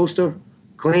another holster,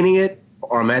 cleaning it,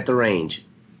 or I'm at the range.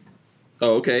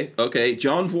 Oh, okay. Okay.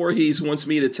 John Voorhees wants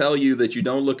me to tell you that you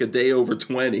don't look a day over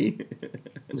 20.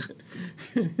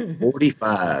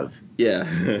 45.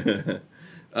 Yeah.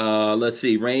 Let's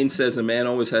see. Rain says a man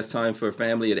always has time for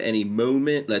family at any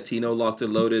moment. Latino Locked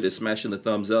and Loaded is smashing the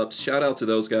thumbs up. Shout out to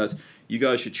those guys. You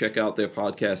guys should check out their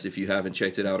podcast if you haven't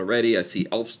checked it out already. I see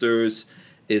Elfsters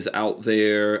is out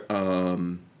there.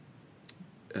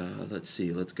 Let's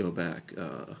see. Let's go back.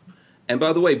 And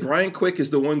by the way, Brian Quick is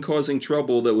the one causing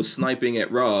trouble that was sniping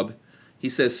at Rob. He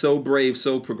says, so brave,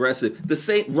 so progressive.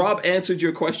 Rob answered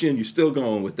your question. You're still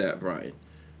going with that, Brian.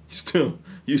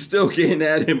 You're still getting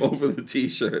at him over the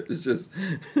T-shirt. It's just.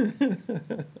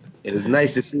 It was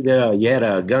nice to see that you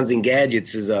had Guns and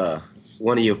Gadgets as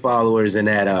one of your followers, and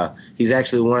that he's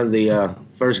actually one of the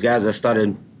first guys I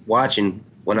started watching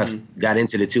when I got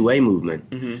into the 2A movement.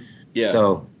 Mm-hmm. Yeah.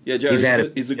 So yeah,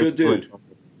 Jerry, he's a good dude.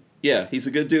 Yeah, he's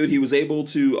a good dude. He was able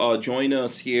to join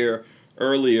us here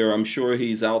earlier. I'm sure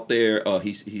he's out there.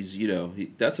 He's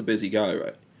that's a busy guy,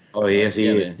 right? Oh, yes, he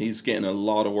is. Man, he's getting a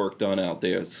lot of work done out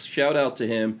there. Shout out to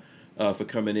him for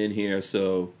coming in here.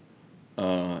 So,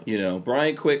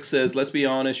 Brian Quick says, let's be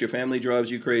honest, your family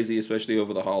drives you crazy, especially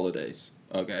over the holidays.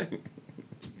 Okay.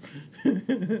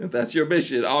 That's your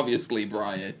mission, obviously,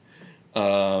 Brian.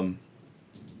 And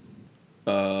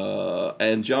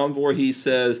John Voorhees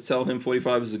says, tell him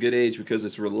 45 is a good age because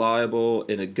it's reliable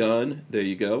in a gun. There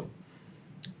you go.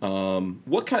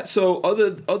 So other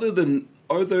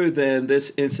than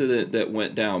this incident that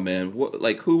went down, man,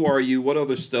 who are you? What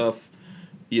other stuff,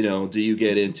 do you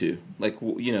get into?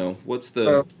 What's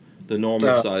the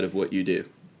normal side of what you do?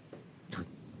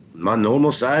 My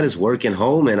normal side is working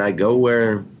home, and I go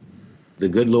where the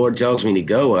good Lord tells me to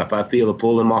go. If I feel a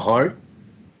pull in my heart,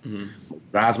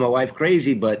 drives my wife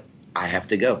crazy, but I have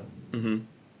to go.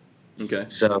 Mm-hmm. Okay.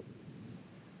 So,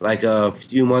 like a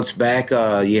few months back,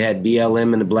 you had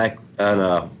BLM and the Black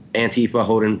Antifa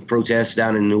holding protests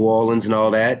down in New Orleans and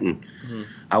all that, and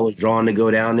I was drawn to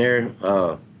go down there.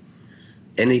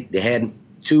 And they had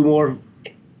 2 more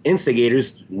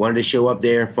instigators wanted to show up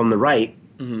there from the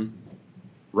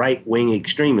right-wing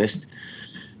extremists,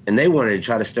 and they wanted to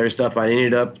try to stir stuff. I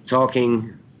ended up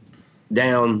talking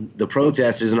down the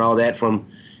protesters and all that from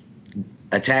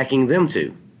attacking them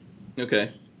too.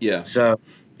 Okay. Yeah. So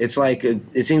it's like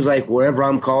it seems like wherever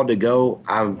I'm called to go,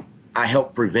 I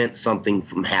help prevent something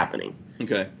from happening.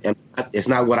 Okay. And it's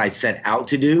not what I set out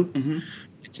to do. Mm-hmm.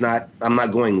 I'm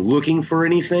not going looking for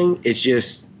anything.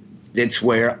 It's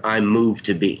where I moved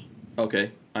to be.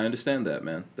 Okay. I understand that,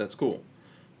 man. That's cool.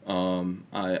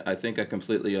 I think I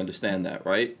completely understand that,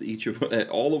 right?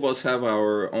 All of us have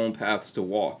our own paths to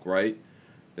walk, right?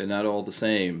 They're not all the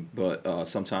same, but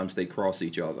sometimes they cross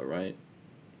each other, right?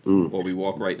 Mm. Or we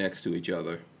walk right next to each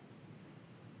other.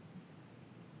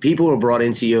 People are brought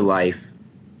into your life.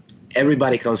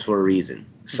 Everybody comes for a reason.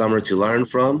 Some are to learn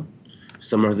from,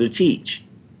 some are to teach.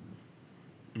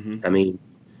 I mean,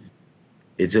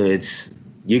 it's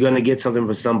you're gonna get something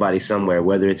from somebody somewhere,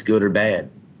 whether it's good or bad.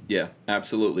 Yeah,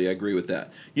 absolutely. I agree with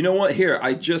that. You know what? Here,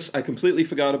 I completely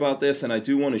forgot about this, and I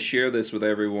do want to share this with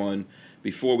everyone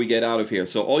before we get out of here.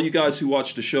 So all you guys who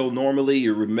watch the show normally,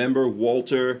 you remember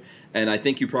Walter, and I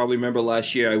think you probably remember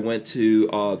last year I went to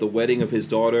the wedding of his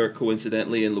daughter,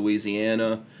 coincidentally, in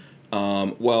Louisiana.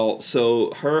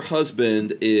 So her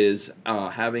husband is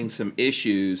having some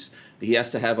issues. He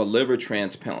has to have a liver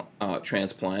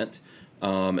transplant.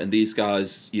 And these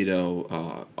guys,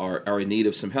 are in need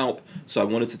of some help. So I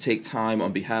wanted to take time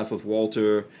on behalf of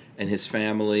Walter and his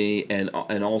family, and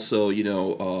also,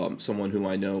 someone who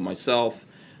I know myself.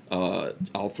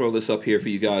 I'll throw this up here for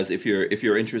you guys. If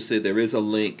you're interested, there is a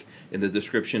link in the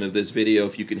description of this video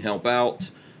if you can help out.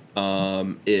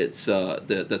 It's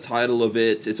the title of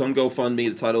it. It's on GoFundMe.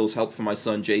 The title is "Help for My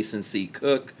Son Jason C.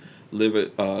 Cook."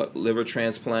 Liver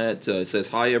transplant. It says,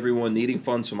 "Hi everyone, needing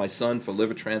funds for my son for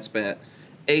liver transplant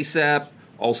ASAP.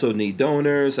 Also need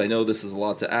donors. I know this is a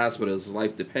lot to ask, but his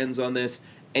life depends on this.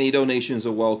 Any donations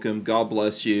are welcome. God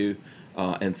bless you,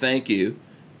 and thank you."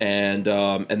 And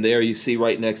there you see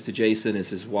right next to Jason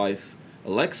is his wife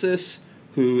Alexis,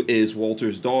 who is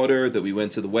Walter's daughter that we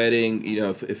went to the wedding.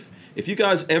 If you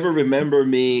guys ever remember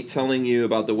me telling you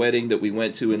about the wedding that we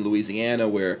went to in Louisiana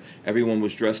where everyone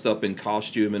was dressed up in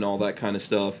costume and all that kind of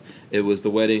stuff, it was the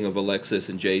wedding of Alexis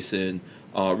and Jason.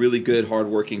 Really good,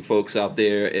 hardworking folks out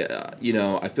there.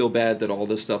 I feel bad that all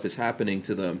this stuff is happening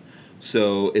to them.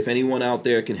 So if anyone out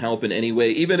there can help in any way,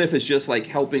 even if it's just like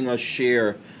helping us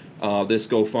share this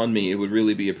GoFundMe, it would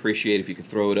really be appreciated if you could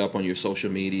throw it up on your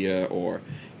social media or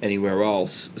anywhere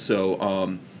else.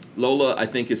 So Lola, I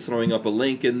think, is throwing up a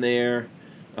link in there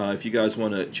if you guys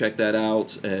want to check that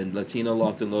out. And Latina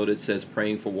Locked and Loaded says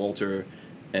praying for Walter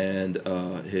and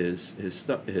his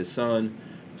son.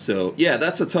 So yeah,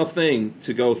 that's a tough thing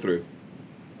to go through,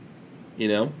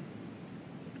 and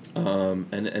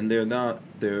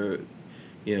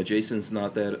Jason's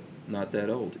not that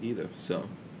old either. So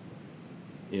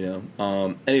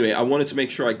anyway, I wanted to make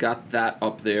sure I got that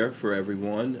up there for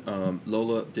everyone.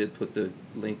 Lola did put the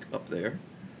link up there.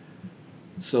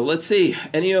 So let's see.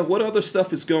 What other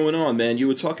stuff is going on, man? You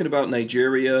were talking about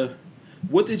Nigeria.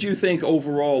 What did you think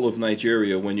overall of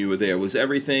Nigeria when you were there? Was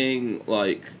everything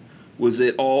was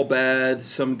it all bad?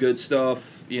 Some good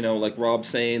stuff? Like Rob's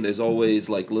saying, there's always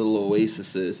like little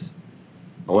oases.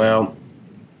 Well,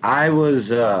 I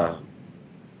was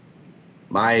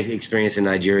my experience in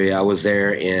Nigeria. I was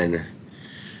there in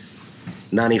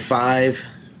 95.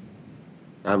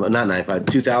 Not 95.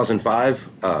 2005.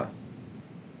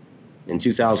 In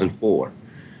 2004 and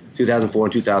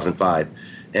 2005,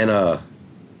 and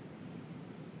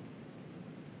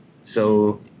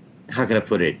so how can I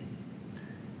put it?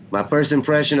 My first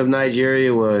impression of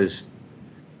Nigeria was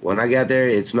when I got there,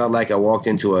 it smelled like I walked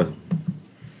into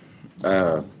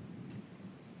a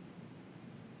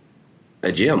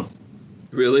gym.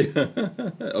 Really?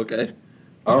 Okay.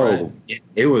 Oh, right.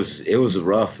 It was a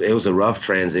rough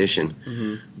transition.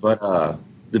 Mm-hmm. But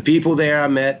the people there I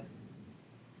met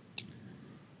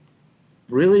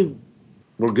really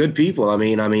were good people. I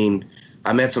mean,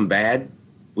 I met some bad.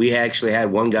 We actually had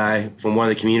one guy from one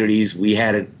of the communities. We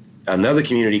had another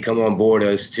community come on board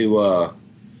us to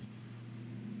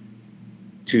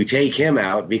take him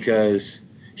out because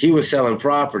he was selling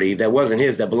property that wasn't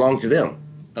his, that belonged to them.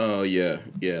 Oh yeah,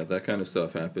 that kind of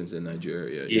stuff happens in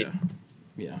Nigeria.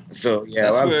 Yeah. So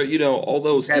yeah, that's where all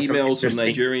those emails from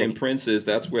Nigerian princes.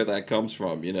 That's where that comes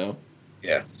from. Yeah.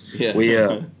 We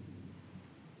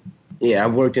Yeah,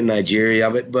 I've worked in Nigeria,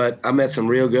 but I met some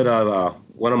real good.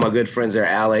 One of my good friends there,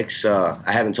 Alex.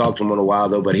 I haven't talked to him in a while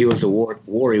though, but he was a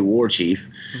war chief.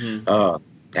 Mm-hmm.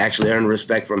 Actually earned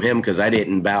respect from him because I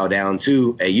didn't bow down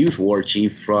to a youth war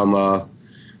chief from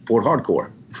Port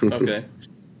Harcourt. Okay.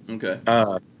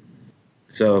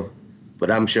 But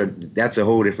I'm sure that's a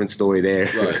whole different story there.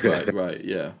 Right.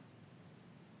 Yeah.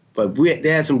 But they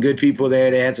had some good people there.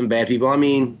 They had some bad people. I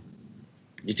mean,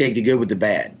 you take the good with the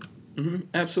bad. Mm-hmm.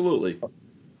 Absolutely.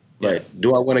 But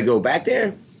do I want to go back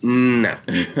there? No.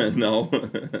 No.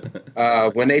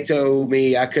 When they told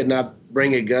me I could not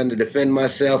bring a gun to defend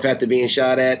myself after being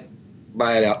shot at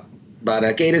by an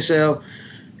Al-Qaeda cell,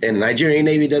 and the Nigerian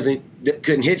Navy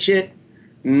couldn't hit shit,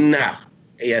 nah.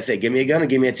 Yeah, I say, give me a gun or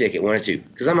give me a ticket, one or two.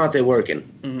 Because I'm out there working.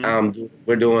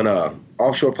 We're doing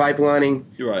offshore pipelining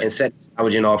and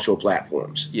salvaging offshore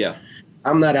platforms. Yeah.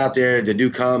 I'm not out there to do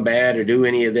combat or do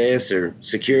any of this or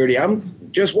security. I'm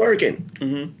just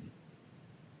working.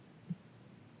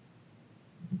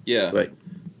 Yeah. But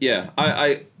yeah,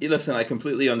 I listen, I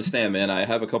completely understand, man. I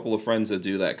have a couple of friends that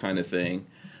do that kind of thing.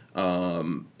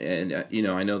 And you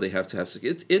know, I know they have to have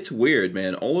it's weird,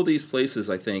 man. All of these places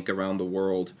I think around the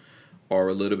world are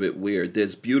a little bit weird.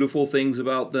 There's beautiful things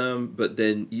about them, but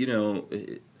then, you know,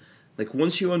 like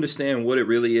once you understand what it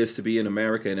really is to be in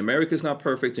America, and America's not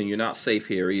perfect and you're not safe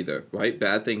here either, right?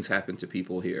 Bad things happen to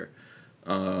people here.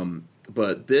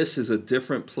 But this is a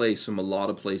different place from a lot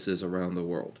of places around the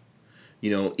world. You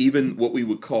know, even what we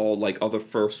would call like other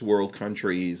first world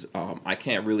countries, I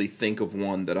can't really think of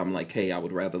one that I'm like, hey, I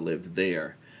would rather live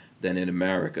there than in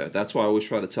America. That's why I always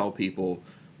try to tell people,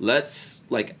 let's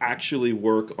like actually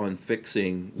work on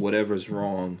fixing whatever's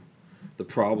wrong, the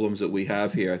problems that we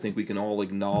have here. I think we can all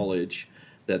acknowledge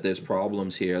that there's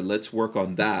problems here. Let's work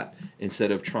on that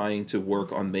instead of trying to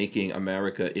work on making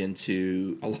America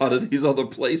into a lot of these other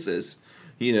places,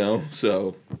 you know,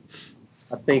 so...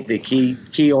 I think the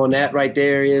key on that right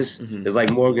there is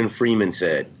like Morgan Freeman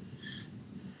said,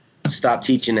 stop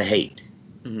teaching to hate.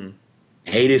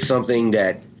 Hate is something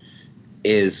that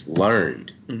is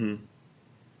learned.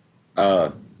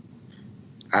 I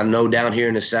know down here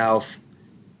in the South,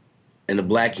 in the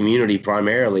black community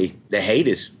primarily, the hate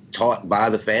is taught by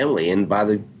the family and by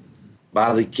the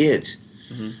kids,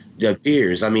 the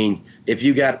peers. I mean, if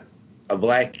you got a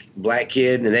black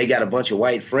kid and they got a bunch of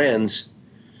white friends,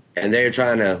 and they're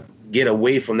trying to get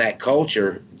away from that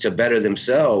culture to better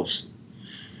themselves,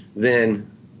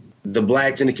 then the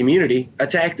blacks in the community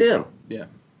attack them. Yeah.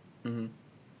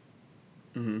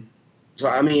 So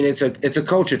I mean, it's a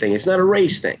culture thing. It's not a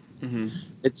race thing.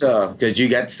 It's because you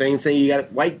got the same thing. You got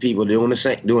white people doing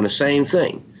the same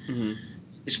thing.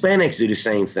 Hispanics do the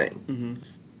same thing.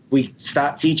 We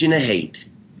stop teaching to hate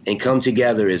and come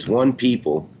together as one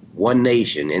people, one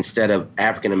nation, instead of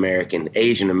African American,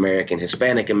 Asian American,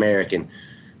 Hispanic American.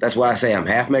 That's why I say I'm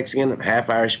half Mexican, I'm half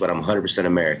Irish, but I'm 100%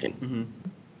 American.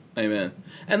 Amen.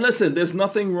 And listen, there's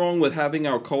nothing wrong with having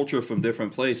our culture from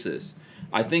different places.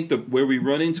 I think that where we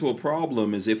run into a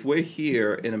problem is if we're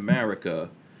here in America,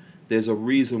 there's a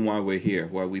reason why we're here,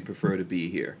 why we prefer to be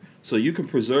here. So you can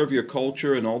preserve your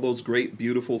culture and all those great,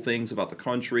 beautiful things about the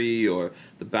country or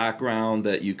the background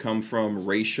that you come from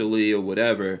racially or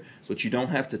whatever, but you don't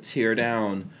have to tear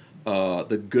down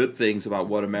the good things about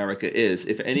what America is.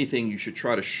 If anything, you should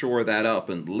try to shore that up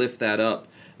and lift that up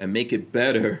and make it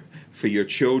better for your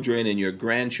children and your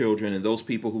grandchildren and those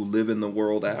people who live in the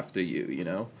world after you, you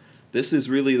know? This is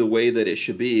really the way that it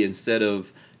should be instead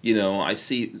of, you know, I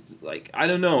see, like, I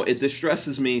don't know, it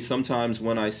distresses me sometimes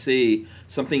when I see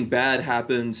something bad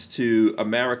happens to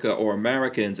America or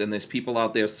Americans and there's people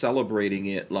out there celebrating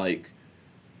it like,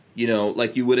 you know,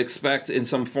 like you would expect in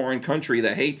some foreign country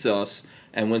that hates us,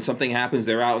 and when something happens,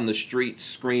 they're out in the streets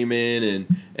screaming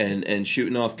and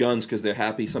shooting off guns because they're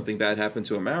happy something bad happened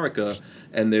to America,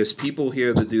 and there's people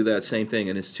here that do that same thing,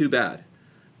 and it's too bad,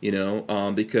 you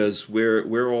know, because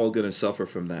we're all going to suffer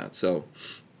from that, so...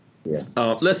 Yeah.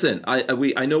 Listen,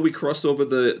 I know we crossed over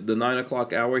the 9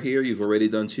 o'clock hour here. You've already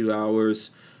done 2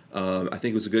 hours. I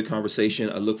think it was a good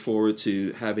conversation. I look forward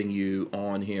to having you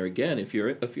on here again if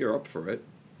you're up for it.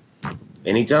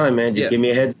 Anytime, man. Just give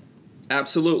me a heads.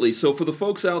 Absolutely. So for the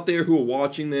folks out there who are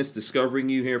watching this, discovering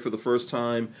you here for the first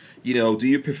time, you know, do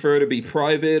you prefer to be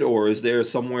private, or is there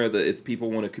somewhere that if people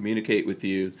want to communicate with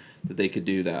you that they could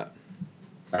do that?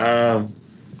 I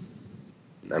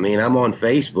mean, I'm on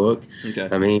Facebook. Okay.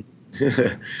 I mean,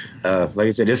 like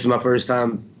I said, this is my first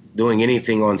time doing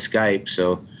anything on Skype.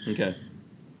 So, okay.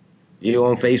 You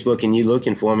on Facebook and you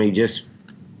looking for me, just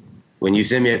when you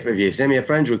send me if you send me a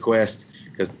friend's request,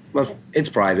 because it's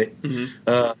private.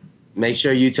 Make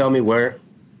sure you tell me where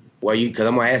you, because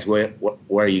I'm gonna ask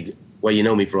where you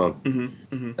know me from.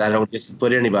 I don't just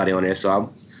put anybody on there.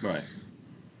 So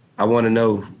I want to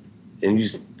know.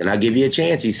 And I'll give you a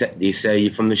chance. He said you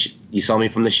saw me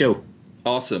from the show.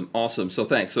 Awesome. So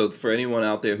thanks. So for anyone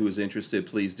out there who is interested,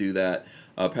 please do that.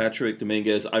 Patrick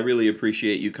Dominguez, I really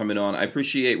appreciate you coming on. I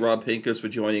appreciate Rob Pincus for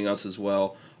joining us as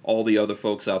well. All the other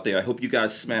folks out there. I hope you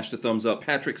guys smash the thumbs up.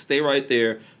 Patrick, stay right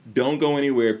there. Don't go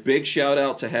anywhere. Big shout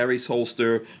out to Harry's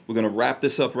Holster. We're going to wrap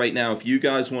this up right now. If you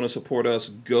guys want to support us,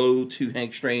 go to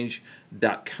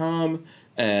hankstrange.com.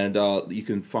 And you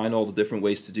can find all the different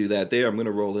ways to do that there. I'm going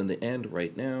to roll in the end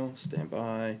right now. Stand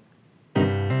by.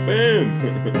 Boom.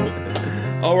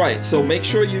 All right, so make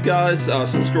sure you guys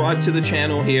subscribe to the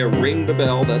channel here. Ring the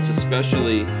bell. That's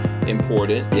especially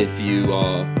important if you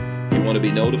want to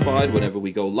be notified whenever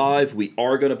we go live. We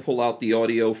are going to pull out the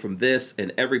audio from this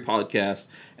and every podcast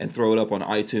and throw it up on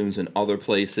iTunes and other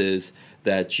places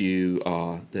that you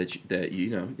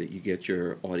get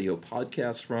your audio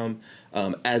podcast from.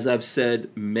 As I've said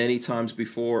many times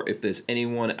before, if there's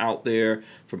anyone out there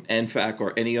from NFAC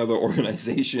or any other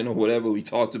organization or whatever, we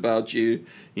talked about you.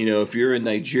 If you're in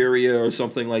Nigeria or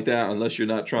something like that, unless you're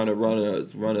not trying to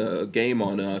run a game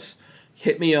on us,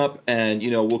 hit me up and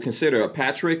we'll consider it.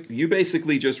 Patrick, you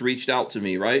basically just reached out to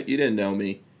me, right? You didn't know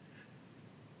me.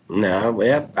 No,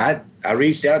 well, I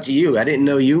reached out to you. I didn't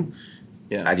know you.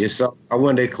 Yeah. I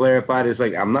wanted to clarify this.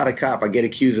 Like, I'm not a cop. I get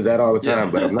accused of that all the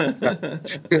time, but I'm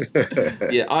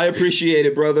not. Yeah, I appreciate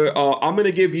it, brother. I'm going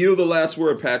to give you the last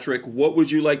word, Patrick. What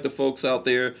would you like the folks out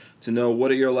there to know?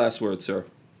 What are your last words, sir?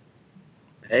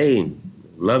 Hey,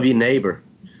 love your neighbor.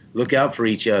 Look out for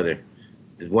each other.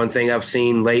 One thing I've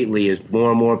seen lately is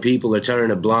more and more people are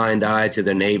turning a blind eye to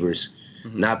their neighbors,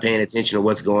 not paying attention to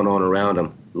what's going on around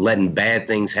them, letting bad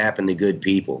things happen to good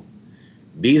people.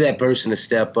 Be that person to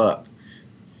step up.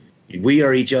 We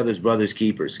are each other's brother's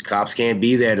keepers. Cops can't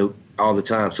be there all the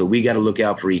time, so we got to look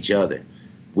out for each other.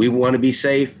 We want to be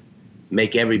safe.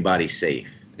 Make everybody safe.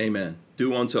 Amen.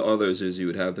 Do unto others as you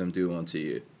would have them do unto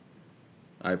you.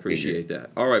 I appreciate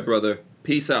that. All right, brother.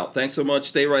 Peace out. Thanks so much.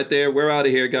 Stay right there. We're out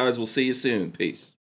of here, guys. We'll see you soon. Peace.